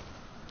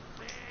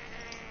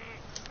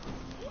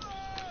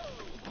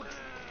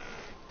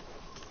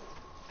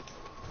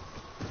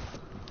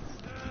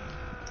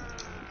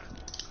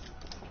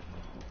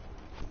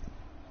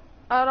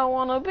 I don't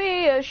wanna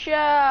be a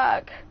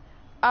shack.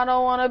 I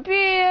don't wanna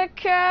be a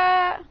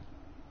cat.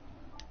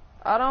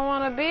 I don't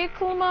wanna be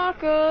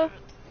Kumaka.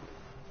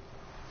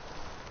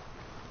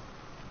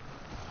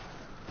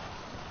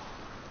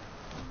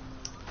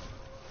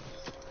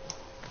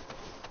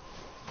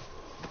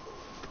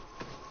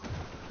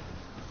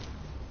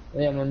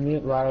 Yeah, I'm gonna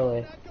mute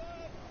Riley.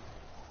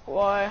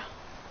 Why?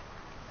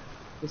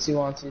 Because he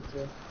wants you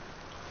to.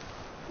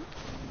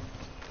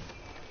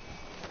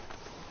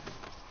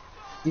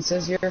 He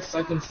says you're a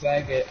fucking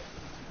faggot.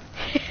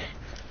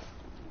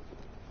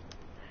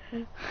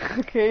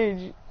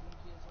 Okay.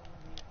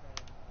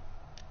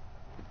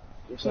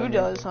 Who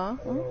does, huh?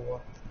 I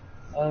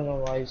don't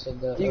know why you said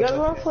that. Do you guys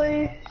want to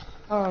play,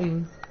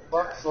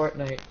 Fuck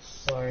Fortnite.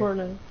 Sorry.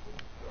 Fortnite?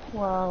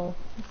 Wow,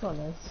 that's not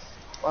nice.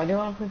 Why do you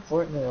want to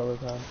play Fortnite all the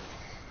time?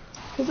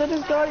 Because I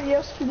just got it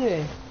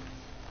yesterday.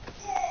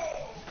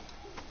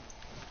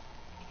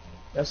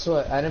 Guess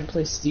what? I didn't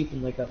play Steep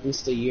in like at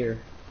least a year.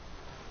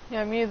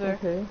 Yeah, me either.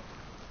 Okay.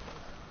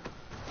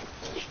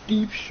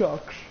 Steep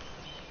sucks.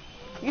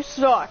 You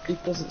suck.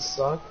 Steep doesn't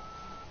suck.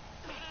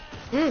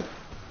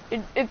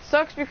 It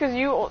sucks because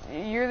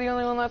you're the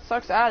only one that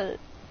sucks at it.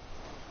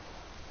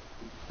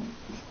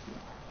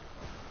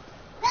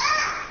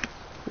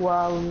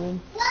 Wow,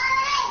 man.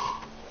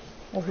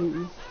 I hate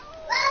you.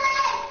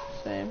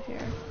 Same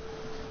here.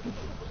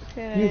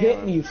 You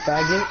hit me, you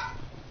faggot.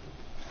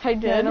 I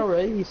did. Yeah, I know,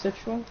 right? You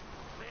sexual?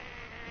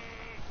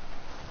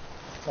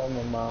 Tell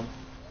my mom.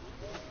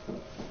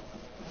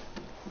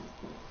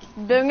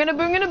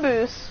 Boonging a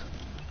boost.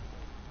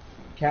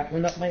 Cat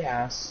up my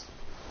ass.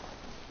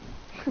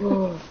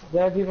 Did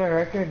I beat my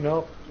record?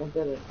 Nope. I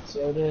did it.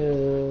 So it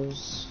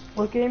is.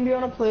 What game do you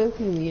want to play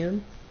with me,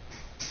 Ian?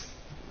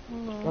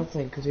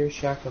 Nothing, because you're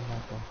Shaka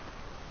Maka.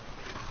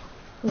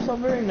 That's not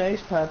very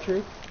nice,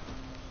 Patrick.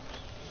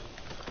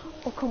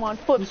 Oh, come on.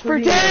 Flips Just for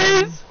what do you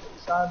days! mean?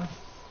 Sad.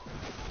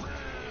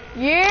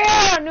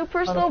 Yeah! New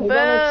personal play by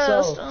best!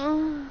 myself.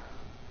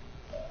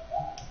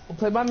 I'll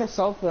play by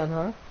myself then,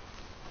 huh?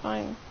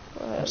 Fine.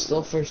 Go ahead. I'm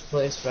still first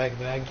place, bag.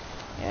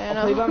 Yeah,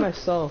 I'll play by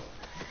myself.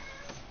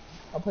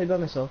 I'll play by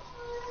myself.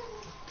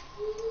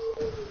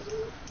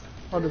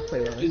 I'll just play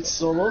by myself. Dude,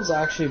 solo's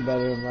actually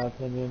better in my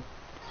opinion.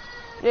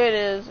 It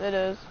is.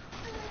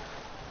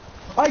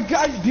 I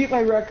beat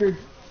my record.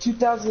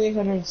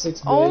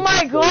 2,806 Oh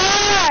my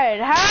god!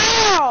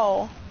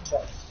 How?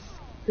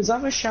 Because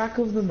I'm a Shaq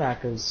of the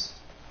Macas.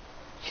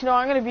 You know,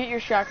 I'm gonna beat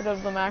your Shaq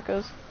of the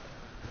Macas.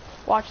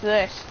 Watch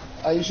this.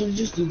 I usually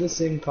just do the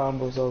same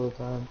combos all the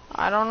time.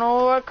 I don't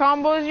know what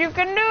combos you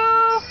can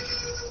do!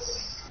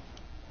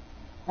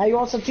 You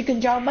want some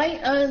chicken chow mein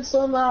and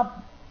some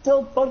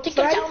chicken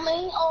chow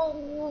mein?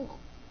 Oh.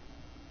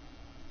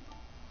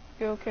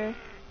 You okay?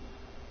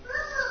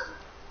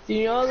 Do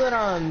you know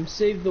that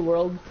Save the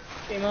World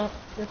came out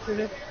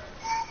yesterday?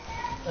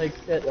 Like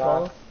at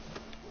 12?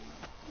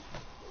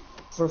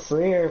 For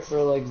free or for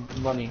like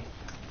money?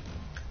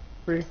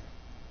 Free.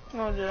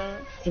 No, it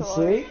didn't. For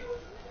free?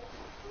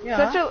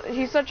 Yeah.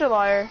 He's such a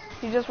liar.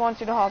 He just wants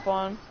you to hop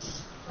on.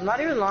 I'm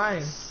not even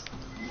lying.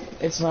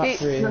 It's not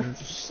free. I'm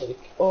just like,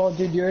 oh,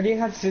 dude, you already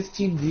had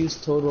 15 views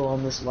total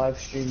on this live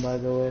stream, by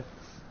the way.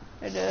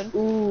 I did.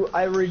 Ooh,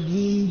 I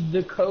redeemed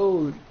the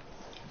code.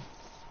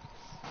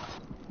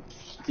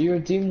 You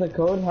redeemed the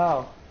code?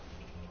 How?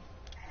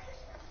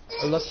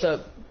 I looked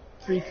up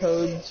free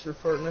codes for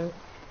Fortnite.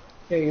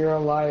 Hey, you're a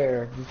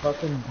liar. You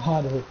fucking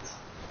bought it.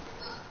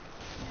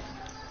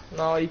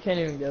 No, you can't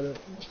even get it.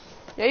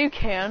 Yeah, you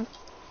can.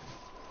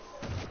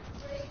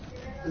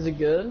 Is it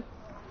good?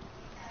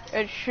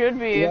 It should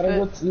be. You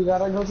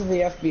gotta go to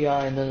the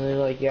FBI, and then they're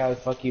like, yeah,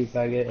 fuck you,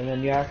 faggot. And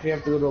then you actually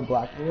have to go to a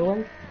blackmail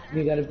one. And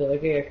you gotta be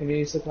like, hey, can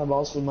you suck my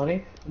balls for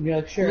money? And you're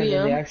like, sure. Liam, and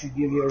then they actually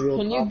give you a real.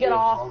 Can you get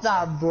off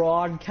that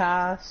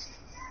broadcast?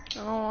 I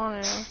don't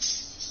want to.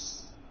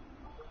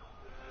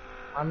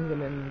 I'm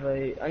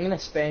gonna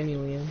spam you,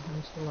 Liam.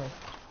 I'm just gonna.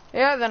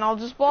 Yeah, then I'll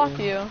just block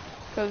you,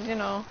 cause you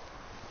know.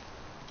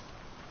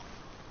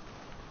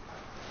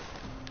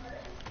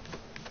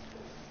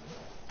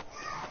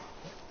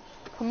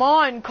 Come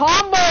on,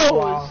 combos!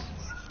 Wow.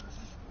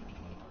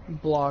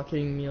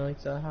 Blocking me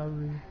like that, how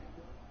rude.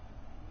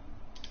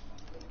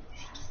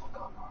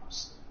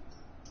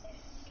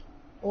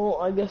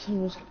 Well, I guess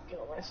I'm just gonna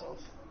kill myself.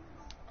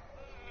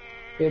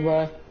 Okay,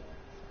 bye.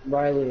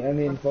 Riley, I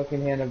mean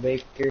fucking Hannah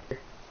Baker.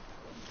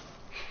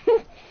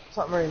 It's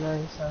not very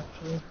nice,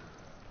 actually.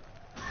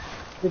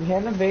 Dude,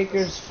 Hannah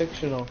Baker's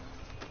fictional.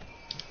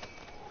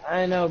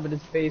 I know, but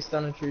it's based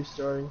on a true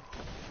story.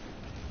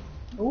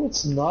 No,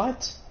 it's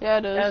not. Yeah,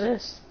 it is. Yeah, it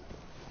is.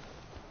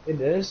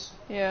 It is?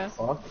 Yeah.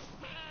 Fuck.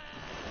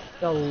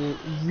 The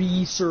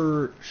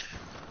research.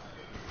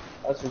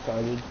 That's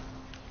retarded.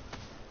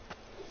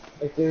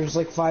 Like, there's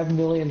like 5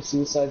 million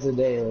suicides a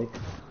day. Like,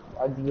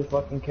 why do you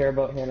fucking care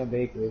about Hannah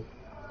Baker?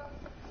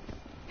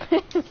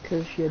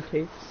 Because she had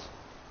tapes.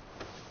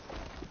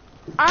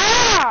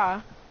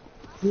 Ah!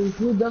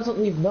 Who doesn't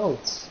leave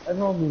notes?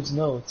 Everyone leaves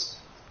notes.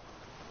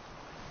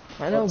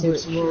 I know, but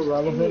tapes more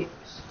relevant.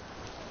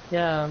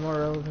 Yeah, more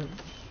relevant.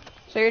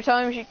 So you're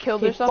telling me she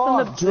killed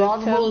herself in the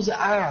Geronimo's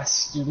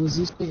ass, dude. Was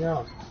this thing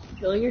out?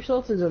 Killing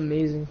yourself is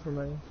amazing for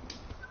money.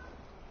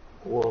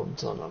 Whoa, I'm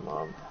telling my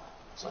mom.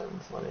 It's not even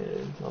funny,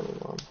 dude. Tell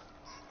my mom.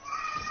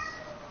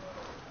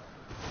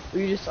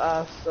 You just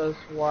asked us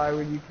why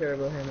would you care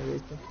about Hannah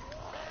Baker?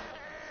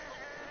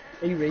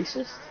 Are you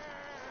racist?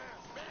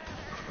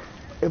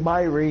 Am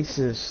I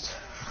racist?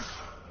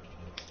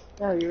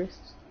 Yeah, you're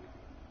racist.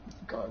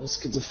 God, this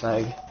kid's a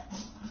fag.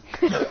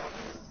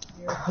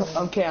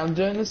 Okay, I'm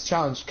doing this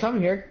challenge. Come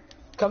here.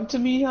 Come to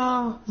me,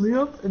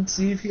 Liam, and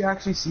see if you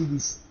actually see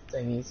these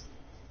thingies.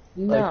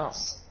 No. Like,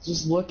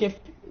 just look at,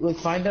 like,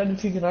 find out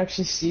if you can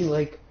actually see,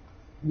 like,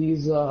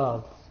 these,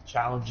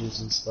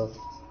 challenges and stuff.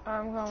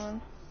 I'm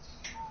coming.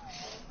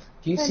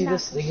 Do you see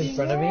this thing in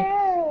front of me?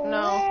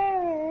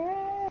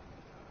 No.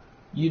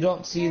 You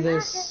don't see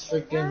this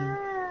freaking...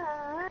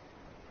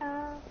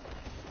 I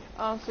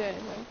don't see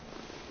anything.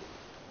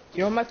 You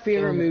know what my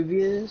favorite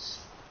movie is?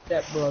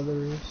 Step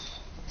Brothers.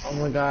 Oh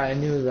my god, I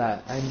knew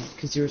that.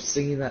 Because you were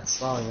singing that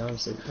song. I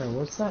was like, hey,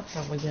 what's that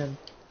from again?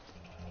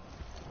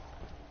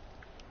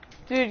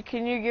 Dude,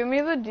 can you give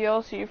me the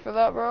DLC for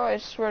that, bro? I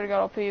swear to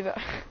God, I'll pay you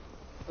that.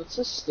 What's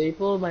a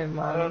staple of my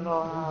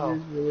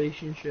mom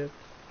relationship?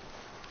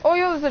 Oh,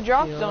 yo, there's a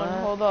drop zone.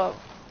 Hold up.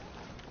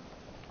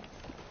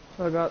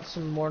 I got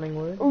some morning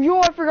wood. Oh,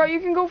 yo, I forgot you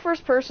can go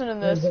first person in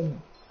this.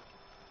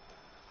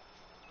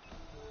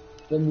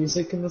 The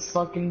music in the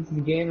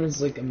fucking game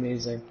is like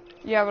amazing.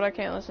 Yeah, but I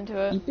can't listen to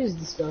it. Deep is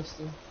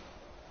disgusting.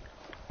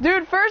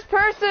 Dude, first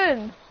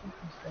person!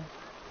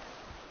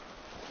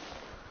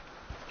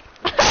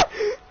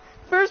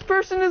 First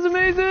person is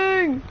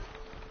amazing!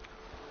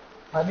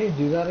 How do you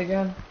do that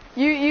again?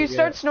 You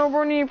start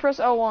snowboarding and you press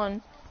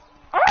L1.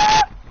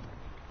 Ah!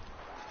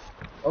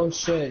 Oh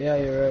shit, yeah,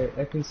 you're right.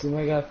 I can see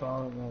my guy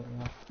falling right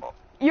now.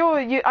 Yo,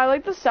 I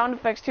like the sound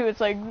effects too. It's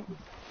like...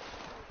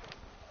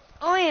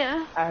 Oh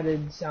yeah.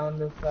 Added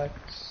sound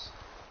effects.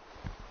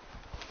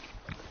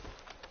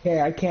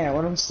 Okay, I can't.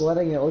 When I'm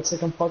sledding, it looks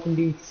like I'm fucking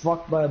being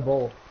fucked by a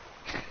bull.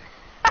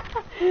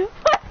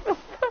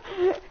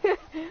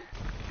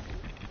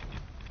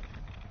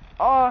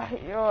 Oh,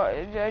 yo,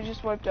 I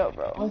just wiped out,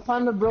 bro. I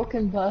found a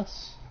broken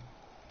bus.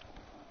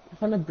 I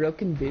found a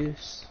broken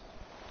bus.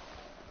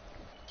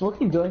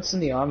 Smoking joints in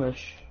the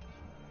Amish.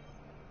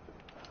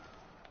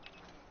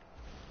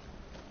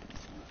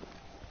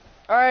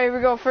 Alright, here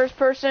we go. First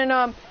person.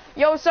 Yo,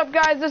 what's up,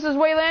 guys? This is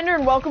Waylander,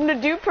 and welcome to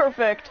Dude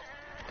Perfect.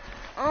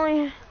 Oh,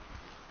 yeah.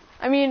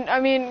 I mean,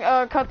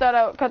 cut that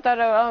out. Cut that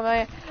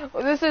out.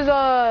 This is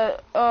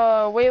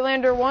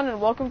Waylander 1, and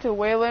welcome to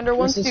Waylander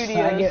 1 Studios. This is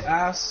faggot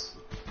ass.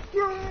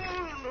 No.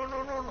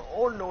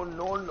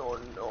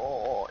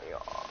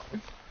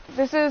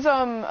 This is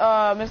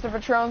Mr.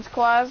 Patron's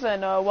class,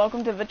 and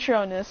welcome to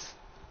Patronus.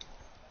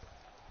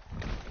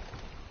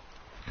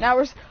 Now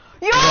we're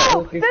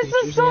yo, this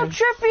is so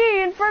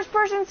trippy in first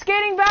person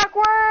skating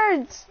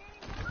backwards.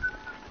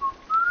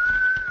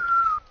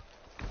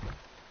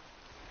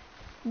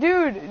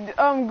 Dude,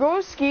 go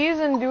skis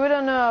and do it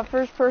on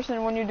first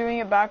person when you're doing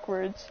it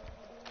backwards.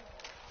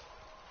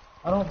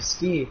 I don't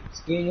ski.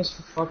 Skiing is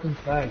for fucking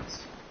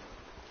fags.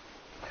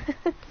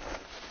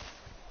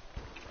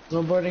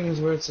 Snowboarding is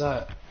where it's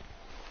at.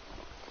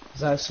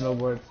 Cause I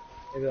snowboard.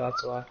 Maybe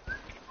that's why.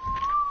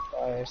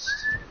 Biased.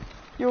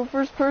 Yo,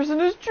 first person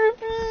is trippy.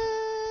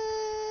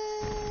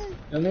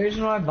 The only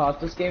reason why I bought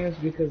this game is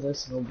because I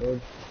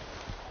snowboard.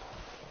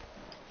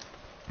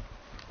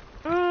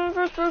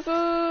 First person.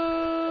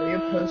 Are you a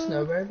pro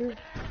snowboarder?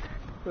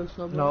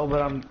 No,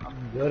 but I'm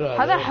good at it.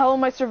 How the hell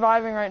am I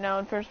surviving right now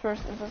in first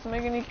person? It doesn't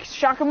make any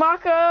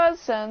shakamaka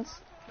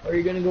sense. Are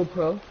you gonna go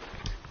pro?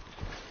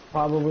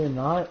 Probably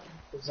not,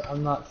 because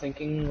I'm not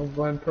thinking of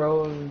going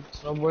pro in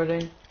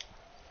snowboarding.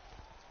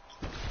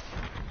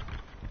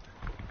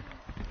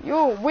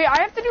 Yo, wait,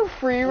 I have to do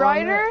free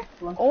rider?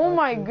 Oh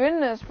my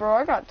goodness, bro.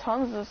 I got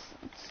tons of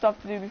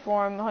stuff to do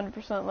before I'm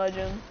 100%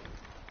 legend.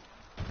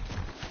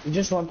 You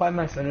just went by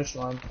my finish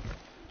line.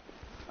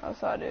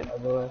 That's how I did. By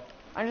the way.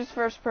 I'm just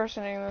first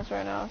personing this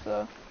right now,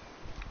 so.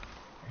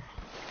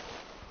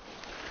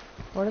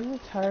 Why do the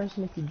tires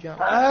make you jump?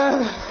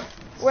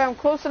 Wait, I'm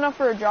close enough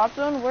for a drop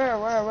zone? Where?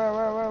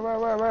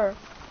 Oh,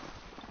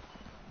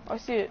 I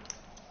see it.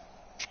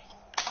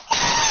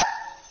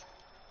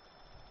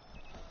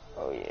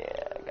 Oh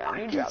yeah, I got a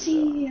new drop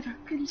zone.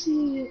 I can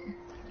see it.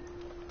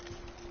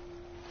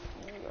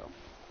 There you go.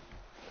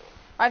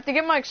 I have to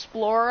get my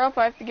Explorer up,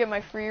 I have to get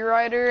my Free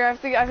Rider, I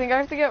think I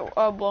have to get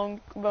a Bone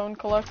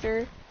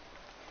Collector.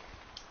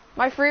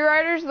 My Free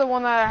Rider's the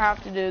one that I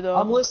have to do though.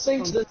 I'm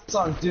listening to this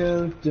song.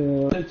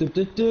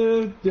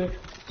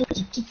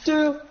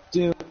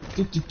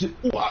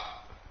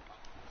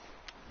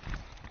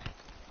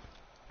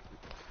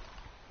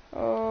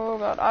 Oh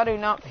god, I do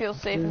not feel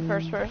safe in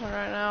first person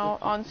right now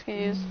on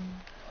skis.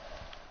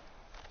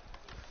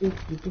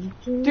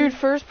 Dude,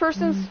 first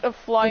person's a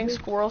flying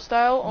squirrel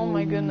style. Oh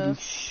my goodness.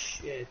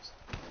 Shit.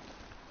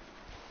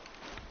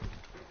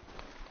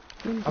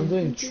 I'm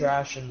doing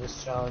trash in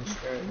this challenge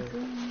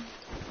currently.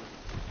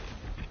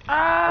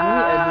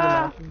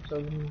 Ah!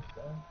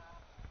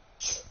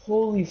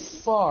 Holy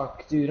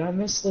fuck, dude! I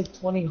missed like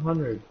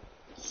 2000.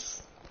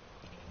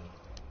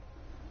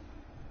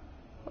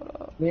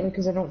 Mainly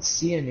because I don't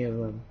see any of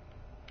them.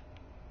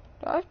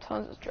 I have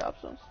tons of drop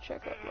zones to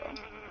check out, bro.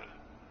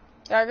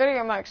 Yeah, I gotta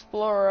get my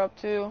Explorer up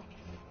too.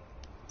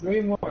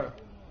 3 more.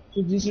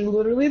 So these are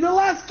literally the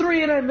last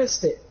 3 and I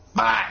missed it.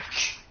 Fuck!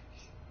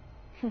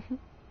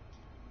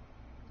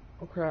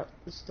 Oh crap,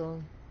 the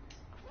storm.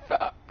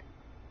 Fuck.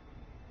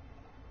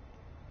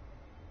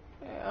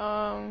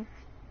 Okay,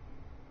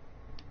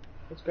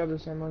 let's grab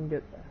this ammo and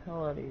get the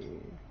hell out of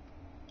here.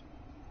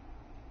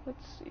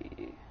 let's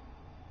see.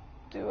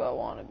 Do I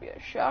want to be a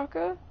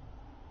Shaka?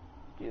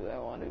 Do I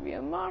want to be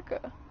a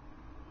Maka?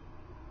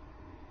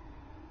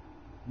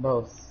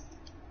 Both.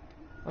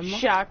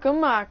 Shaka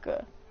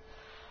Maka.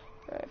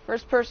 Alright,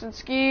 first person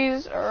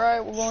skis.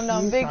 Alright, we're going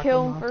down big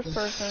hill in first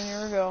person.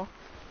 Here we go.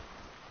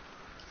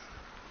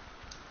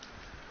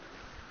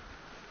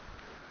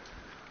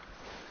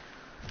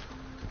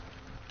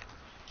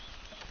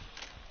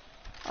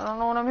 I don't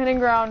know when I'm hitting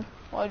ground.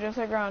 Well, I just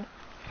hit ground.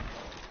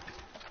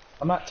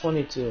 I'm at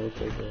 22,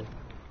 okay, good.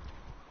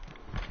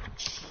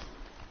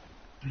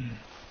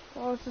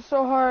 Oh, this is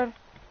so hard.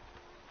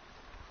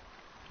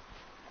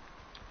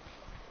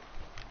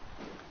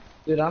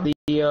 Dude, I'm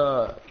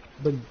the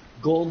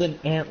golden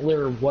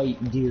antler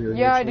white deer.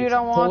 Yeah, which dude, makes I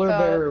a want polar that.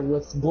 bear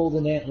with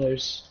golden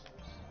antlers.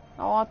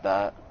 I want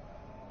that.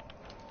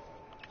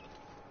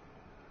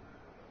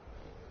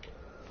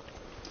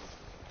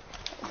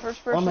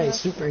 First person. I'm a to-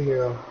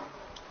 superhero.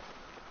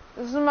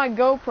 This is my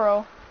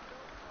GoPro.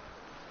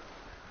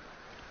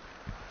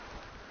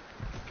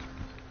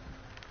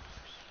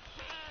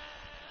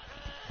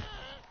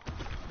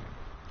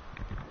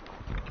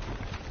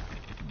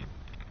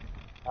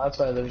 That's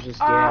why there's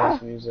just Ah!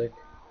 gas music.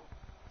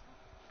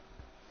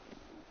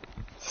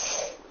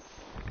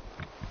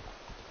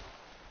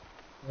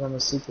 I'm a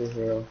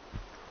superhero.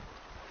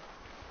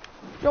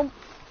 Jump.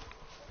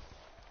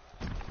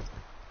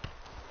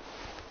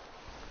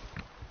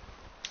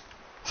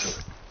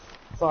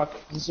 Fuck,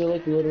 these are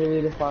like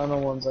literally the final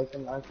ones I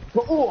can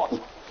oh!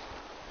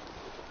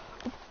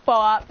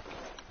 Bop.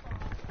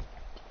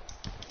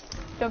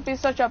 Don't be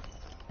such a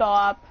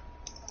bop.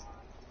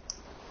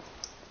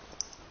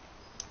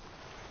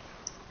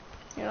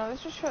 You know,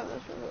 let's just try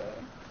this real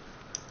quick.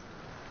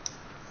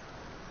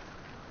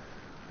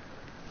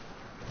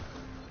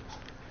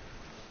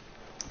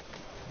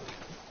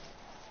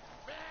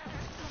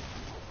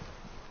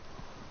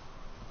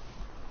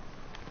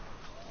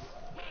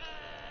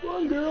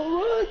 Run, girl,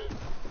 run!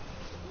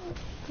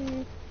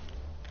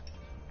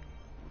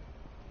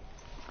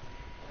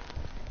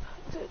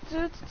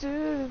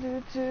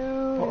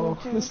 Oh,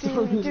 this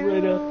dog is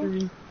right after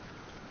me.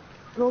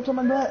 Go to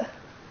my butt.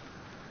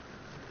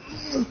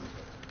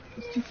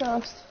 It's too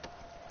fast.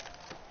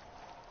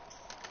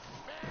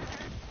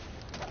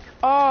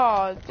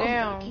 Oh, Back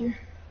damn. here.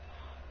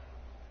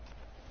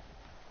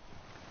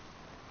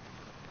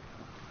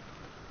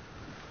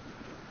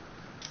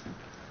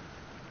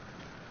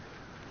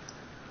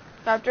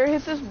 After I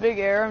hit this big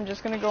air, I'm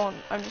just gonna go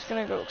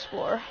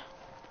explore.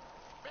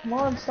 Come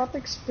on, stop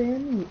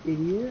expanding, you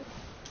idiot.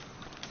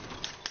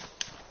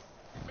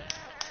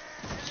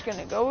 Just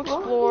gonna go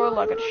explore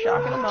like a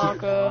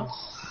shakalaka.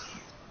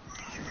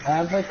 I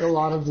have like a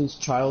lot of these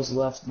trials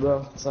left,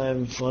 bro. It's not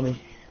even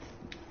funny.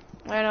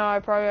 I know, I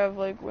probably have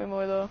like way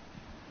more though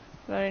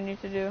that I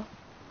need to do.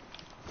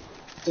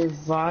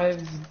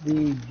 Survive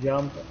the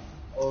jump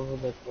over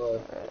the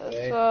cliff.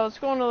 Okay? So let's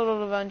go on a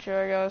little adventure,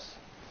 I guess.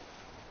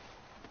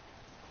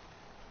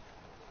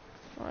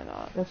 Why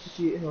not? That's what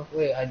you. Oh,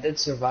 wait, I did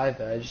survive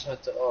it. I just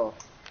had to. Oh.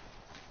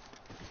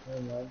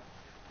 Never mind.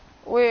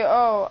 Wait,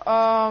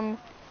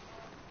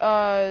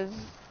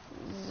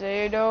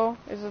 Zado?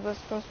 Is it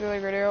supposed to be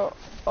like radio?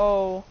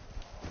 Oh.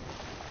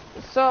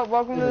 What's up?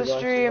 Welcome to the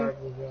stream.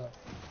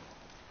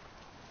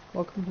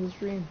 Welcome to the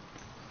stream.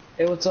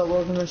 Hey, what's up?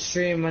 Welcome to the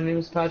stream. My name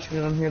is Patrick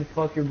and I'm here to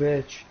fuck your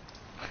bitch.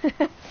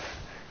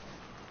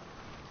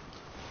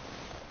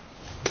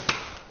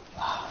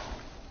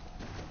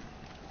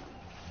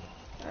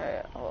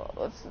 Alright, well,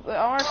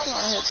 I actually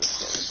want to hit this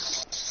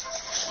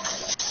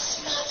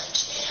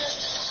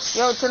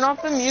thing. Yo, turn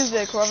off the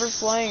music. Whoever's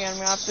playing it, I'm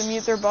gonna have to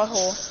mute their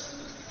butthole.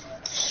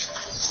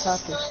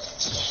 Patrick.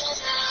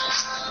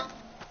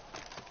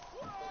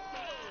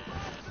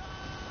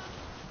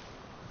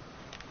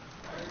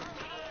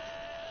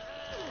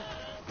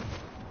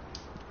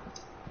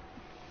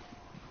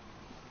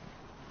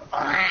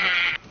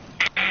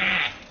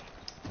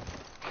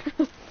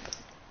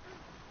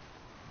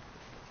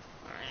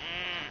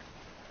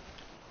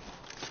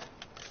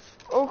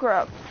 Oh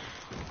crap.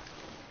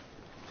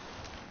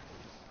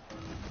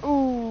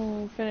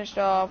 Ooh, finished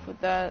off with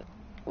that,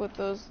 with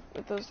those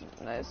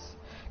nice.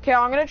 Okay,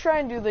 I'm gonna try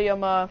and do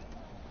the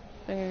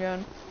thing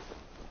again.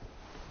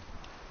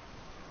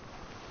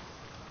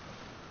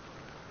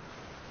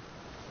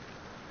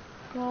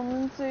 Come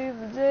and save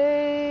the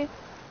day.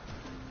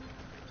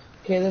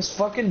 Okay, this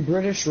fucking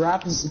British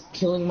rap is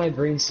killing my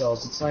brain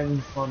cells. It's not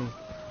even funny.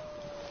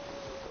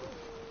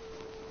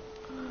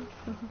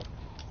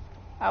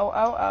 Ow,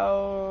 ow,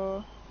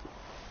 ow.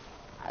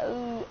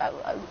 Ow, ow,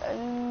 ow,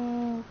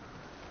 ow.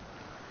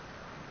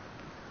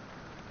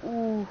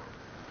 Ooh.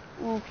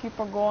 Ooh, keep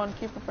her going,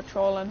 keep her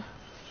patrolling.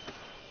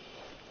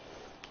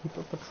 Keep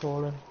it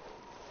patrolling.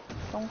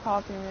 Don't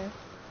copy me.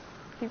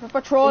 Keep her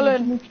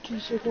patrolling.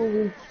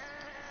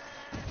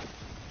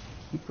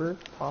 Keep her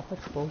Paw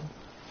Patrol.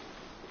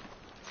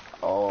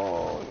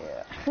 Oh,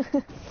 yeah.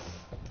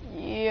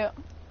 Yeah.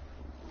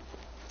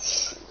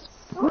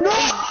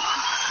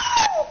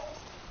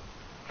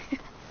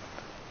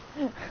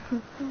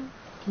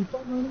 Keep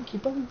on running,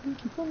 keep on running,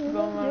 keep on running. Keep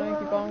on running,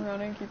 keep on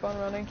running, keep on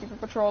running, keep her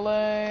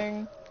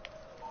patrolling.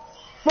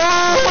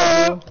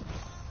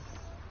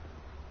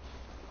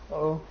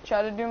 Oh.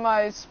 Tried to do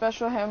my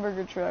special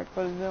hamburger trick,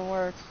 but it didn't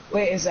work.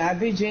 Wait, is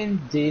Abby Jane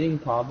dating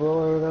Pablo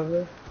or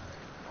whatever?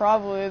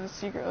 Probably,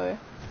 secretly.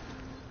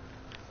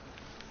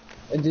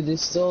 And do they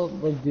still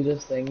like do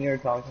this thing you're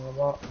talking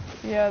about?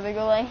 Yeah, they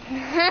go like.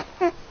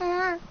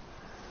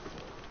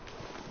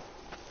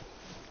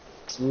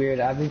 It's weird.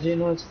 Abby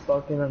Jane always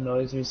fucking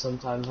annoys me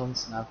sometimes on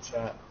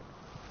Snapchat.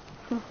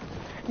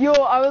 Yo,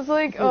 I was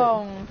like,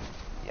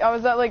 I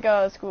was at like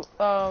a school,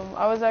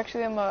 I was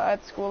actually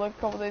at school like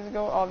a couple days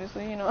ago,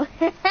 obviously, you know.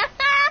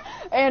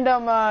 And,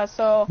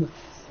 so,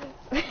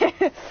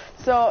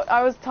 So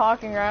I was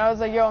talking, right? I was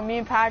like, yo, me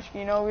and Patrick,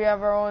 you know, we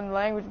have our own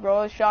language,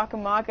 bro. Shaka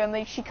Maka. And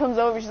like, she comes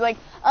over, she's like,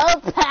 oh,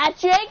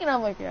 Patrick? And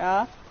I'm like,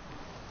 yeah.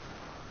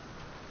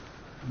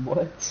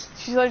 What?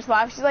 She starts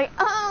laughing. She's like,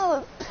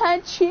 oh,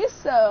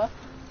 Patricio.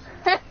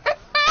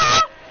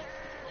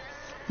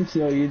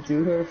 Yo, you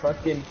do her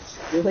fucking...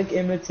 You like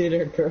imitate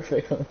her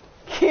perfectly.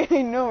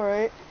 I know,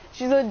 right?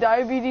 She's a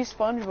diabetes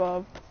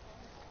SpongeBob.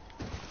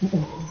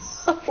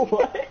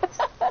 What?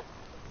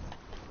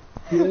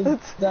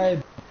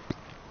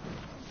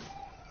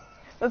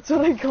 That's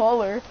what I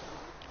call her.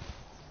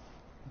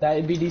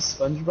 Diabetes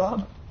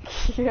SpongeBob?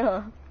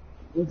 Yeah.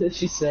 What did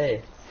she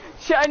say?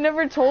 I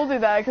never told her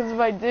that, because if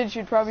I did,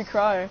 she'd probably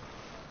cry.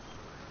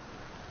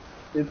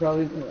 They'd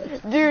probably be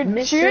like, Dude,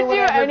 Mr. she would do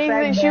whatever,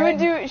 anything.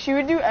 Fred She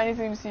would do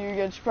anything to see you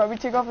again. She'd probably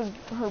take off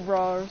her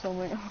bra or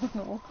something. I don't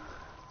know.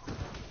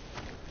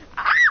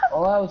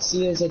 All I would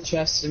see is a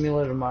chest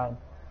simulator mine.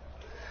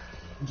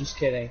 I'm just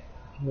kidding.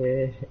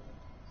 Yeah.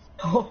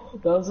 Oh,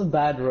 that was a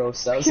bad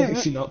roast. That was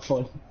actually not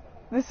funny.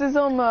 This is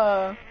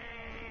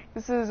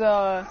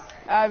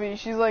Abby.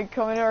 She's like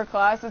coming to her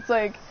class. It's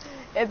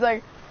just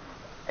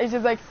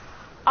like,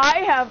 I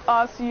have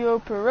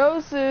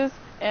osteoporosis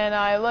and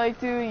I like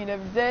to eat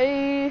every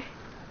day.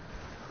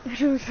 Or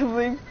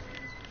something.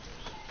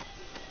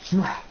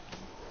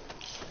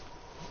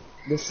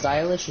 The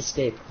stylish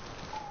escape.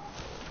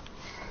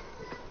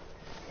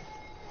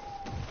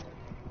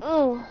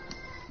 Oh,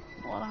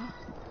 voilà.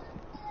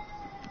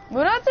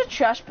 Move out the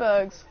trash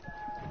bags.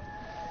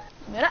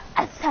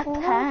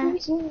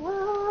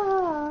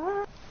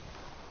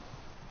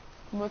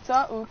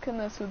 Muta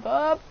ukana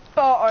suda.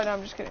 Oh, no,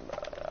 I'm just kidding, bro.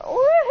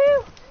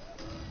 Woohoo!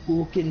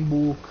 Bookin'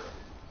 book.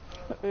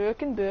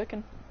 Bookin'.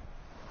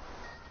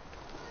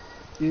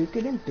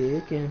 Bookin' and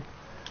bookin'.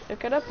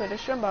 Look it up, it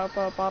is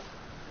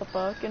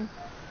buckin'.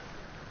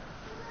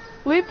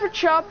 Leap for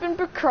chopping,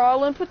 for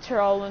crawling, for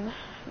trolling.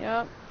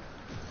 Yep.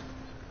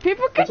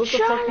 People get What's shot.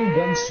 the fucking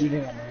gun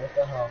shooting at me? What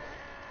the hell?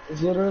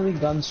 There's literally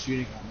guns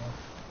shooting at me.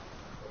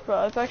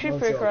 Bro, it's actually No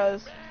pretty joke.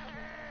 res.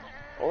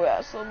 Oh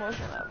yeah, slow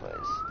motion that place.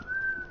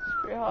 It's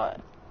pretty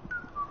hot.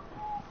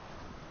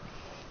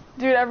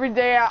 Dude, every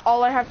day,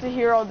 all I have to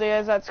hear all day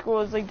is at school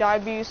is like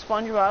diabetes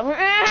SpongeBob. I'm like,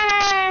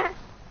 "Ah!"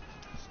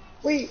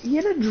 Wait,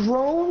 you had a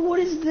drone? What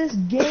is this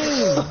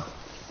game?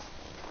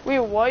 Wait,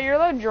 what? You're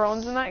allowed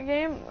drones in that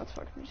game? That's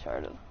fucking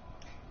retarded.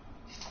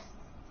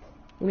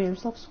 Liam,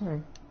 stop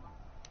swearing.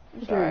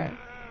 Sorry.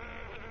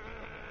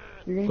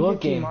 You're gonna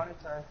get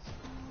demonetized.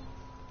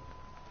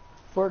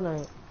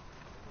 Fortnite.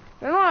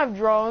 They don't have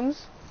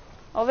drones.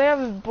 All they have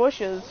is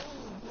bushes.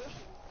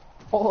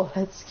 Oh,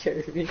 that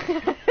scared me.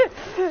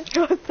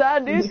 What's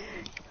that, dude?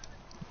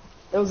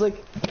 It was like,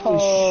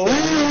 Oh.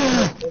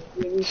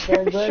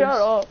 shit. Shut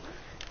up.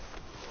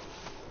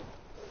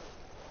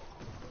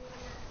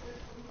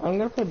 I'm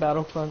gonna play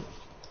Battlefront.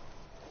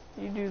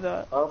 You do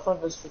that.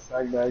 Battlefront is for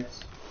fag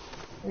bags.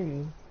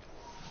 Maybe.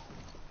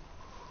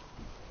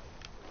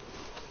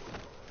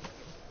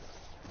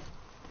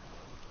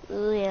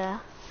 Ooh, yeah.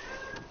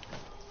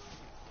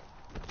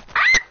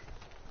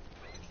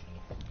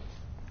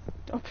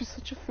 Don't be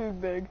such a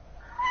food bag.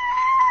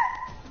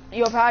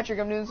 Yo, Patrick,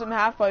 I'm doing some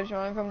half pipes. You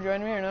wanna come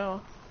join me or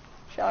no?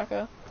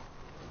 Shaka.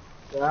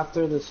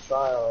 After this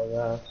trial, I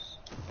guess.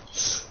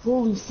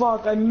 Holy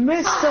fuck, I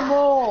missed them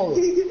all!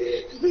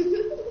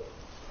 The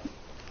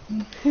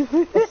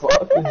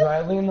fuck? Is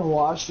Riley in the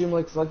washroom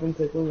like fucking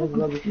tickling his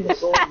brother's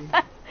soul?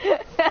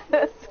 That's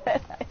what I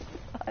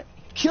thought.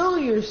 Kill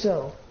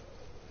yourself!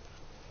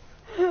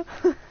 Dude,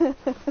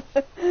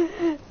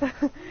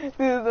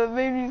 that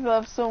made me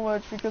laugh so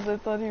much because I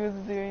thought he was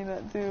doing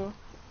that too.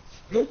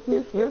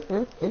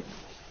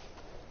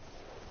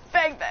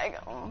 Bang bang!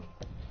 Oh.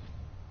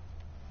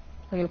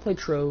 I'm gonna play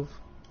Trove.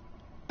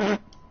 The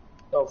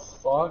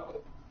fuck?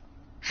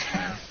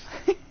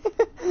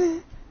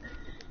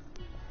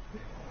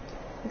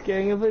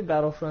 Okay, I'm gonna play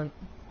Battlefront.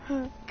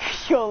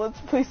 Yo, let's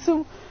play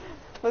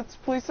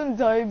some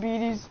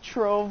Diabetes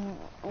Trove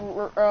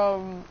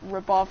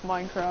rip-off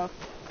Minecraft.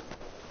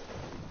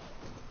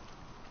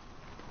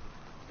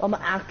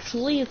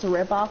 Actually, it's a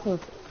rip-off of...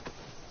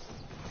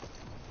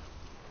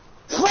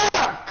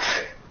 Fuck!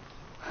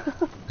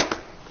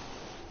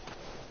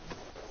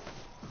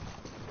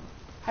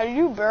 How do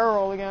you do barrel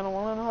roll again? I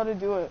wanna know how to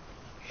do it.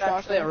 It's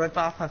actually a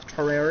rip-off of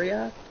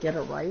Terraria. Get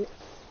it right.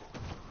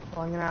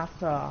 So I'm gonna have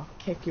to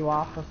kick you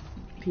off of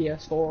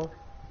PS4.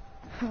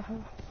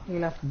 I'm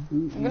gonna have to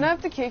boot I'm gonna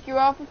have to kick you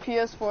off of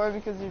PS4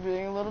 because you're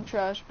being little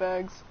trash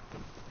bags.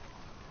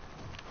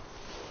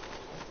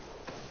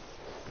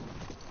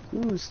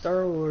 Ooh,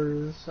 Star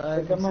Wars. I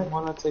think I might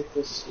want to take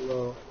this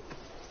slow.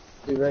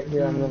 See, right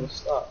here, I'm gonna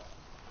stop.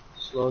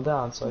 Slow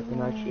down so I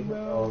can actually hit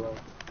all of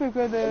them.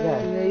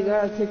 Yeah, you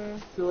gotta take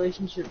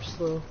relationships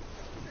slow.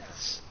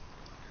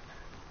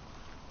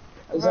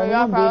 Is Bro,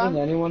 anyone yeah,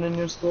 dating anyone in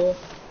your school?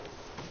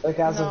 Like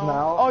as of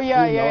now? Oh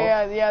yeah, Do you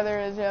know? yeah,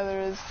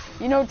 there is.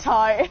 You know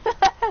Ty.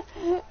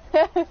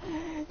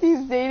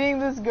 He's dating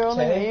this girl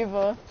named Tay?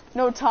 Ava.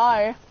 No,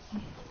 Ty.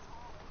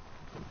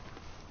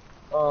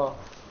 Oh.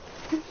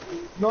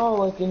 No,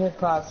 like in your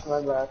class,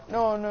 my bad.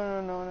 No.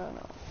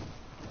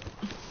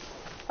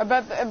 I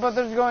bet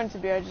there's going to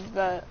be, I just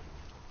bet.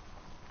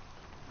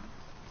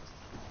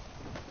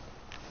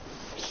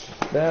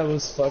 That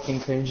was fucking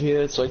cringy.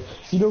 It's like,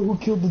 you know who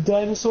killed the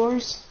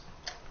dinosaurs?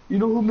 You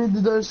know who made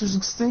the dinosaurs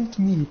extinct?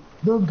 Me.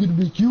 Now I'm gonna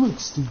make you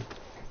extinct.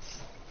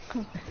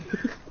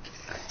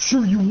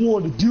 Sure you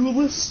want to do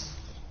this?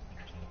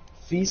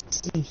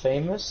 Feast and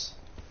Famous?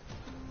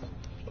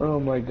 Oh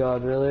my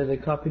god, really? They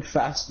copied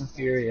Fast and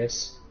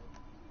Furious.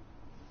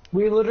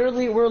 We're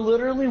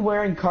literally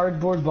wearing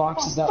cardboard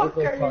boxes that look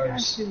like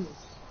cars.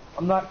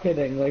 I'm not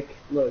kidding, like,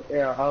 look,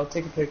 yeah, I'll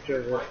take a picture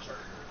of it.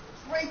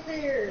 Right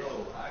there.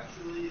 No,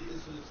 actually,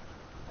 this was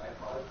my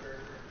father's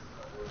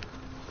charger.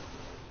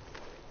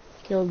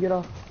 Kill, get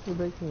off. You're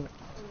breaking it.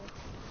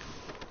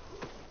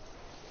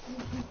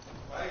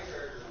 My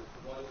charger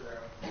was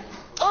around.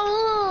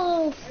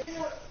 Oh!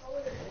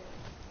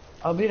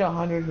 I'll beat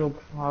 100 no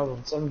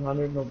problem.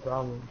 700 no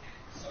problem.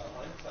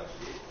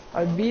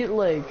 I beat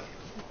like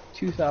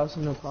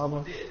 2,000 no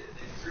problem. They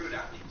threw it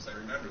at me because I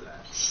remember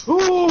that.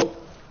 Oh!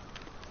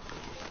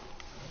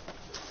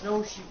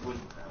 No, she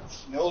wouldn't have.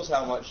 She knows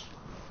how much.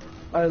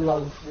 I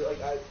love.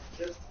 Like,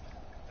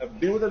 I've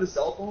been without a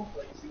cell phone for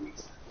like 2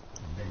 weeks.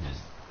 I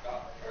just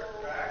got my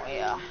charger back.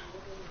 Yeah.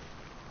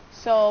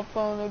 Cell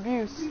phone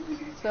abuse.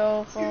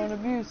 Cell phone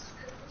abuse.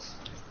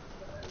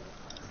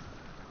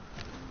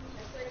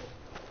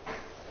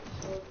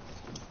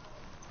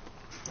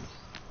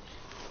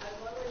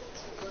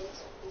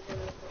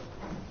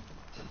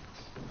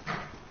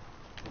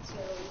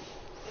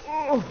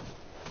 Oh.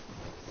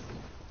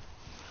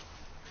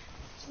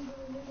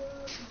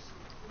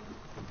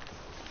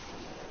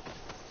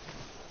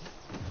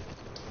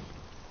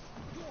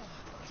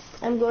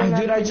 I'm going.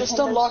 Dude, I just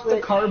unlocked the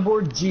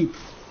cardboard Jeep.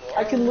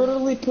 I can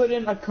literally put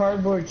in a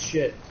cardboard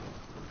shit.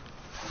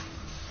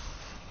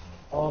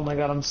 Oh my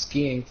god, I'm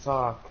skiing.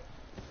 Fuck.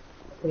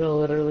 I could have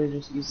literally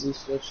just easily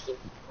switched to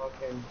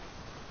fucking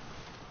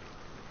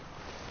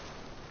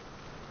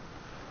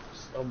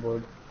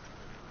snowboard.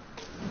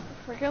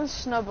 Freaking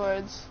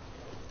snowboards.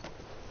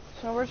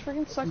 Snowboards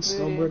freaking suck, dude.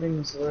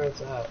 Snowboarding is where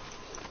it's at.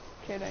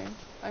 Kidding.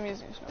 I'm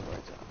using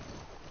snowboards.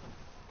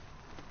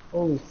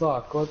 Holy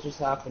fuck, what just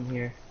happened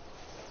here?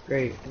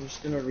 Great, I'm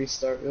just gonna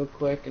restart real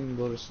quick and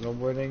go to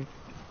snowboarding.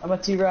 I'm a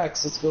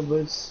T-Rex, let's go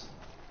boys.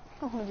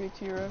 I wanna be a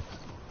T-Rex.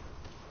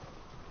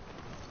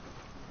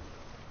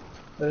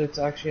 But it's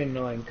actually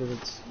annoying because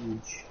it's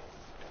huge.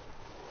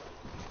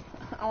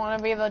 I wanna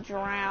be the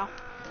giraffe.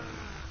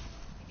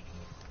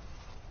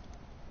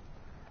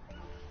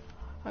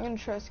 I'm gonna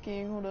try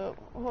skiing. Hold up.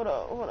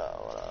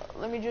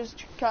 Let me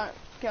just count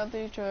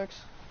these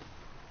checks.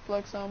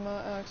 Flex on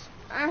my X.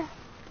 Ah.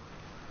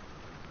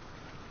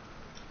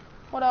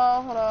 Hold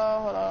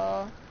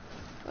on.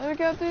 Let me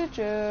count these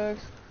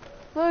checks.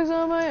 Flex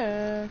on my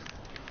X.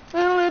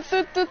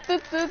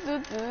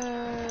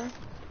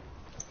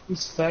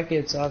 These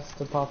faggots have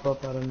to pop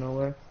up out of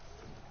nowhere.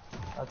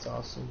 That's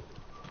awesome.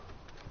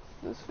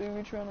 This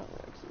Phoebe trying to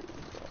Rex.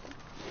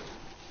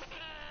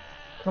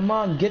 Come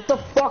on, get the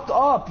fuck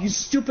up, you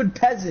stupid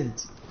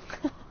peasant!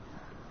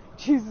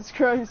 Jesus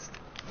Christ.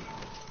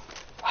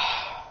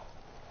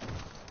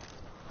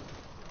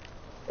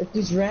 If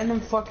these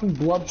random fucking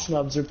glub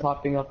schnubs are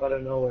popping up out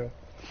of nowhere.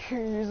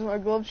 You're using my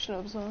glove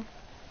schnubs, huh?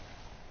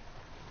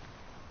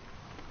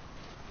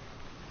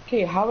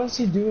 Okay, how is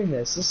he doing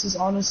this? This is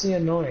honestly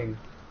annoying.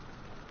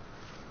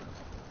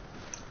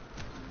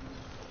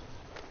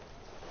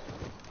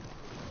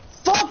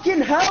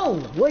 Fucking hell!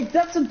 Like,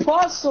 that's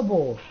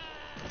impossible!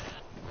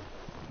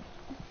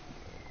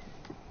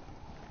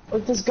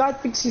 Like, this guy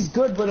thinks he's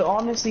good, but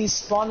honestly, he's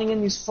spawning in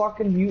these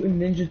fucking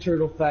mutant Ninja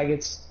Turtle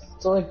faggots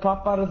to, like,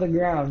 pop out of the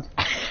ground.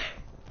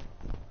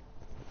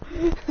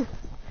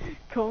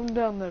 Calm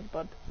down there,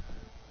 bud.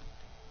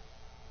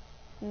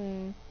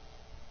 I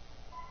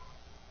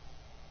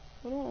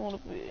don't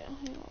want to be,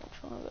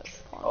 trying that.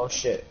 Oh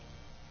shit.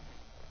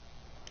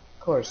 Of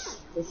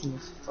course, Griffin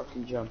needs to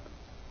fucking jump.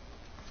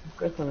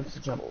 Griffin needs to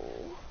jump.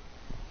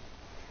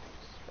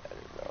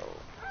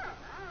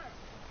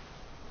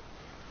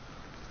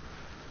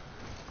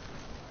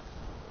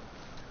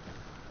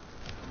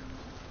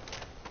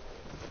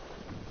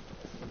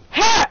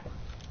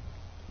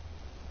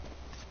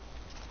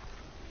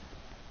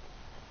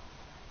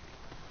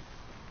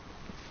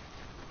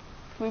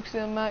 Luke's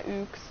in my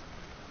ooks.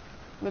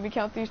 Let me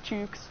count these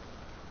chooks.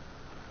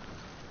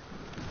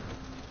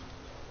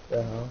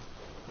 The hell?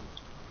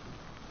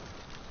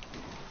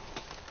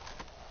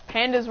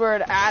 Panda's where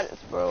it at is,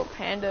 bro.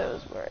 Panda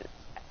is where it's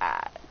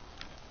at.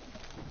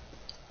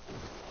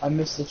 I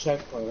missed the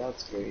checkpoint,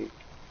 that's great.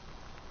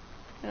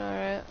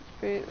 Alright,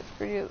 it's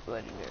pretty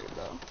legendary,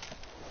 bro.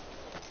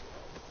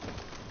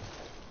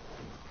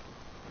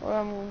 Well,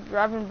 I'm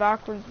driving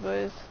backwards,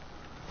 boys.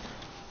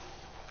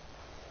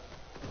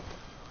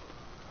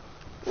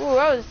 Ooh,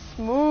 that was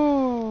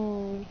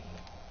smooth.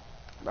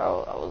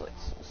 Bro, that was like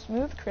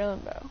smooth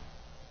krillin, bro.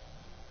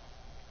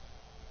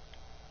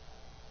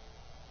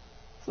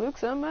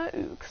 Flukes on my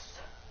ooks.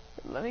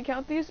 Let me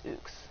count these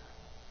ooks.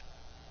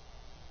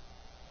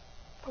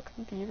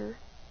 Fucking theater.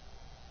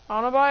 I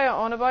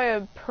wanna buy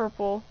a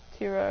purple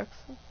T-Rex.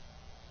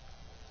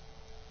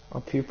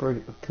 A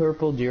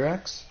purple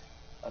T-Rex?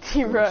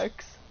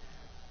 T-Rex.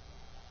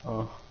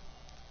 Oh.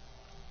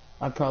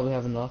 I probably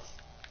have enough.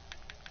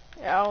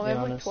 Yeah, I only Be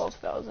have like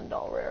honest.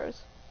 $12,000.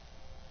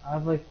 I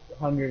have like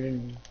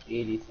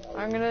 180,000.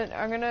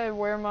 I'm gonna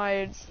wear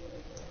my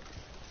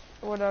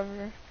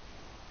whatever.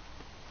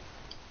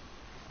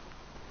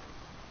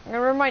 I'm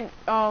gonna wear my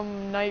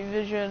night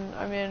vision.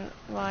 I mean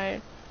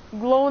my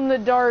glow in the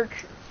dark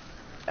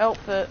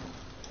outfit.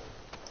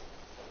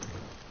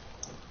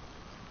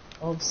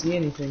 I don't see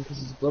anything because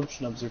his glove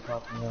schnubs are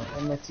popping out.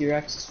 And my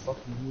T-Rex is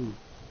fucking moved.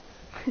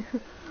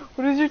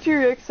 What does your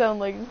T-Rex sound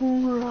like?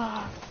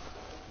 I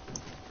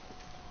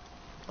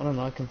don't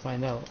know, I can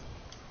find out.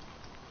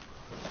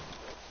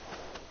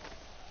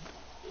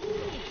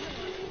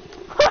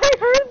 I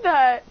heard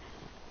that.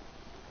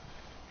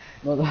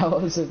 No, that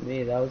wasn't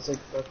me. That was like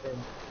fucking.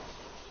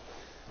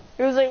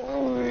 It was like.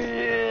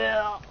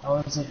 That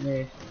wasn't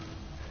me.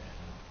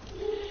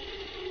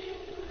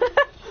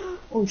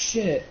 Oh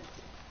shit.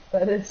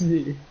 That is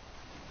me.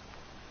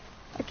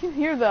 I can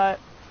hear that.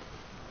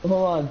 Hold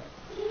on.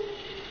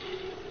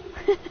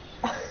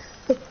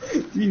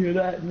 Do you hear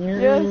that?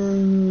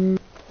 Yes.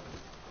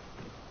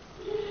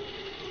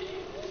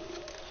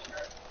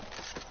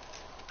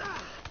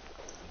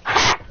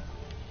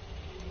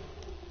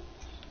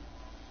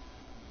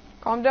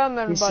 Calm down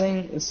there, He's buddy.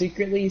 saying,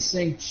 secretly he's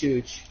saying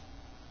chooch.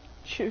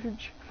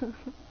 Huge. I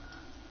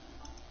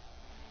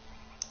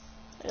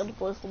gotta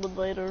play some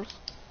invaders.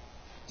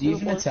 Do you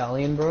Good even boy.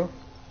 Italian, bro?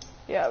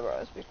 Yeah, bro,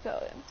 I speak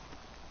Italian.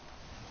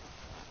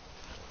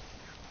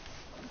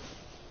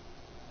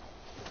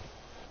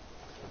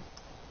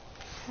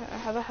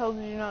 How the hell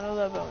did you not know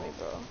that about me,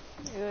 bro?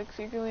 You're like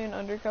secretly an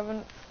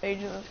undercover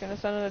agent that's gonna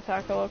send an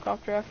attack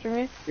helicopter after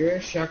me? You're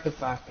a shut the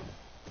fuck.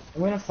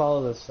 I'm gonna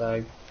follow this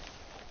fag.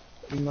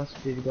 He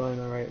must be going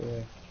the right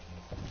way.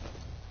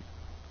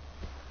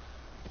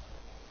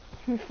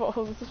 He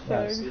follows this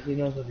Yeah, fag. see, he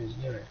knows what he's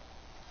doing.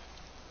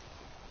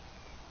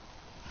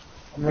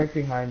 I'm right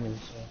behind him,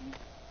 so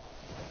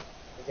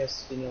I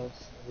guess he knows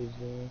what he's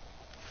doing.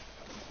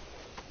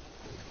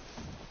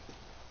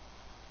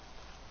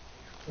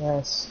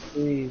 Yes,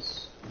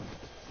 please.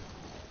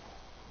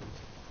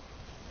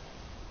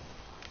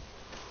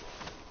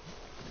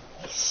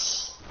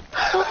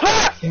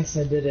 Yes,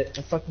 I did it.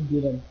 I fucking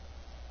beat him.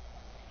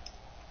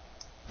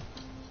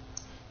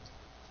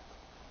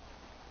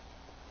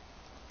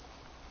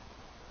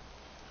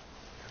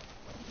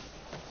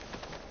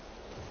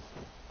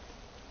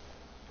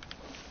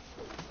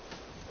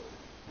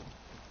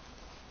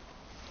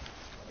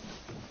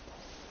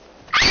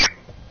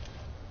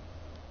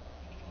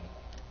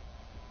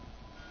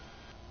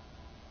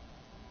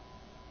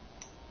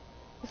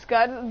 This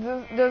guy,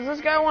 does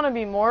this guy want to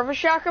be more of a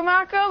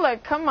shakamaka?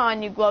 Like, come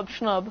on, you glub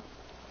schnub.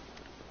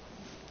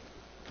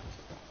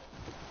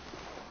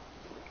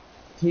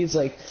 He's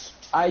like,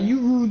 you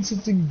ruined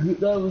something good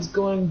that was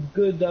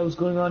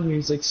going on here.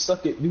 He's like,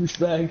 suck it,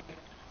 douchebag.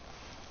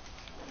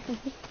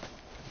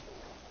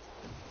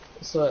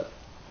 What's up?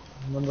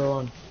 Number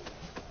one.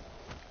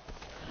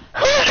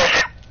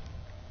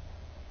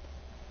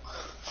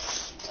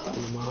 Tell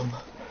your mom.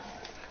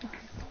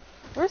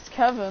 Where's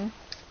Kevin?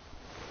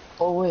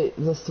 Oh wait,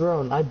 the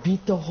throne. I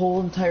beat the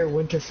whole entire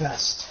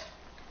Winterfest.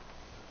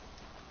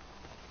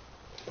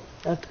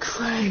 That's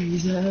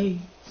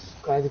crazy.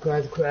 Crazy.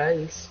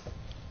 Quite.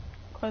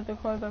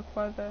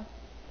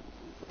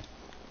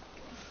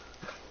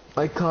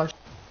 My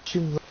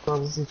costume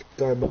was on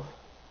Garbo.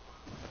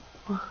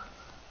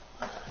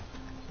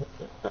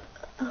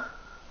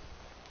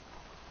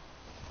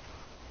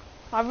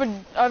 I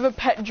have a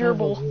pet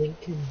gerbil.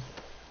 Lincoln.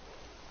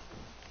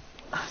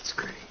 That's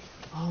great.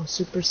 Oh,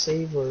 super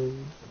savory.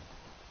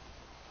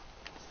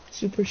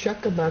 Super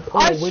Shuckaback. Oh,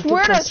 I swear to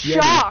Winterfest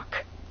Yeti.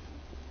 shock!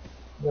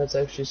 That's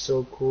actually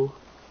so cool.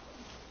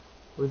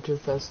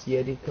 Winterfest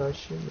Yeti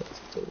costume. That's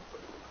dope.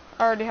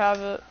 I already have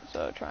it,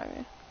 so try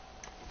me.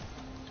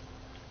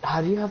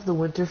 How do you have the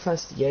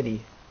Winterfest Yeti?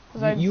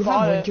 'Cause I You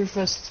bought have it.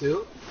 Winterfest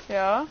too?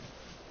 Yeah?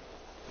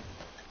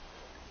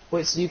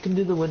 Wait, so you can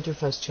do the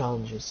Winterfest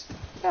challenges?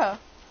 Yeah.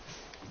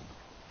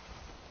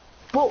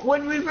 But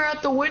when we were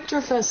at the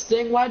Winterfest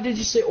thing, why did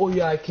you say, oh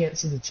yeah, I can't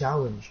see the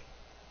challenge?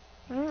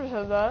 I never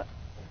said that.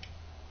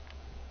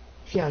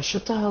 Yeah,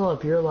 shut the hell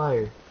up, you're a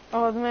liar.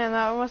 Oh man,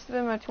 that must have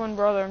been my twin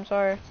brother, I'm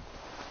sorry.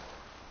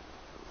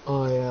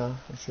 Oh yeah,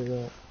 I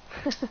forgot.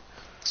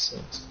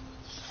 Sucks.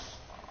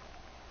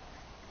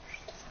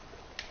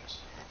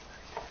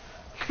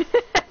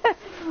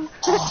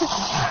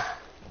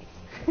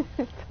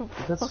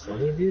 That's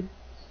funny, dude.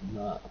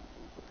 Nah.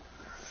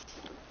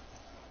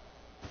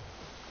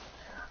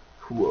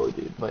 Whoa,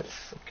 dude, my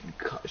fucking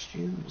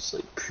costume is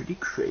like pretty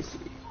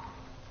crazy.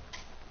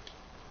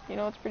 You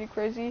know what's pretty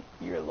crazy?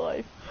 Your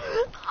life.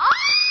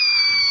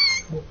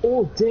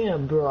 Oh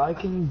damn, bro, I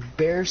can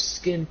bear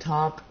skin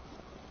top.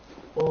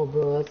 Oh,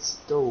 bro, that's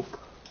dope.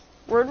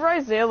 Where'd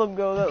Ryzalem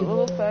go, that Okay,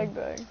 little no. fag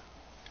bag?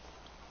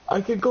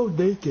 I can go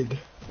naked.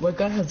 My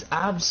guy has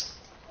abs.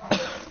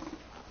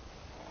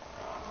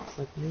 It's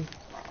like me.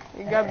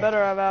 You got better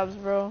at abs,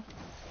 bro.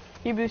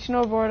 You be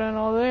snowboarding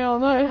all day, all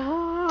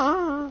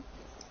night.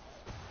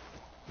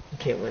 I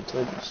can't wait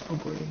till I go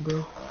snowboarding,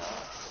 bro.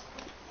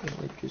 I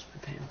like juice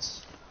my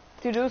pants.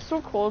 Dude, it was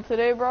so cold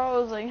today, bro. I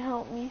was like,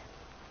 help me.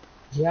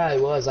 Yeah, I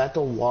was. I had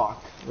to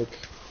walk, like,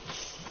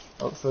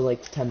 out for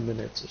like 10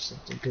 minutes or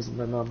something, because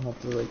my mom had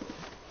to, like,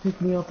 pick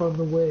me up on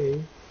the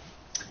way.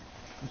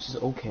 Which is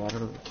okay, I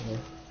don't really care.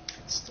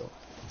 It's still,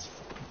 it's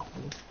fucking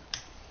cold.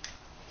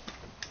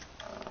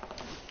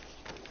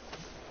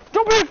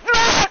 Don't be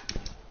fat!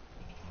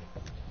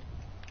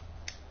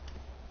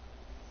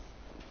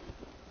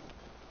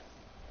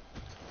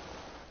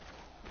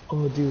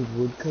 Oh, dude,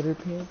 woodcutter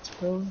pants,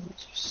 bro? Those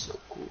are so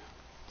cool.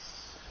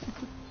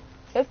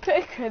 Let's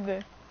take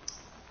it.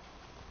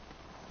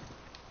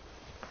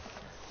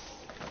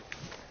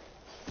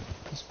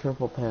 These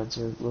purple pants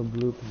are the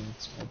blue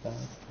pants, my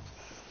bad.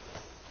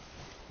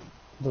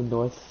 The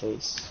North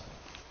Face.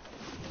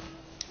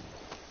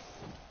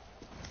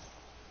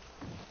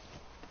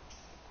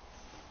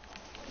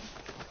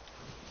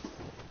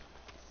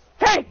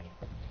 Hey!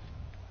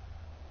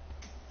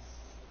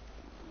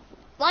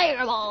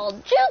 Fireball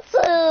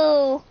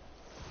Jutsu!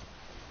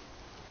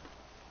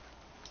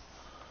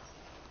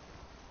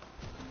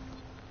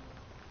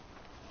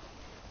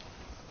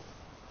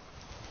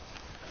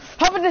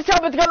 Haba this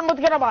job, it's gonna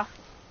get up.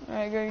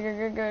 Alright,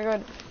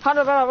 good.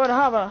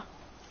 Haba.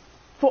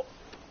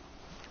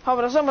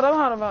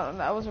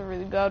 That was a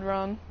really bad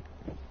run.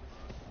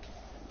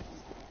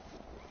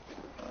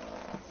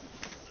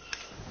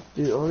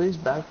 Dude, all these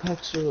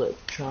backpacks are like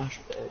trash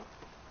bag.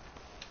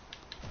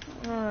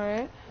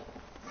 Alright.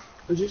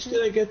 I'm just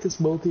gonna get this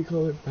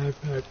multicolored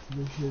backpack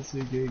from the shits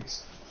and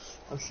gigs.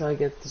 I was trying to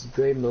get this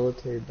gray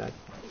military backpack.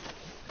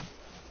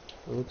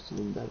 It looks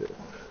even better.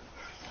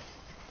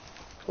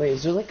 Wait,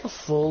 is there like a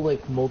full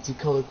like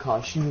multicolored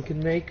costume you can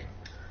make?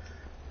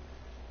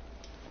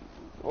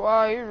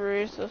 Wow, you're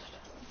racist.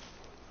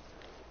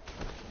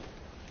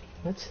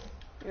 What?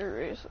 You're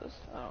racist.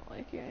 I don't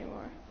like you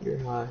anymore. You're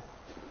high.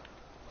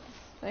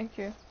 Thank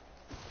you.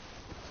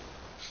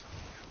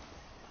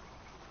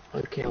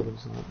 Oh,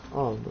 Calvin's on.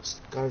 Oh, the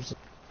scars.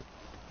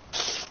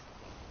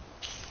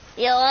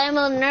 Yo, I'm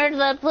a nerd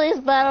that plays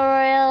Battle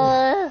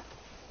Royale.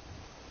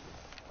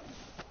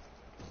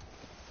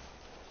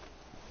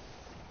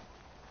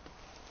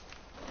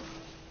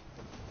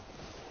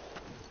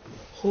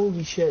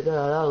 Holy shit,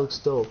 that looks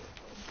dope.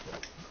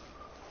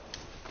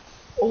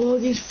 Oh,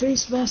 these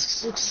face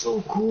masks look so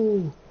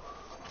cool.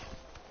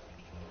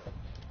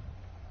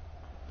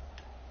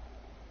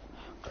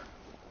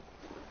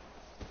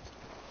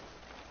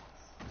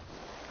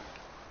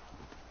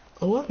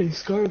 I want a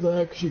scarf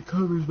that actually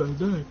covers my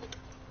neck.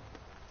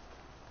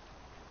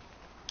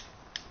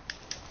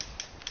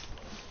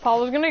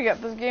 Paul was gonna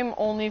get this game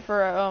only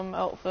for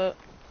outfit.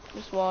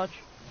 Just watch.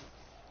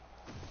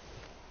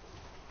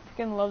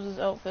 Fucking loves his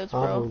outfits,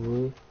 bro.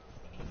 Probably.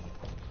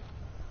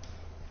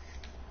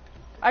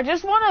 I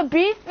just wanna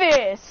beat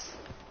this!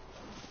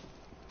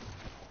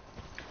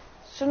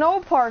 Snow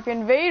Park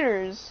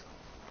Invaders.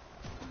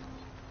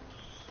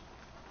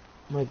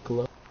 My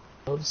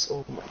gloves,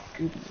 oh my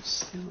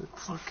goodness, they look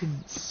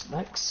fucking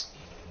sexy.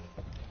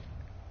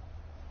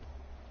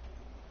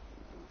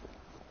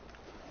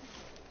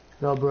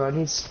 No, bro, I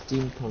need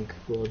steampunk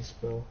gloves,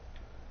 bro.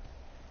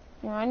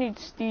 Yeah, I need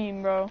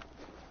Steam, bro.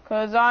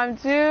 Cause I'm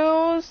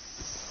too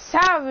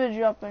savage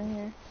up in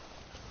here.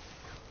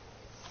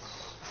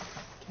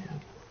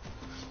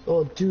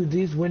 Oh, dude,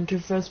 these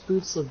Winterfest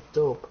boots look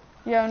dope.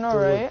 Yeah, I know,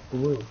 They right? look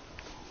blue.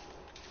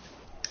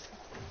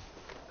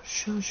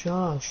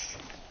 Shush.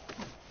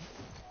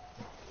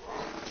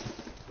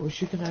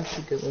 Wish you could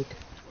actually get like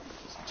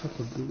some type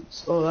of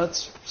boots. Oh,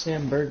 that's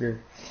Sam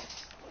Berger,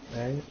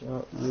 right?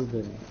 Oh,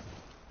 Ruben.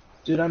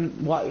 Dude,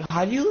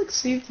 how do you like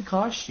save the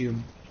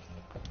costume?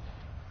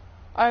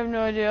 I have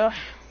no idea.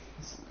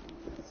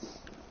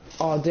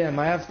 Oh damn,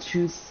 I have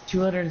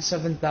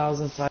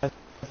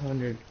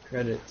 207,500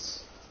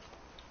 credits.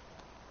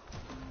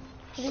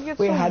 How do you get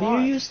Wait, so how do you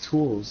much? use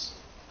tools?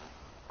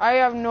 I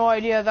have no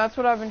idea. That's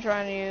what I've been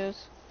trying to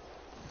use.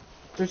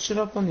 Search it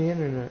up on the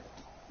internet.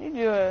 You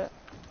do it.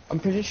 I'm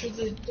pretty sure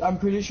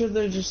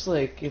they're just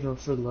like, you know,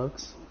 for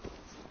looks.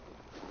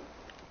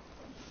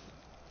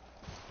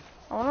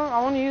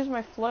 I wanna use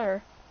my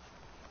flare.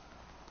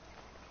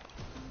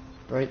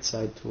 Right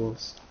side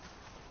tools.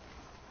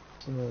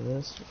 Something like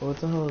this. What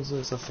the hell is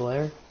this? A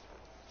flare?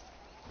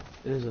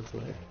 It is a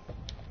flare.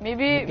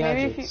 Maybe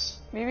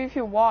if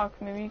you walk,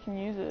 maybe you can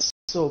use it.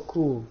 So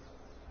cool.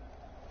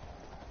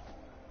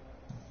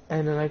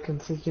 And then I can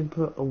freaking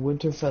put a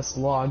Winterfest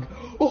log.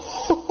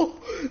 Oh,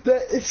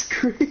 that is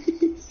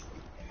crazy.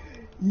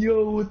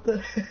 Yo, what the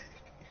heck?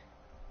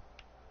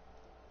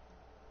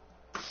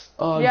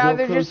 Yeah,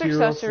 they're GoPro just Hero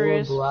 4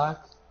 accessories. Black.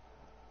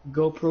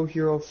 GoPro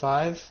Hero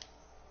 5.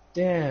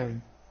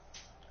 Damn.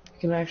 You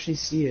can actually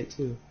see it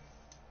too.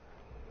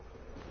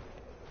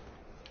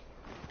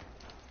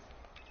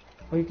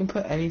 Or you can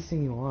put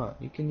anything you want.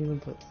 You can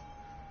even put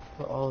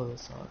all of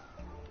this on.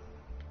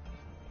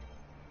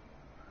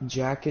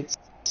 jacket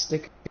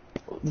sticker.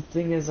 The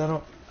thing is, I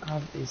don't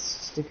have a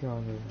sticker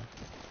on there.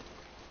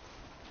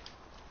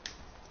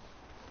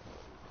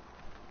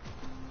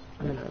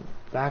 I'm gonna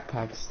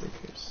backpack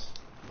stickers.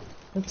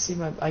 Let's see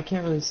I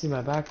can't really see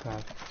my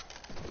backpack.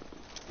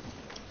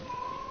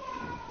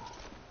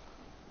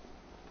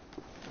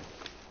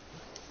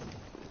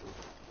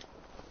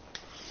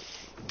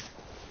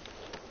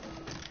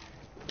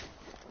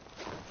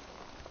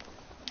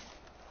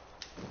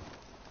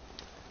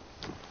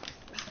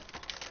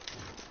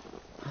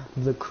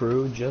 The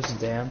crew just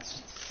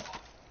danced.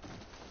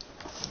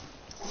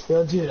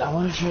 Yo, dude, I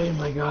want to show you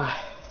my guy.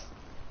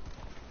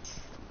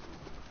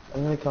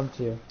 I'm gonna come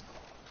to you.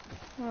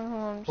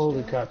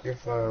 Holy crap, you're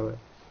far away.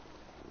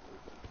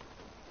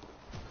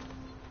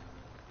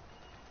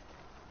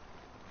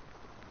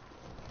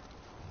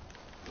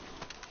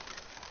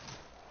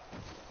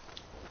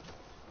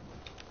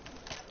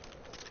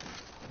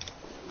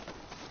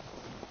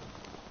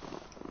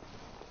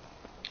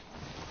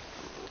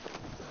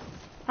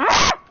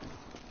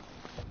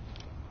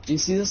 Do you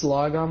see this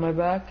log on my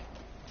back?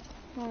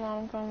 Hold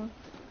on, I'm coming.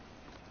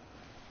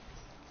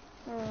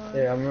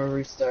 There, I'm gonna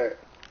restart.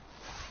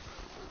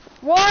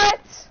 What?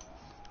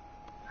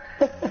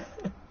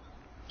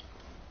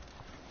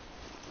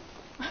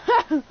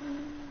 Where'd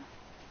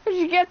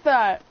you get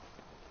that?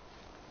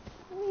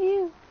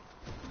 You.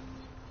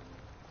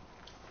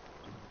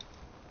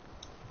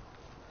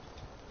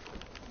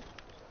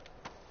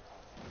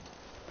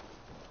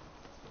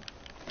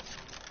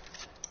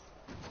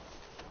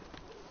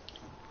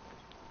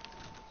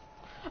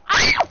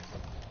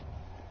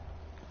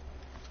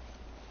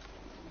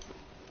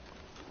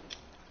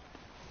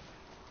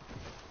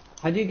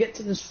 How do you get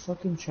to this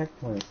fucking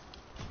checkpoint?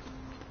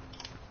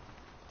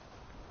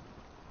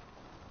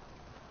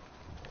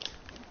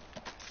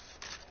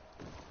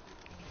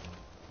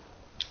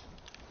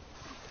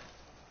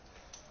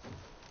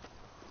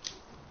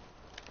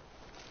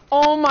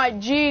 Oh my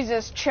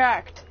Jesus,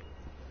 checked.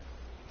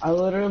 I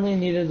literally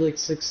needed like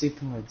 60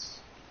 points.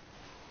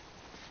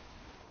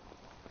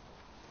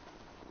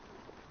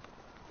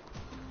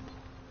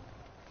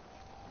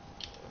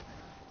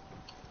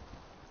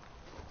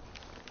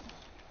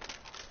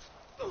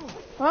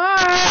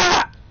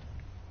 Ah!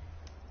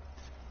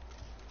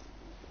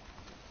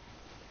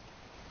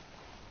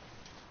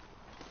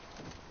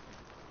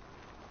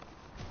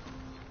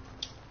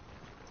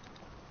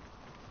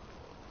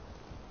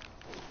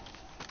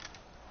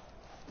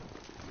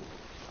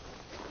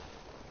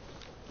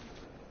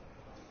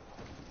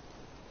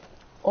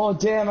 Oh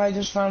damn, I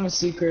just found a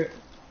secret.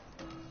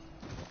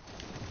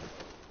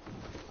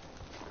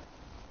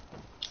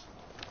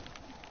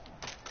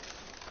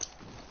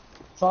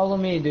 Follow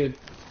me, dude.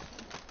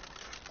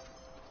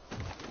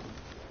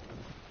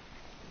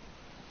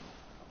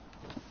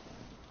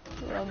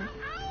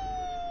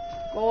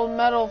 Gold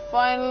medal,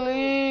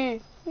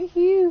 finally!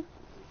 Woohoo!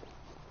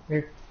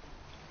 Here.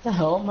 What the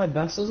hell? My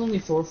best was only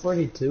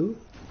 442?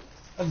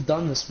 I've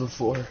done this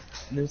before.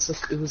 And it was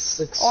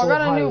like so Oh, I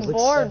got a high. It new was like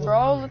board, bro.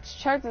 700. Let's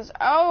check this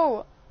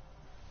out.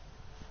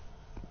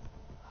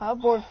 That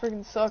board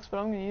freaking sucks, but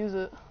I'm gonna use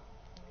it.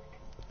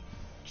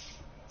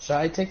 Should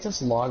I take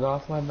this log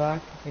off my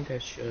back? I think I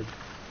should.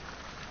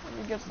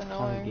 It gets Kinda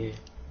annoying. gay.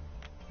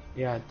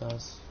 Yeah, it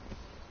does.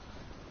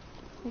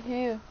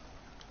 Woohoo!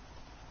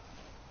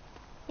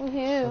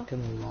 Woohoo!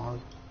 Fucking log.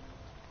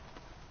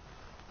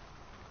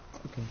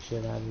 Fucking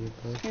shit out of you,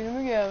 boy. Peter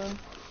McGavin.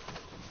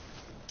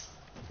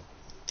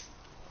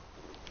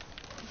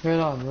 Hold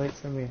on, wait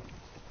for me.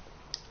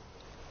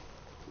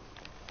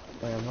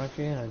 Wait, I'm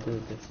actually gonna do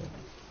it different.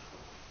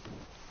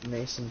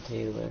 Mason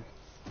Taylor.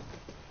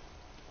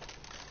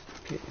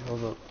 Okay,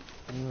 hold up.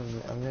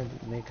 I'm gonna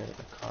make a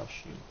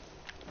costume.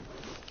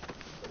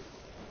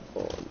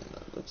 Oh,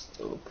 that looks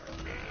dope.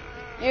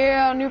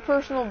 Yeah, new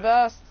personal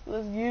best.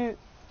 Let's get it.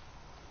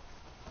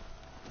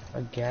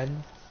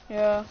 Again?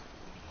 Yeah.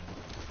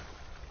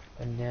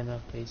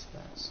 Banana face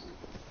mask.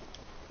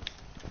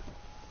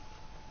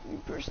 New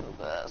personal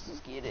best. Let's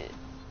get it.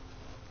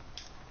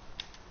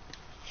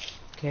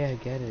 Okay, I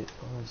get it.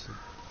 Honestly.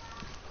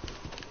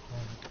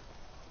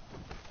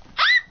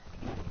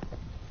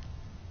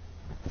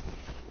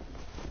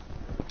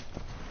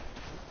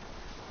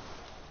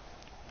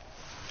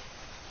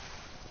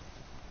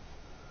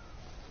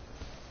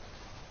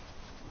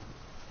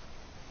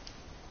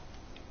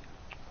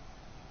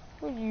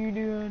 What are you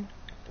doing?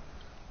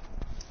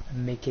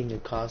 I'm making a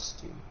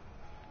costume.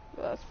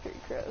 That's pretty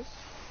gross.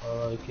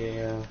 Like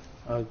a,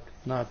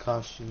 not a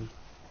costume.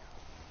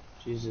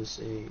 Jesus,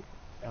 a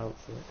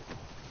outfit.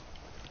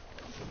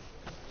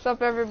 What's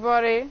up,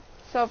 everybody?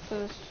 What's up to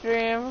the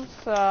stream?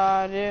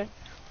 Dude.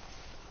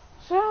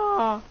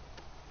 So.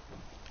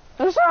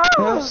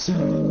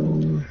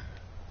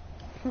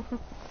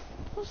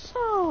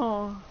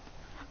 So.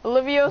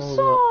 Olivia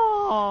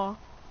Saw.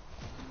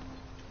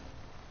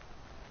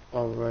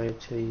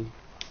 Alright, I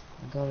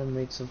gotta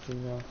make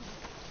something now.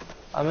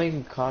 I'm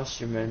making a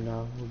costume right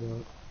now. Hold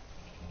up.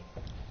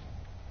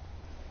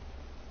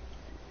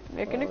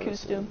 Making a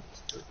costume.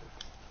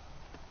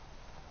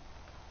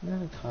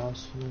 Not a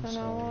costume, And I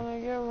sorry. wanna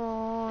get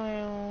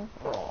royal.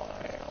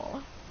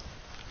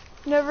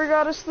 Never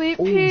got a sleep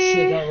Oh pee.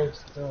 shit, that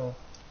looks dope.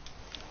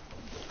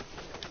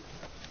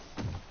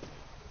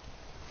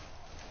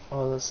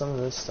 Oh, some of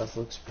this stuff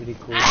looks pretty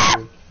cool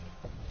too.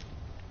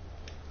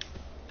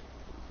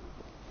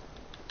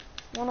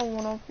 Wanna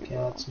one up you, Okay,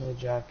 bro. that's my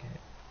jacket.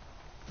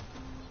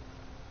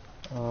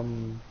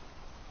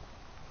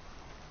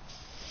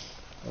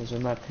 Those are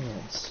my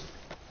pants.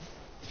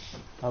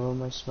 How about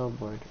my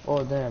snowboard?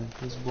 Oh damn,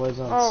 this boy's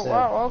on Oh sale.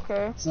 wow,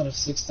 okay. It's not a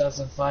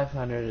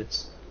 6,500,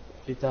 it's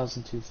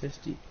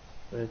 3,250.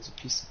 But it's a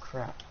piece of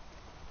crap.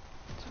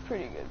 It's a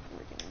pretty good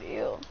freaking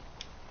deal.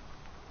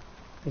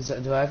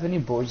 Do I have any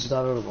boards that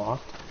are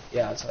locked?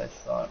 Yeah, that's what I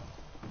thought.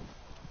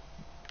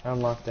 I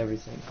unlocked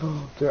everything.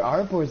 There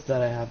are boards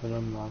that I haven't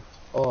unlocked.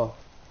 Oh,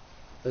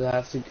 but I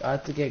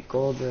have to get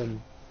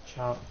golden.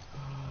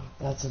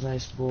 That's a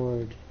nice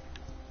board.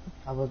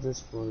 How about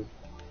this board?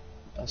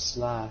 A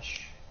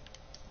slash.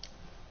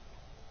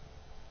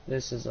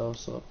 This is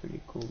also a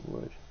pretty cool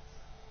board.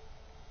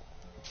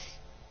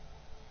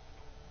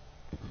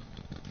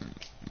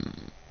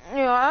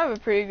 Yeah, I have a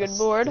pretty good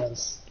board.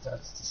 That's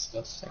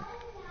disgusting.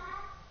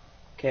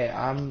 Okay,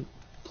 I'm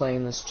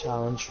playing this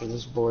challenge for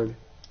this board.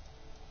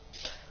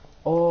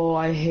 Oh,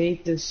 I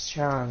hate this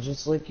challenge.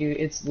 It's like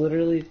it's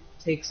literally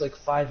takes like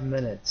 5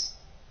 minutes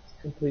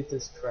to complete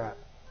this crap.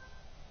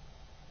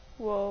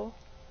 Whoa.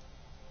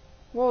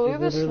 Whoa, look You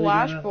at this literally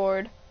slash gotta-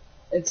 board.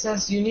 It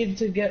says you need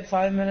to get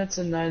 5 minutes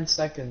and 9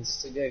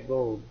 seconds to get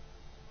gold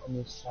on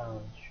this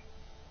challenge.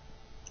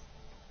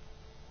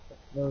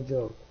 No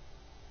joke.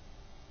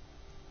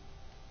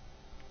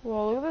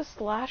 Whoa, look at the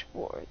slash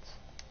boards.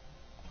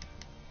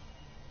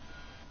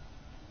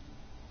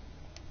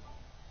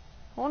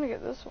 I want to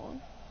get this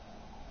one.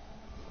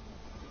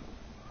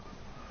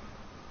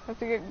 I have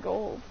to get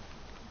gold.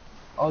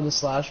 Oh, the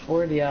slash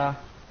board? Yeah.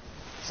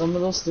 Some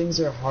of those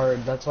things are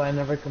hard. That's why I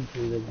never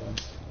completed them.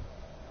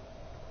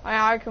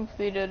 I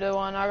completed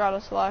one. I got a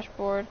slash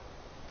board.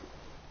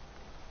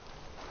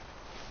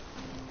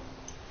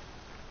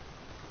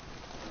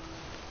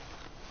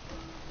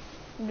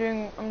 I'm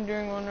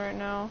doing one right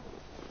now.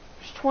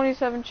 There's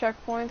 27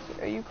 checkpoints.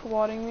 Are you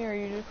quadding me or are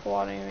you just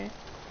quadding me?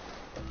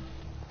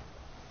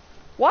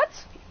 What?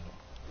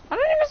 I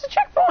didn't even miss a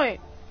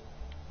checkpoint!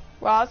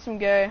 Wow, that's some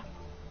gay.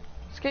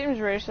 This game's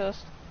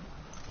racist.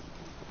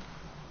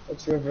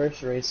 It's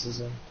reverse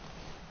racism.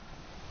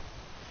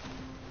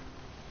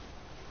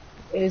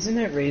 Isn't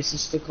it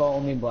racist to call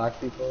only black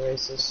people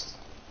racist?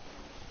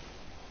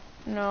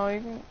 No, you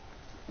can...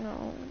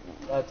 No.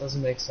 That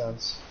doesn't make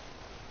sense.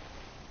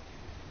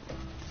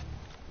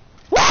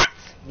 What?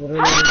 Literally,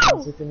 How? the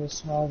music in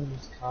this challenge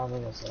is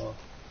calming us off.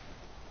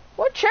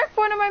 What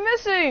checkpoint am I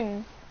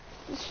missing?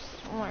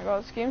 Oh my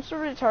god, this game's so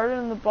retarded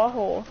in the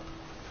butthole.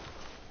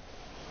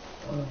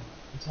 Oh,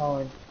 I'm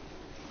telling.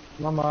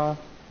 Mama.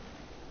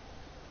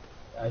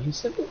 He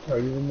said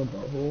retarded in the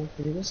butthole.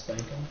 Can you just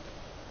thank him?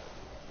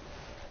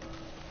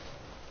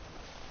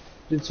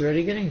 Dude, it's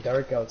already getting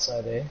dark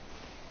outside, eh?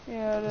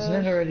 Yeah, it is.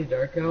 Isn't it already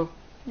dark out?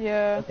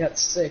 Yeah. Like at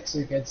 6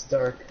 it gets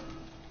dark.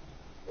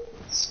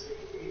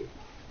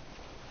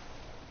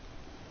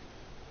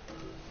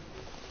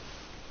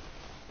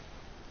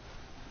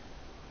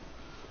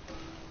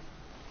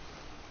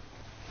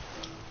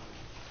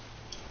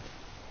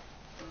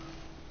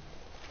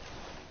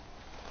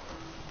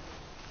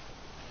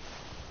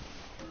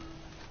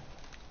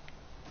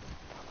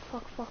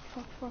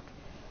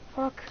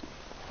 Fuck,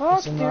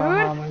 Listen, dude. how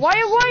am I Why are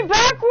you supposed going to-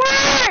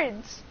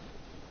 backwards?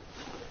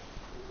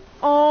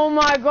 Oh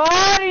my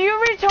god, are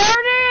you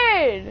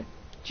retarded?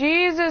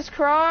 Jesus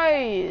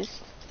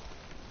Christ.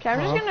 Okay, I'm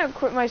just gonna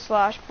quit my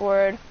slash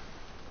board.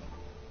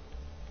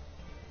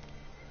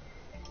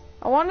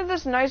 I wanted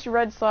this nice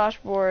red slash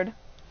board.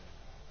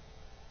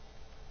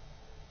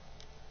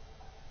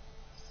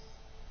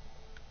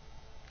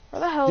 Where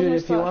the hell Dude,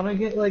 is if you my want to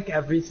get like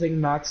everything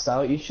maxed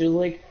out, you should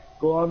like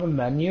go on the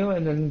menu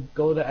and then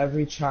go to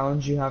every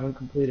challenge you haven't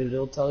completed.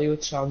 It'll tell you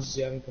what challenges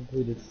you haven't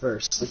completed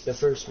first, like the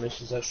first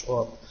missions that show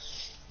up.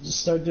 Just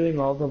start doing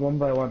all of them one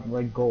by one,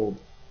 like gold.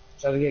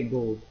 Try to get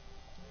gold.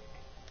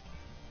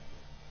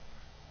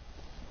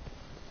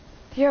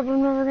 Yeah, but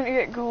I'm never gonna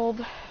get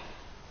gold.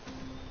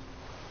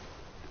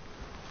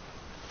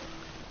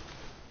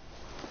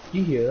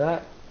 You hear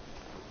that?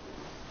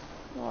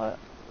 What?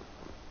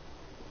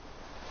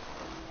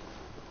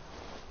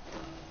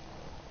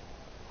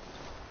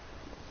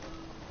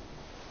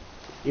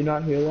 You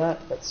not hear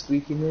that? That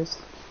squeakiness?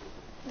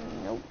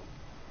 Nope.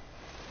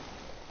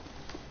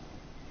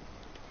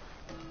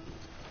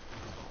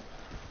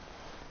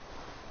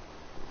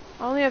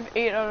 I only have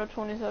 8 out of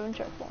 27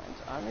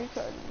 checkpoints. I'm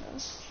retarded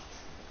this.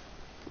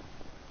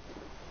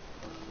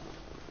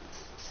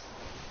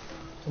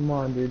 Come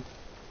on, dude.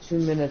 2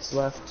 minutes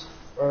left.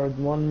 Or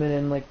 1 minute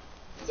and like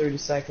 30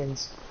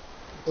 seconds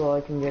until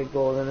I can get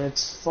gold, and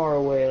it's far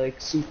away, like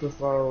super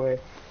far away.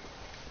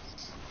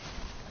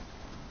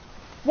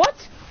 What?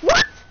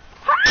 What?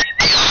 How many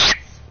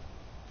minutes?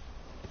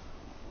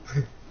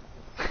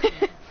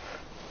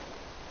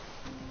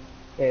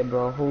 Okay,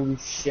 bro. Holy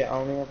shit, I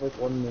only have like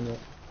 1 minute.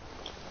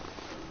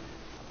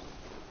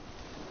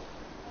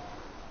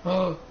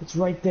 Oh, it's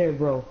right there,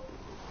 bro.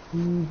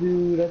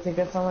 Dude, I think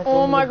I found like Oh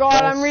one my of the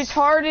god, I'm best-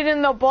 retarded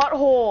in the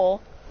butthole.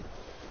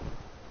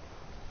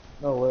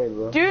 No way,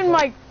 bro. Dude,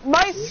 my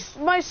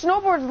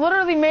snowboard's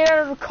literally made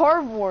out of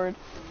cardboard.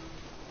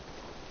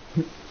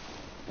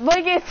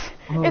 Like it's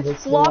that's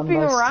the one flopping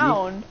by Steve.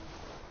 around.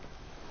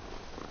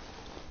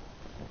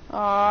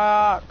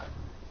 Fuck.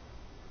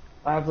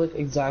 I have like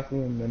exactly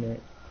a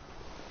minute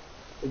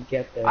to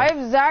get there. I have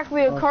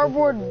exactly a I'll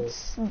cardboard take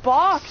it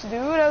box, dude,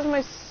 as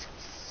my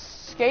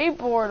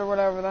skateboard or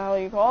whatever the hell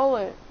you call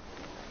it.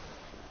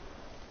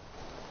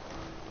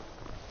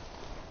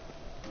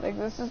 Like,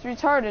 this is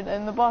retarded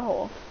in the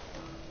butthole.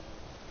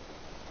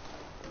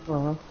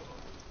 Uh-huh.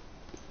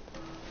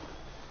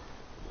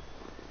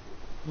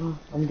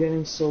 I'm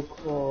getting so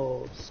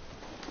close.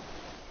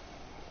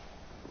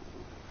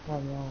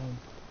 Come on.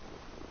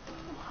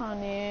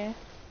 Honey.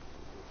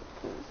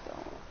 Please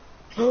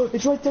don't.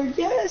 It's right there,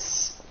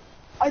 yes!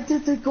 I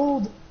did the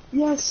gold!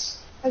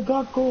 Yes! I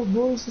got gold,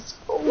 boys, let's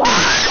go!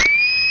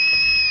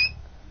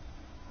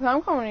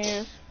 I'm coming to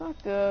you.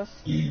 Fuck this.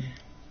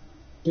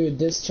 Dude,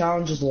 this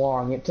challenge is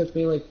long. It took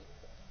me like...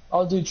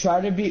 Oh, dude, try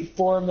to beat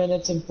 4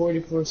 minutes and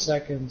 44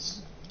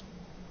 seconds.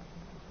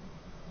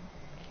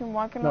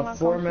 Why can I No, not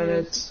 4 come to you? It's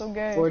minutes, so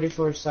gay.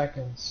 44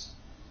 seconds.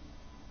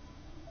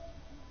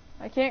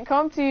 I can't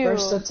come to you.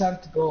 First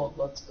attempt gold,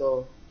 let's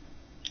go.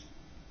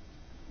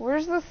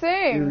 Where's the You're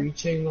thing?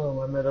 reaching the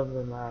limit of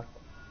the map.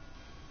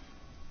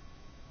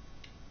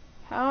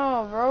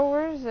 How, bro?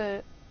 Where is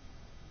it?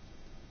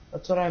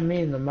 That's what I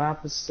mean, the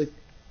map is like...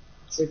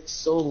 It's like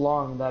so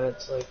long that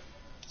it's like...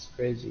 It's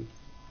crazy.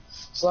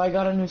 So I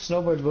got a new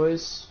snowboard,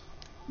 boys.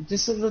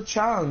 This is the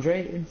challenge,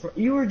 right? In front.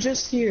 You were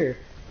just here.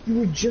 You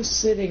were just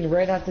sitting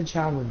right at the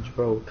challenge,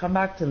 bro. Come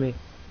back to me.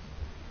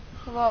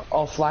 Hold up.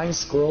 Oh, flying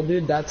squirrel,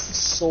 dude, that's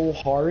so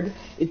hard.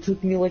 It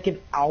took me like an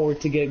hour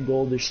to get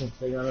gold or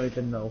something. I don't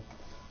even know.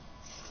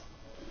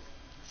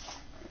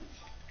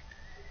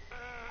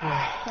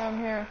 I'm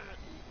here.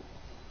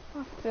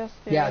 Fuck this,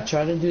 dude. Yeah,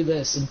 try to do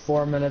this in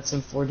 4 minutes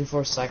and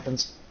 44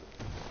 seconds.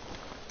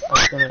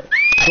 That's gonna...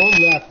 Go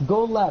left,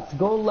 go left,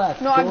 go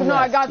left. No, go no,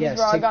 I left. got this, Yes,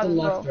 bro. I take got the this,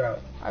 left bro. route.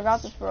 I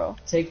got this, bro.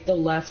 Take the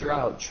left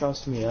route.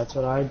 Trust me, that's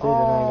what I did, and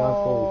I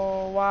got gold.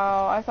 Oh,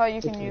 wow. I thought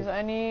you can Okay. use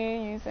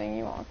any thing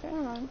you want. Okay,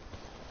 never mind.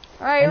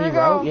 Alright, here Any we go.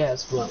 route,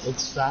 yes, but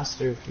it's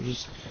faster if you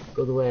just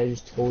go the way I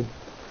just told.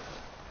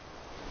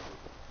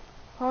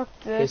 Fuck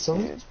Okay, this, some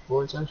of dude. these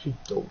boards are actually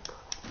dope.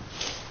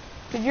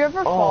 Did you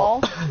ever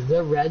fall?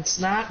 The red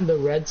snap, the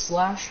red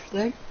slash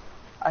thing.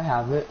 I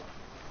have it.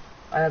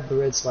 I have the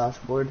red slash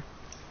board.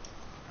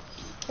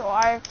 So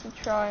I have to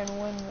try and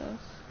win this.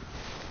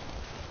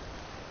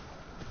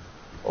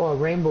 Oh, a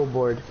rainbow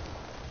board.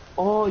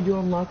 Oh, you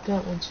unlock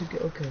that once you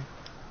get... Okay.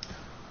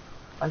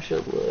 I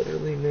should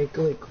literally make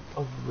like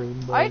a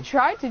rainbow. I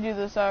tried to do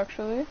this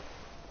actually.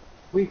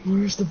 Wait,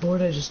 where's the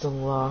board I just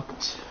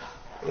unlocked?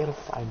 I gotta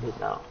find it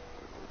now.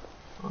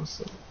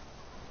 Awesome.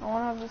 I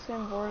want to have the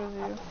same board as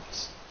you.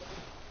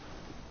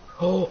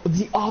 Oh,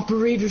 the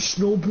operator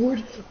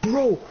snowboard?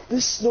 Bro,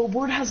 this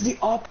snowboard has the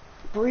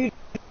operator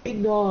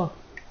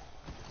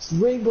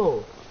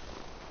rainbow.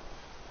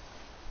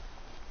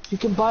 You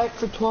can buy it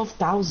for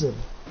 12,000.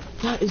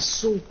 That is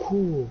so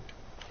cool.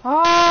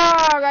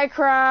 Ah, I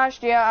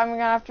crashed. Yeah, I'm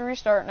gonna have to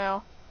restart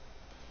now.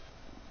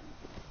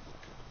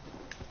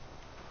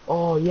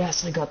 Oh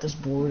yes, I got this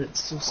board.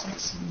 It's so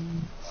sexy.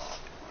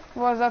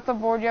 Was that the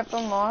board you have to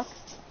unlock?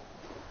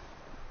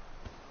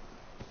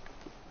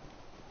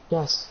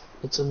 Yes,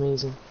 it's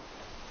amazing.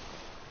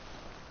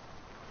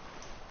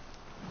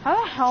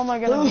 How the hell am I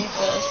gonna beat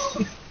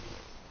this?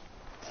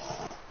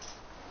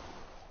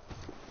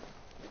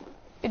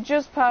 It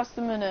just passed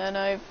a minute and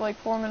I have like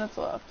 4 minutes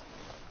left.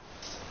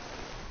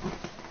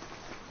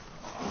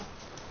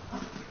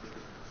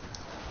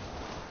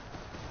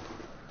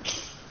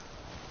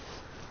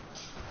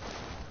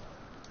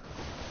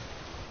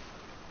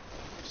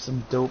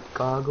 Some dope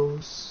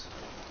goggles.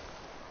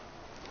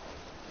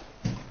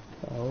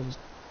 Oh,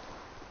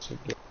 it's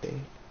okay.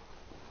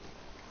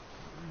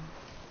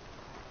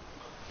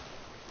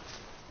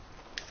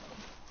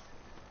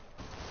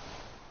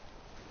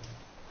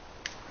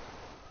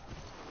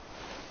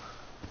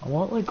 I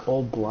want like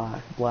all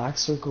black, black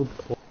circled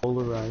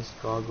polarized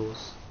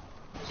goggles.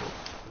 So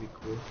pretty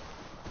cool.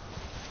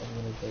 I'm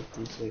gonna get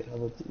these. Wait, how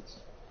about these?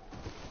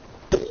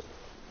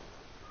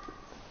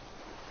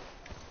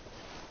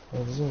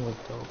 Oh, this one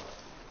look dope.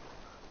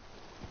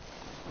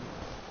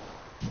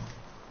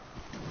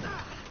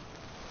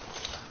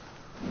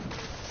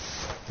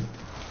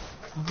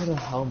 How about a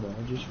helmet?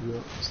 I just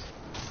realized.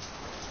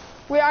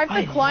 Wait, I have to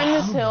I climb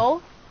this know.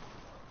 hill?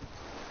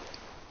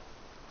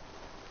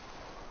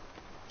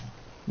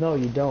 No,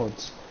 you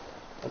don't.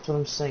 That's what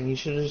I'm saying. You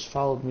should have just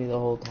followed me the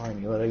whole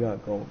time. You would have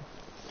got going.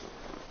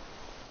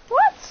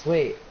 What?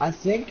 Wait, I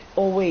think.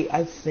 Oh wait,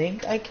 I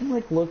think I can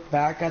like look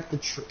back at the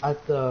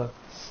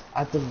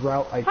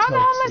route I took. How the hell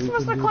am I so you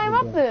supposed can to do climb it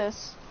up again.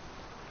 this?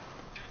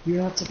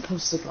 You're not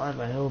supposed to climb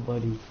a hill,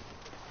 buddy.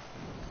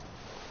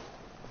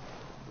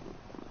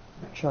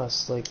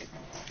 Trust, like,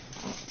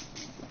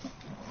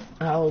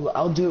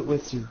 I'll do it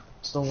with you.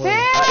 So don't worry.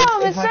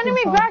 Damn, If it's I sending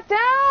can me back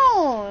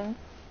down.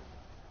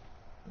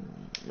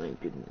 My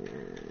goodness.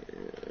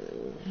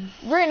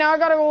 Great, now I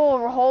gotta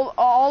go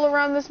all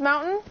around this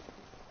mountain.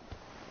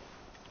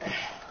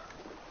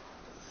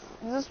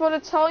 Is this what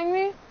it's telling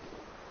me?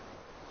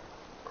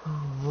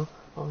 Oh,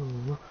 oh,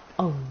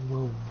 oh,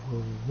 oh,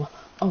 oh,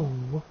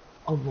 oh,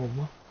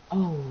 oh,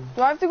 oh.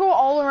 Do I have to go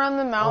all around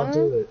the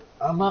mountain? I'll do it.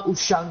 I'm a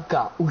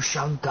Ushanka.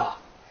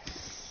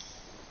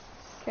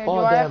 Okay, Oh,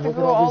 do I have damn, to look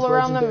at go all these all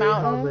around the legendary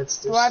mountain? helmets.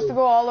 Do They're I have to so-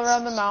 go all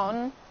around the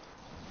mountain?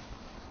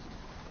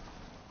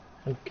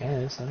 I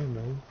guess, I don't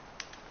know.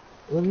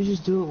 Let me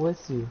just do it with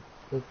you.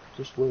 Like,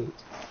 just wait.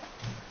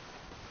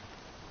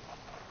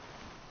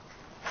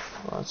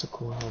 Oh, that's a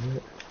cool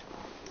helmet.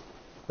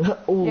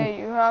 Oh, Yeah,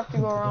 you have to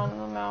go around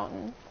the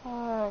mountain.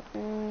 Fuck,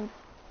 dude.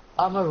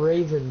 I'm a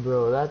raven,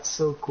 bro. That's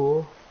so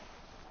cool.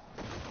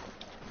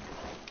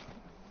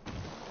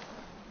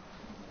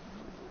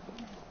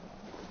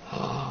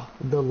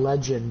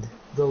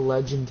 The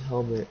legend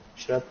helmet.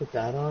 Should I put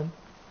that on?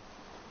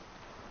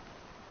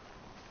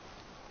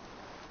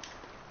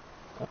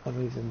 I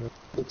don't even know.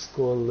 Looks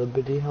cool.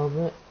 Liberty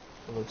helmet.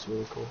 It looks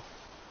really cool.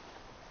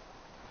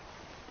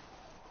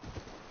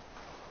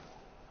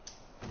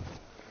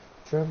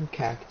 From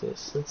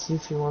Cactus. Let's see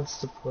if he wants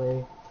to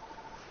play.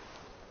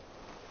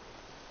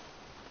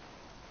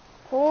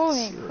 Holy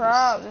Seriously.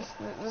 crap,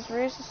 this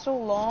race is so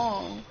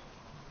long.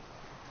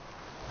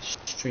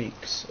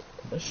 Streaks.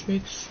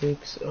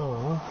 Streaks.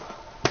 Oh.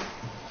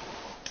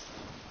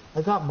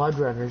 I got mud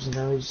runners and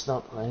now I just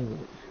not playing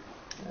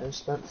it. I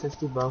spent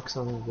 $50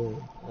 on the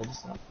game. I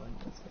just not playing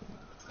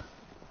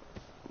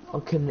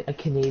it. A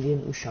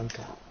Canadian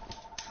Ushanka.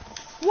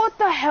 What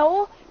the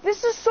hell?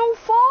 This is so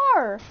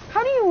far!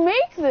 How do you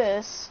make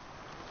this?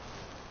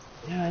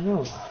 Yeah, I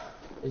know.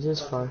 It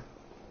is far.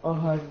 Oh,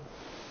 hi.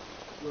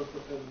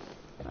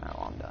 Alright,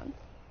 well, I'm done.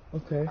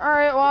 Okay.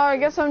 Alright, well, I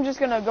guess I'm just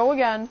gonna go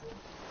again.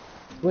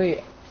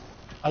 Wait,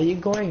 are you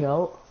going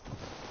out?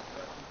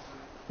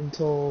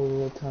 Until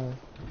what time?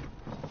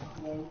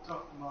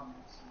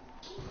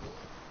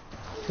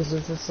 Because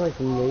if it's like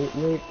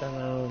late, then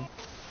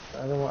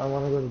I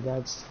want to go to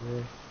Dad's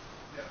today.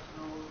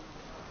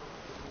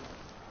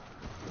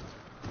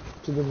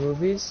 To the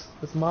movies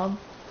with Mom?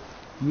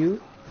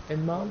 You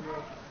and Mom?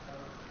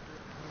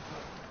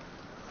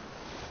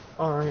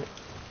 Alright.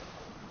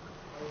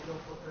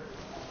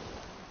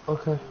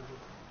 Okay.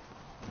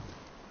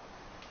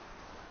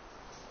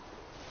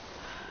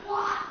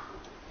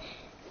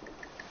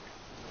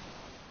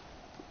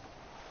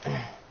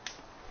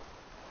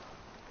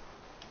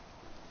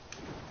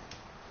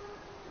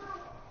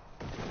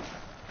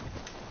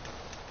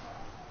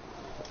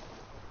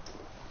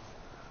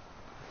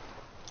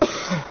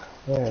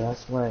 There,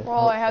 that's my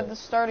Well, I had outfit.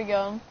 to start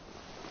again.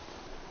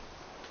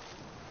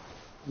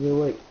 You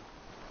wait.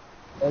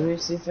 Let me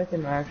see if I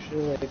can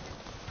actually like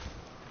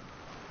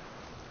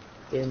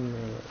in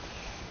there.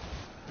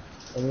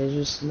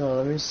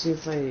 Let me see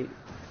if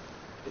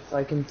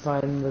I can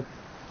find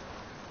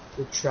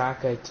the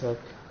track I took.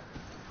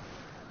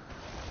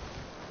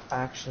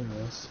 Action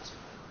list.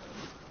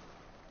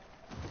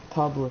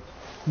 Public.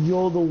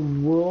 Yo,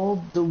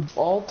 the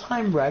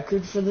all-time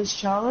record for this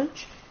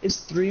challenge is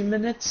 3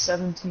 minutes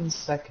 17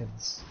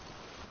 seconds.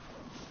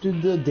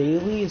 Dude, the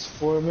daily is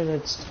 4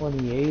 minutes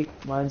 28.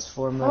 Mine's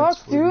 4 minutes.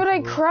 Fuck, dude, I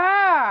 44.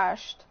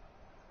 crashed!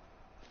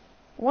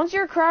 Once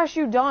you're crashed,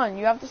 you're done.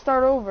 You have to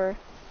start over.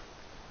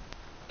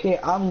 Okay,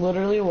 I'm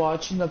literally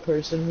watching the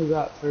person who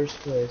got first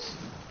place.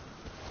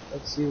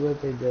 Let's see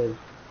what they did.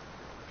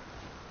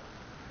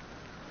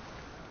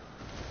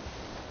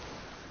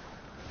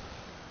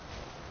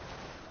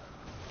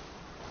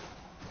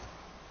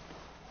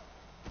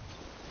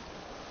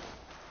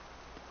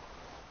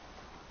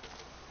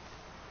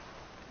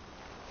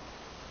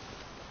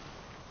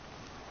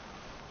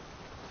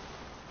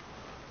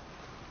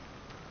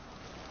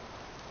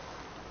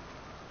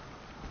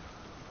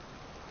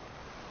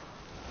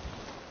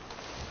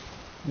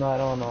 No, I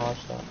don't want to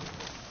watch that.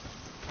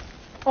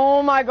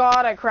 Oh my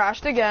god, I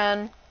crashed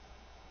again.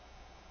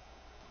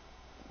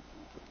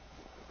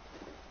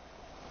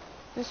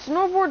 The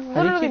snowboard's do you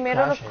literally keep made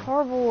out of crashing?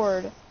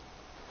 cardboard.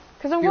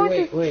 Cause I'm Here,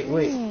 going through wait.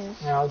 trees.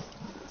 Now,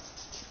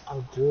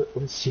 I'll do it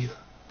with you.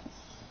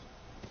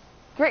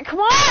 Great, come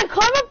on,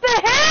 climb up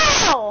the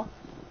hill!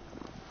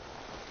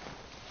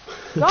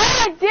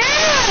 God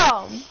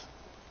damn!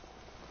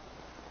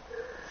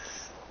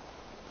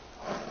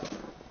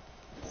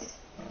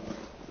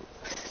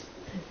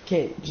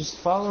 Okay, just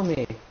follow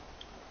me.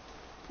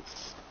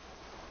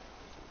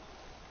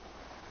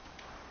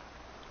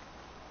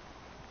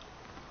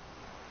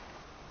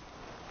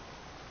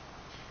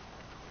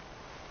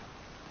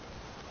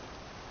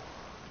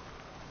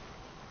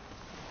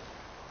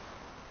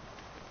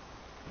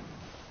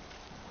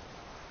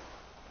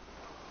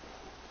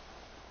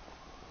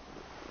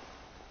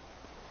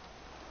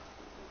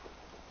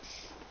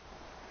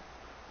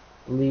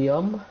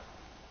 Liam?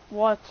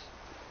 What?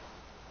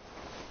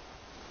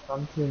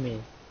 Come to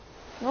me.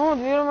 No,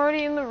 dude, I'm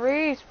already in the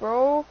race,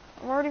 bro.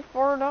 I'm already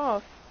far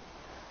enough.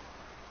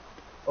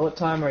 What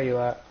time are you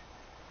at?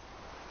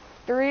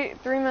 3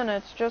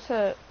 minutes, just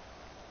hit.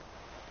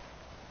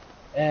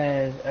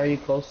 And are you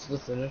close to the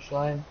finish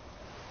line?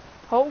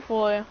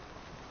 Hopefully.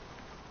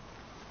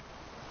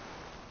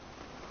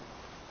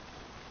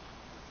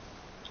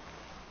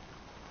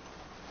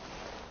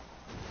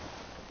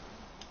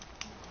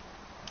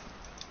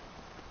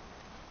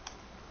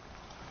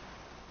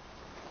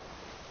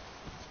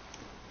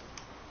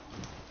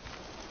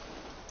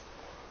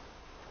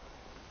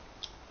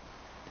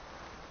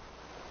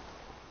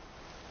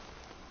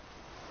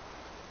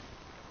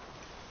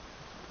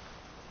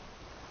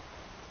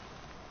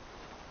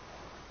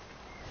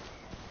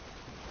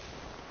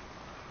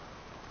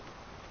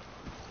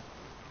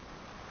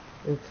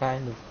 You're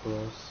kind of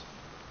close.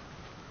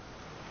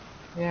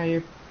 Yeah,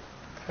 you're...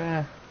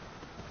 Yeah,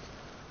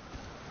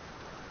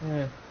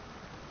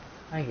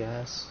 I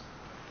guess.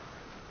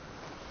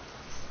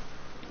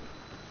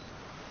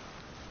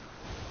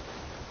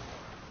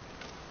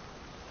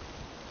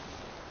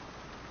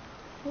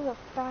 Who the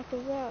fuck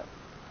is that?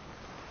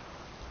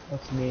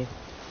 That's me.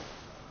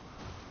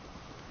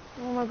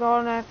 Oh my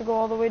god, and I have to go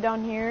all the way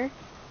down here?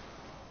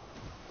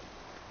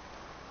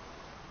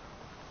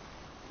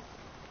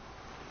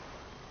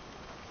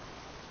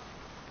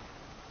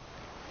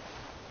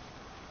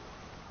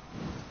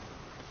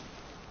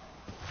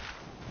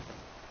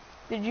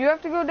 Did you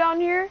have to go down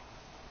here?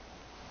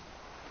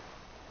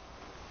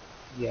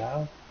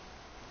 Yeah.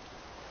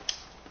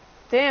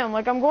 Damn,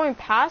 like I'm going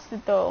past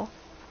it though.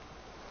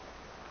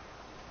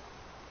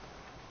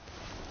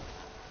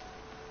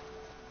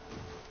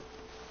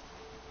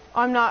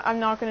 I'm not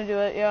gonna do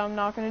it. Yeah, I'm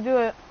not gonna do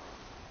it.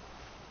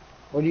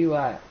 What are you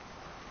at?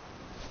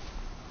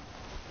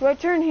 Do I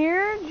turn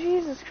here?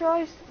 Jesus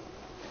Christ.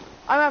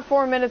 I'm at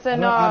 4 minutes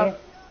and I don't-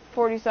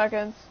 40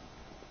 seconds.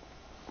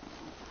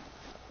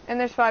 And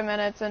there's 5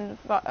 minutes and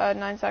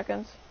 9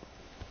 seconds.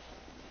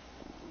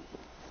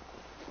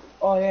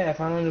 Oh yeah, I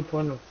found a new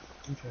point of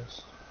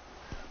interest.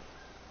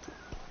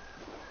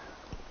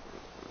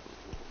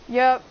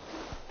 Yep.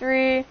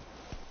 3,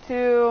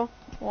 2,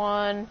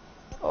 1,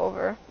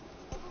 over.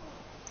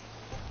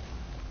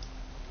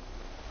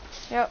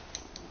 Yep.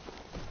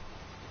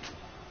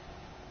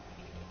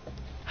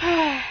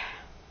 I'm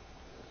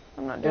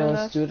not Yeah, doing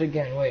let's this. do it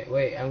again.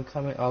 Wait, I'm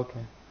coming.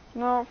 Okay.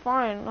 No,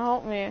 fine.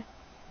 Help me.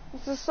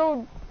 This is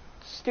so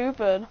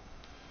stupid.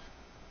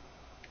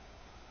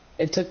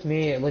 It took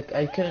me, like,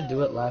 I couldn't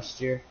do it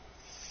last year.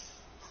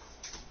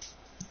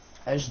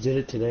 I just did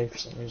it today for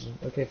some reason.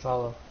 Okay,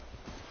 follow.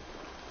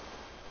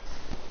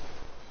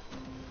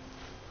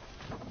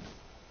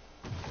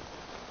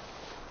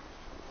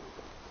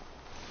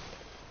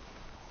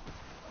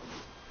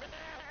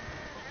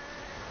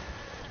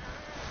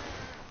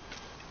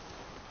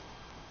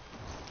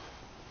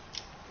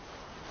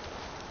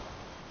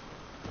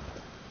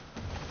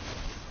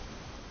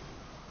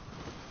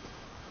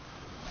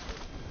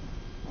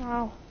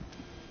 Ow.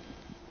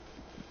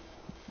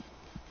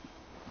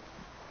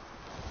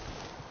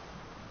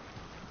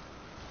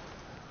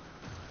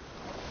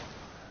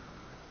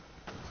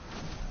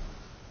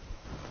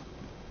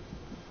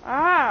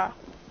 Ah!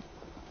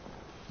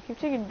 Keep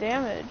taking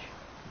damage.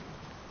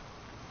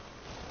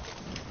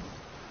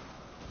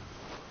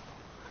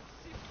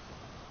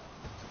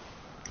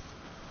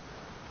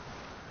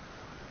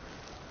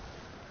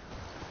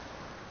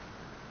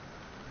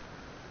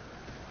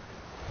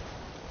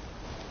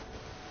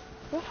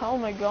 Where the hell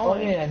am I Oh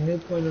going? yeah, new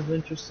point of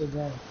interest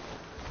again.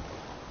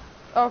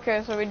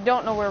 Okay, so we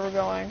don't know where we're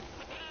going.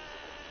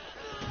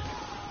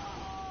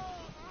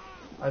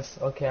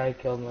 Okay, I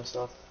killed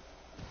myself.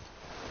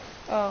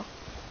 Oh.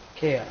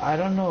 Okay, I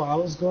don't know, I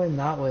was going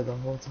that way the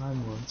whole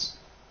time once.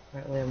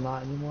 Apparently I'm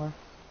not anymore.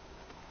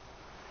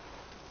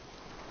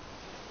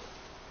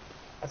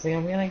 I think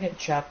I'm gonna get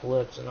chapped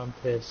lips and I'm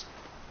pissed.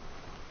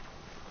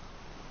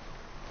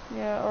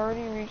 Yeah,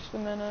 already reached the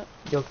minute.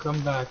 You'll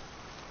come back.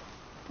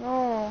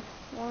 No,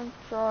 one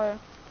try.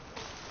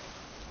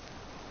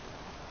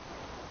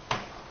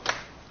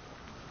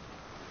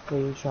 Okay,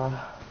 you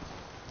try.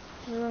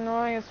 This is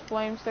annoying as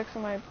flame sticks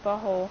in my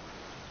butthole.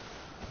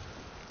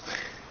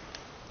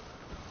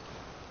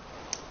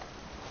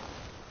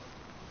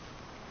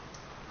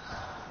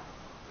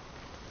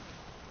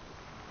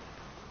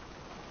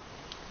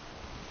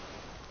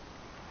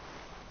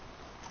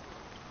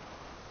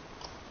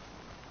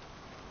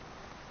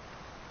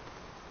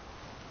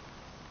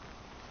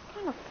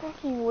 What kind of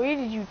fucking way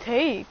did you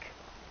take?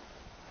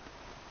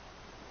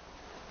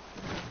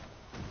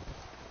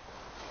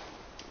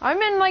 I'm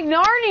in like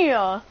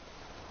Narnia!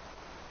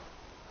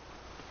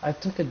 I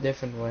took a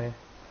different way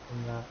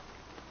from that.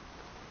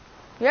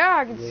 Yeah,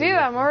 I can Yeah, see you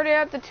that. I'm did. already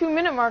at the 2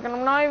 minute mark and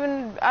I'm not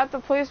even at the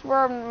place where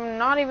I'm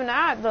not even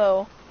at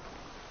though.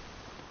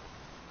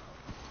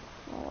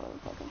 I don't know what the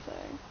fuck I'm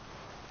saying.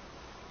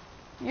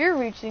 You're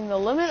reaching the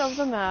limit of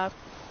the map.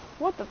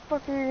 What the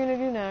fuck are you gonna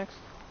do next?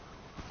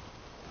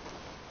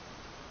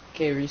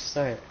 Okay,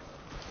 restart.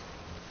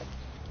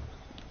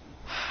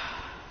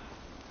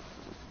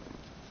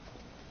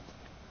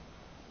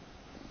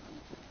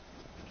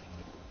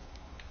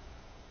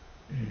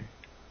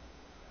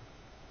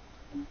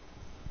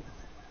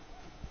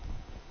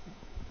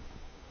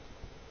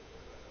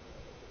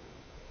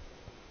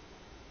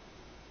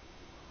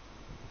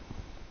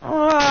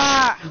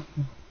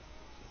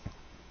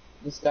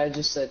 This guy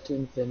just said to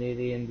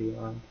infinity and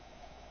beyond.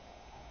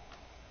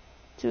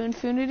 To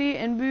infinity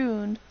and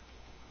beyond.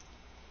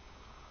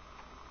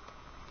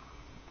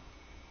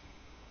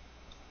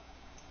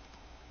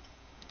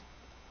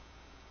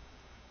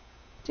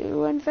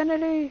 To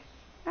infinity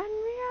and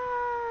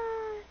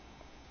beyond.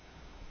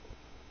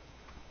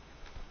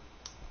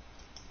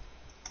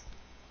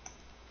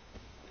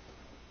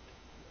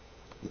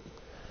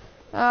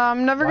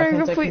 I'm never Why gonna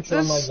can't I complete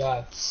control my this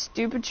guy?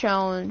 stupid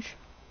challenge.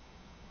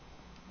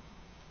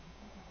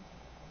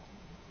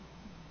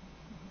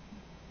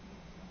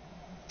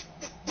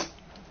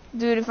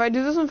 Dude, if I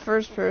do this in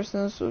first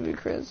person, this would be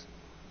crazy.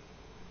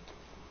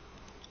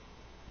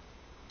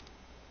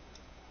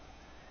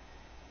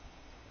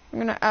 I'm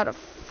gonna add a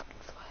fucking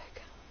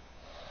flag.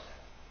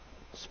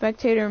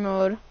 Spectator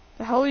mode.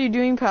 The hell are you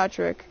doing,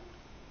 Patrick?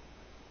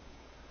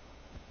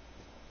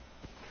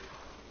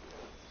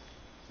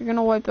 You're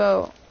gonna wipe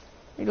out.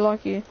 You're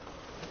lucky.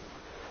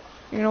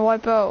 You're gonna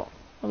wipe out.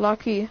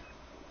 Lucky.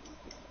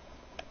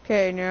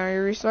 Okay, now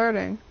you're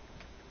restarting.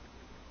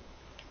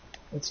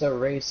 It's a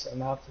race.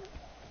 I'm out.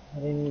 I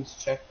didn't use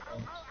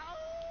checkpoints.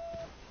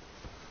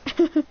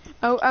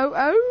 Oh, oh,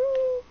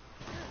 oh!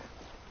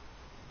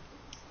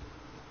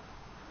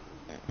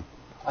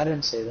 I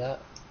didn't say that.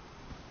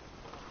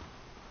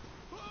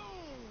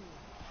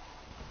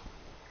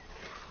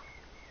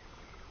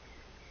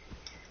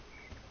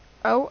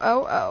 Oh,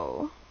 oh,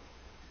 oh.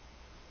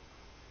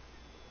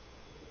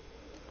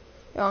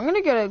 Yo, I'm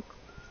gonna get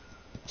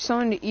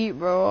something to eat,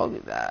 bro. I'll be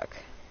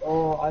back.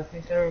 Oh, I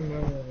think I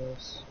remember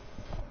this.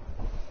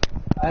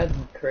 I had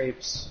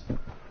crepes.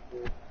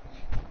 Good.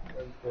 That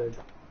was good.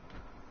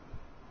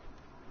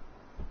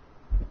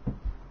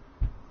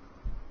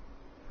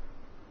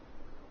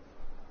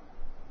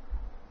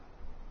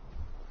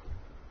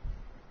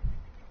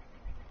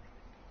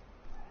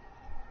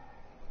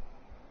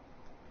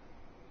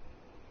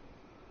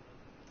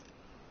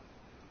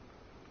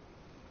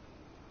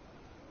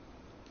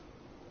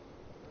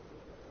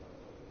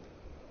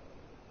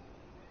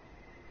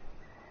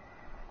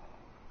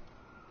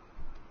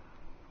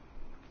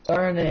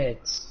 Darn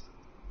it.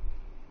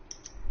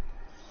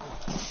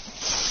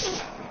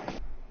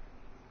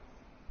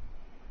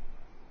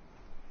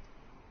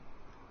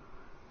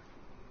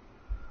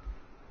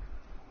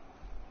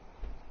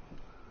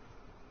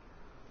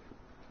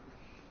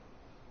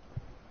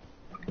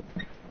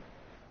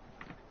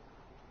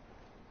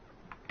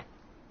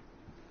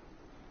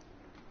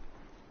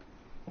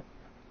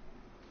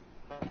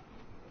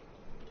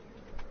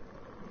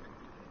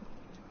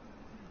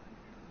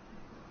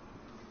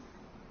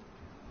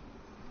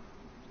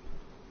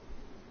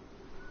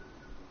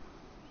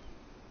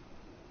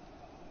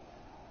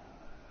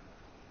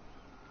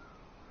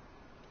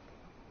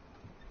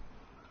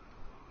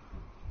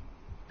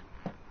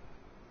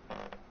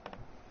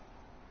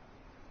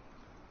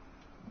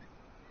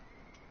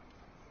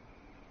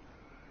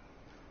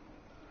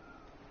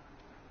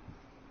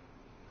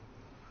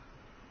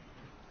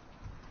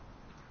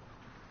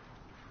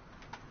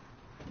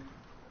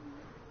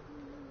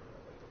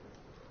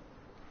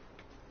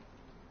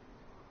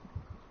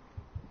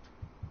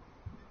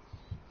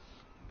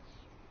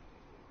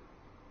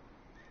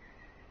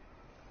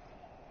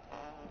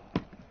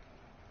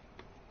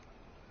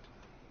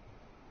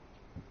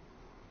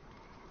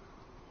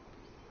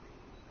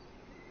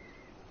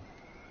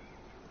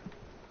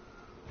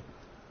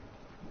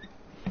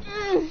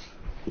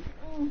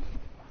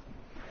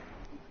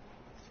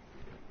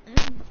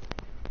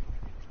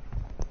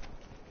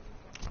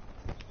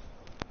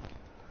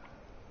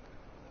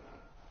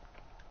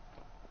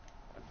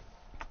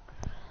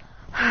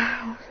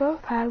 I'm so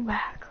far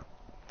back.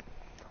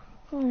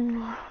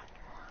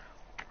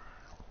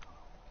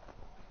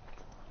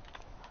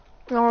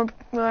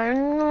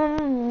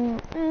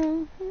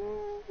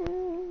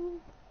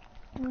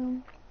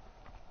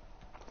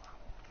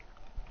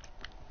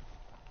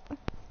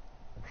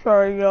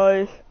 Sorry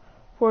guys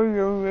for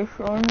your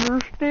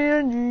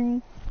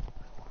misunderstanding.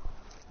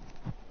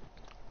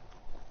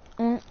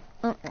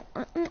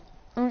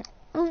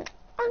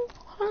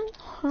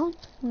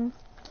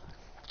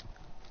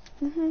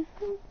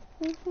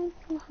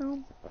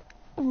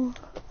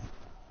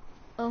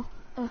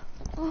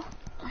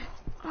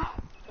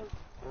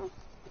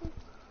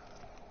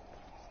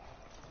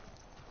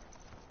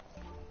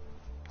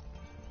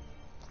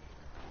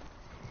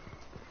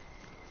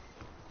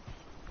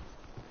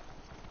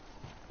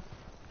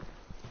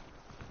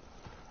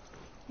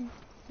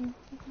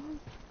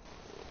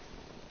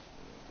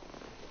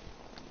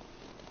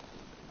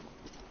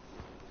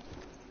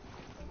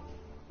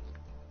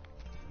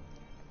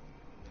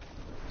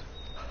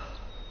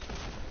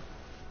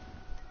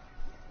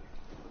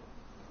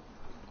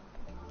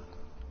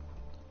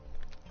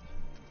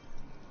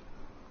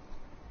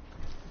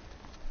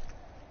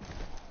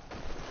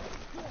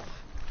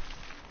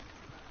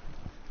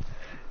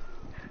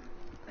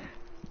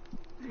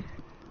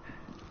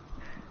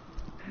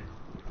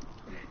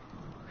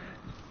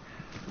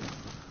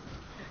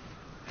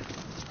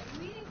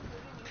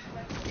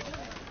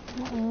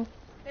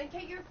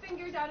 Get your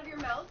fingers out of your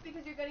mouth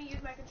because you're gonna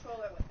use my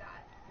controller with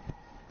that.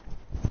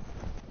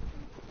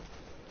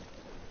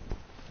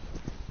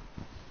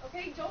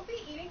 Okay, don't be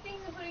eating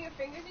things and putting your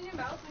fingers in your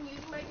mouth when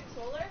using my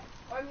controller,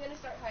 or I'm gonna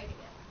start hiding it.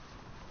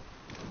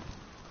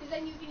 Because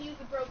then you can use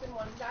the broken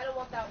one, because I don't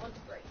want that one to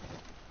break.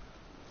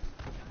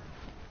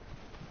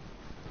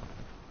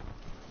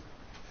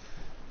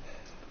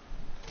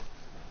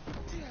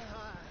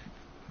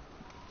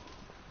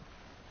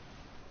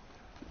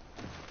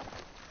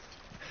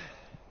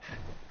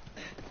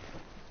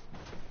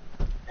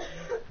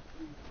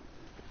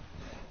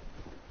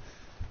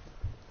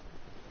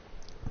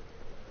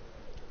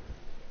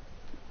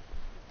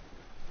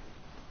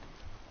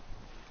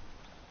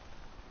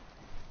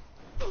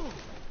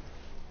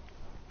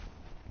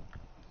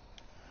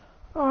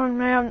 Oh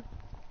man,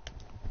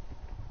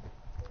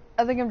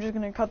 I think I'm just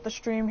gonna cut the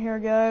stream here,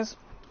 guys.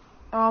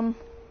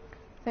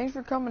 Thanks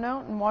for coming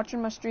out and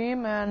watching my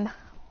stream, and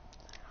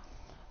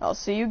I'll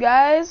see you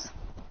guys,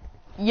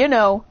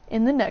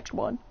 in the next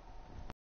one.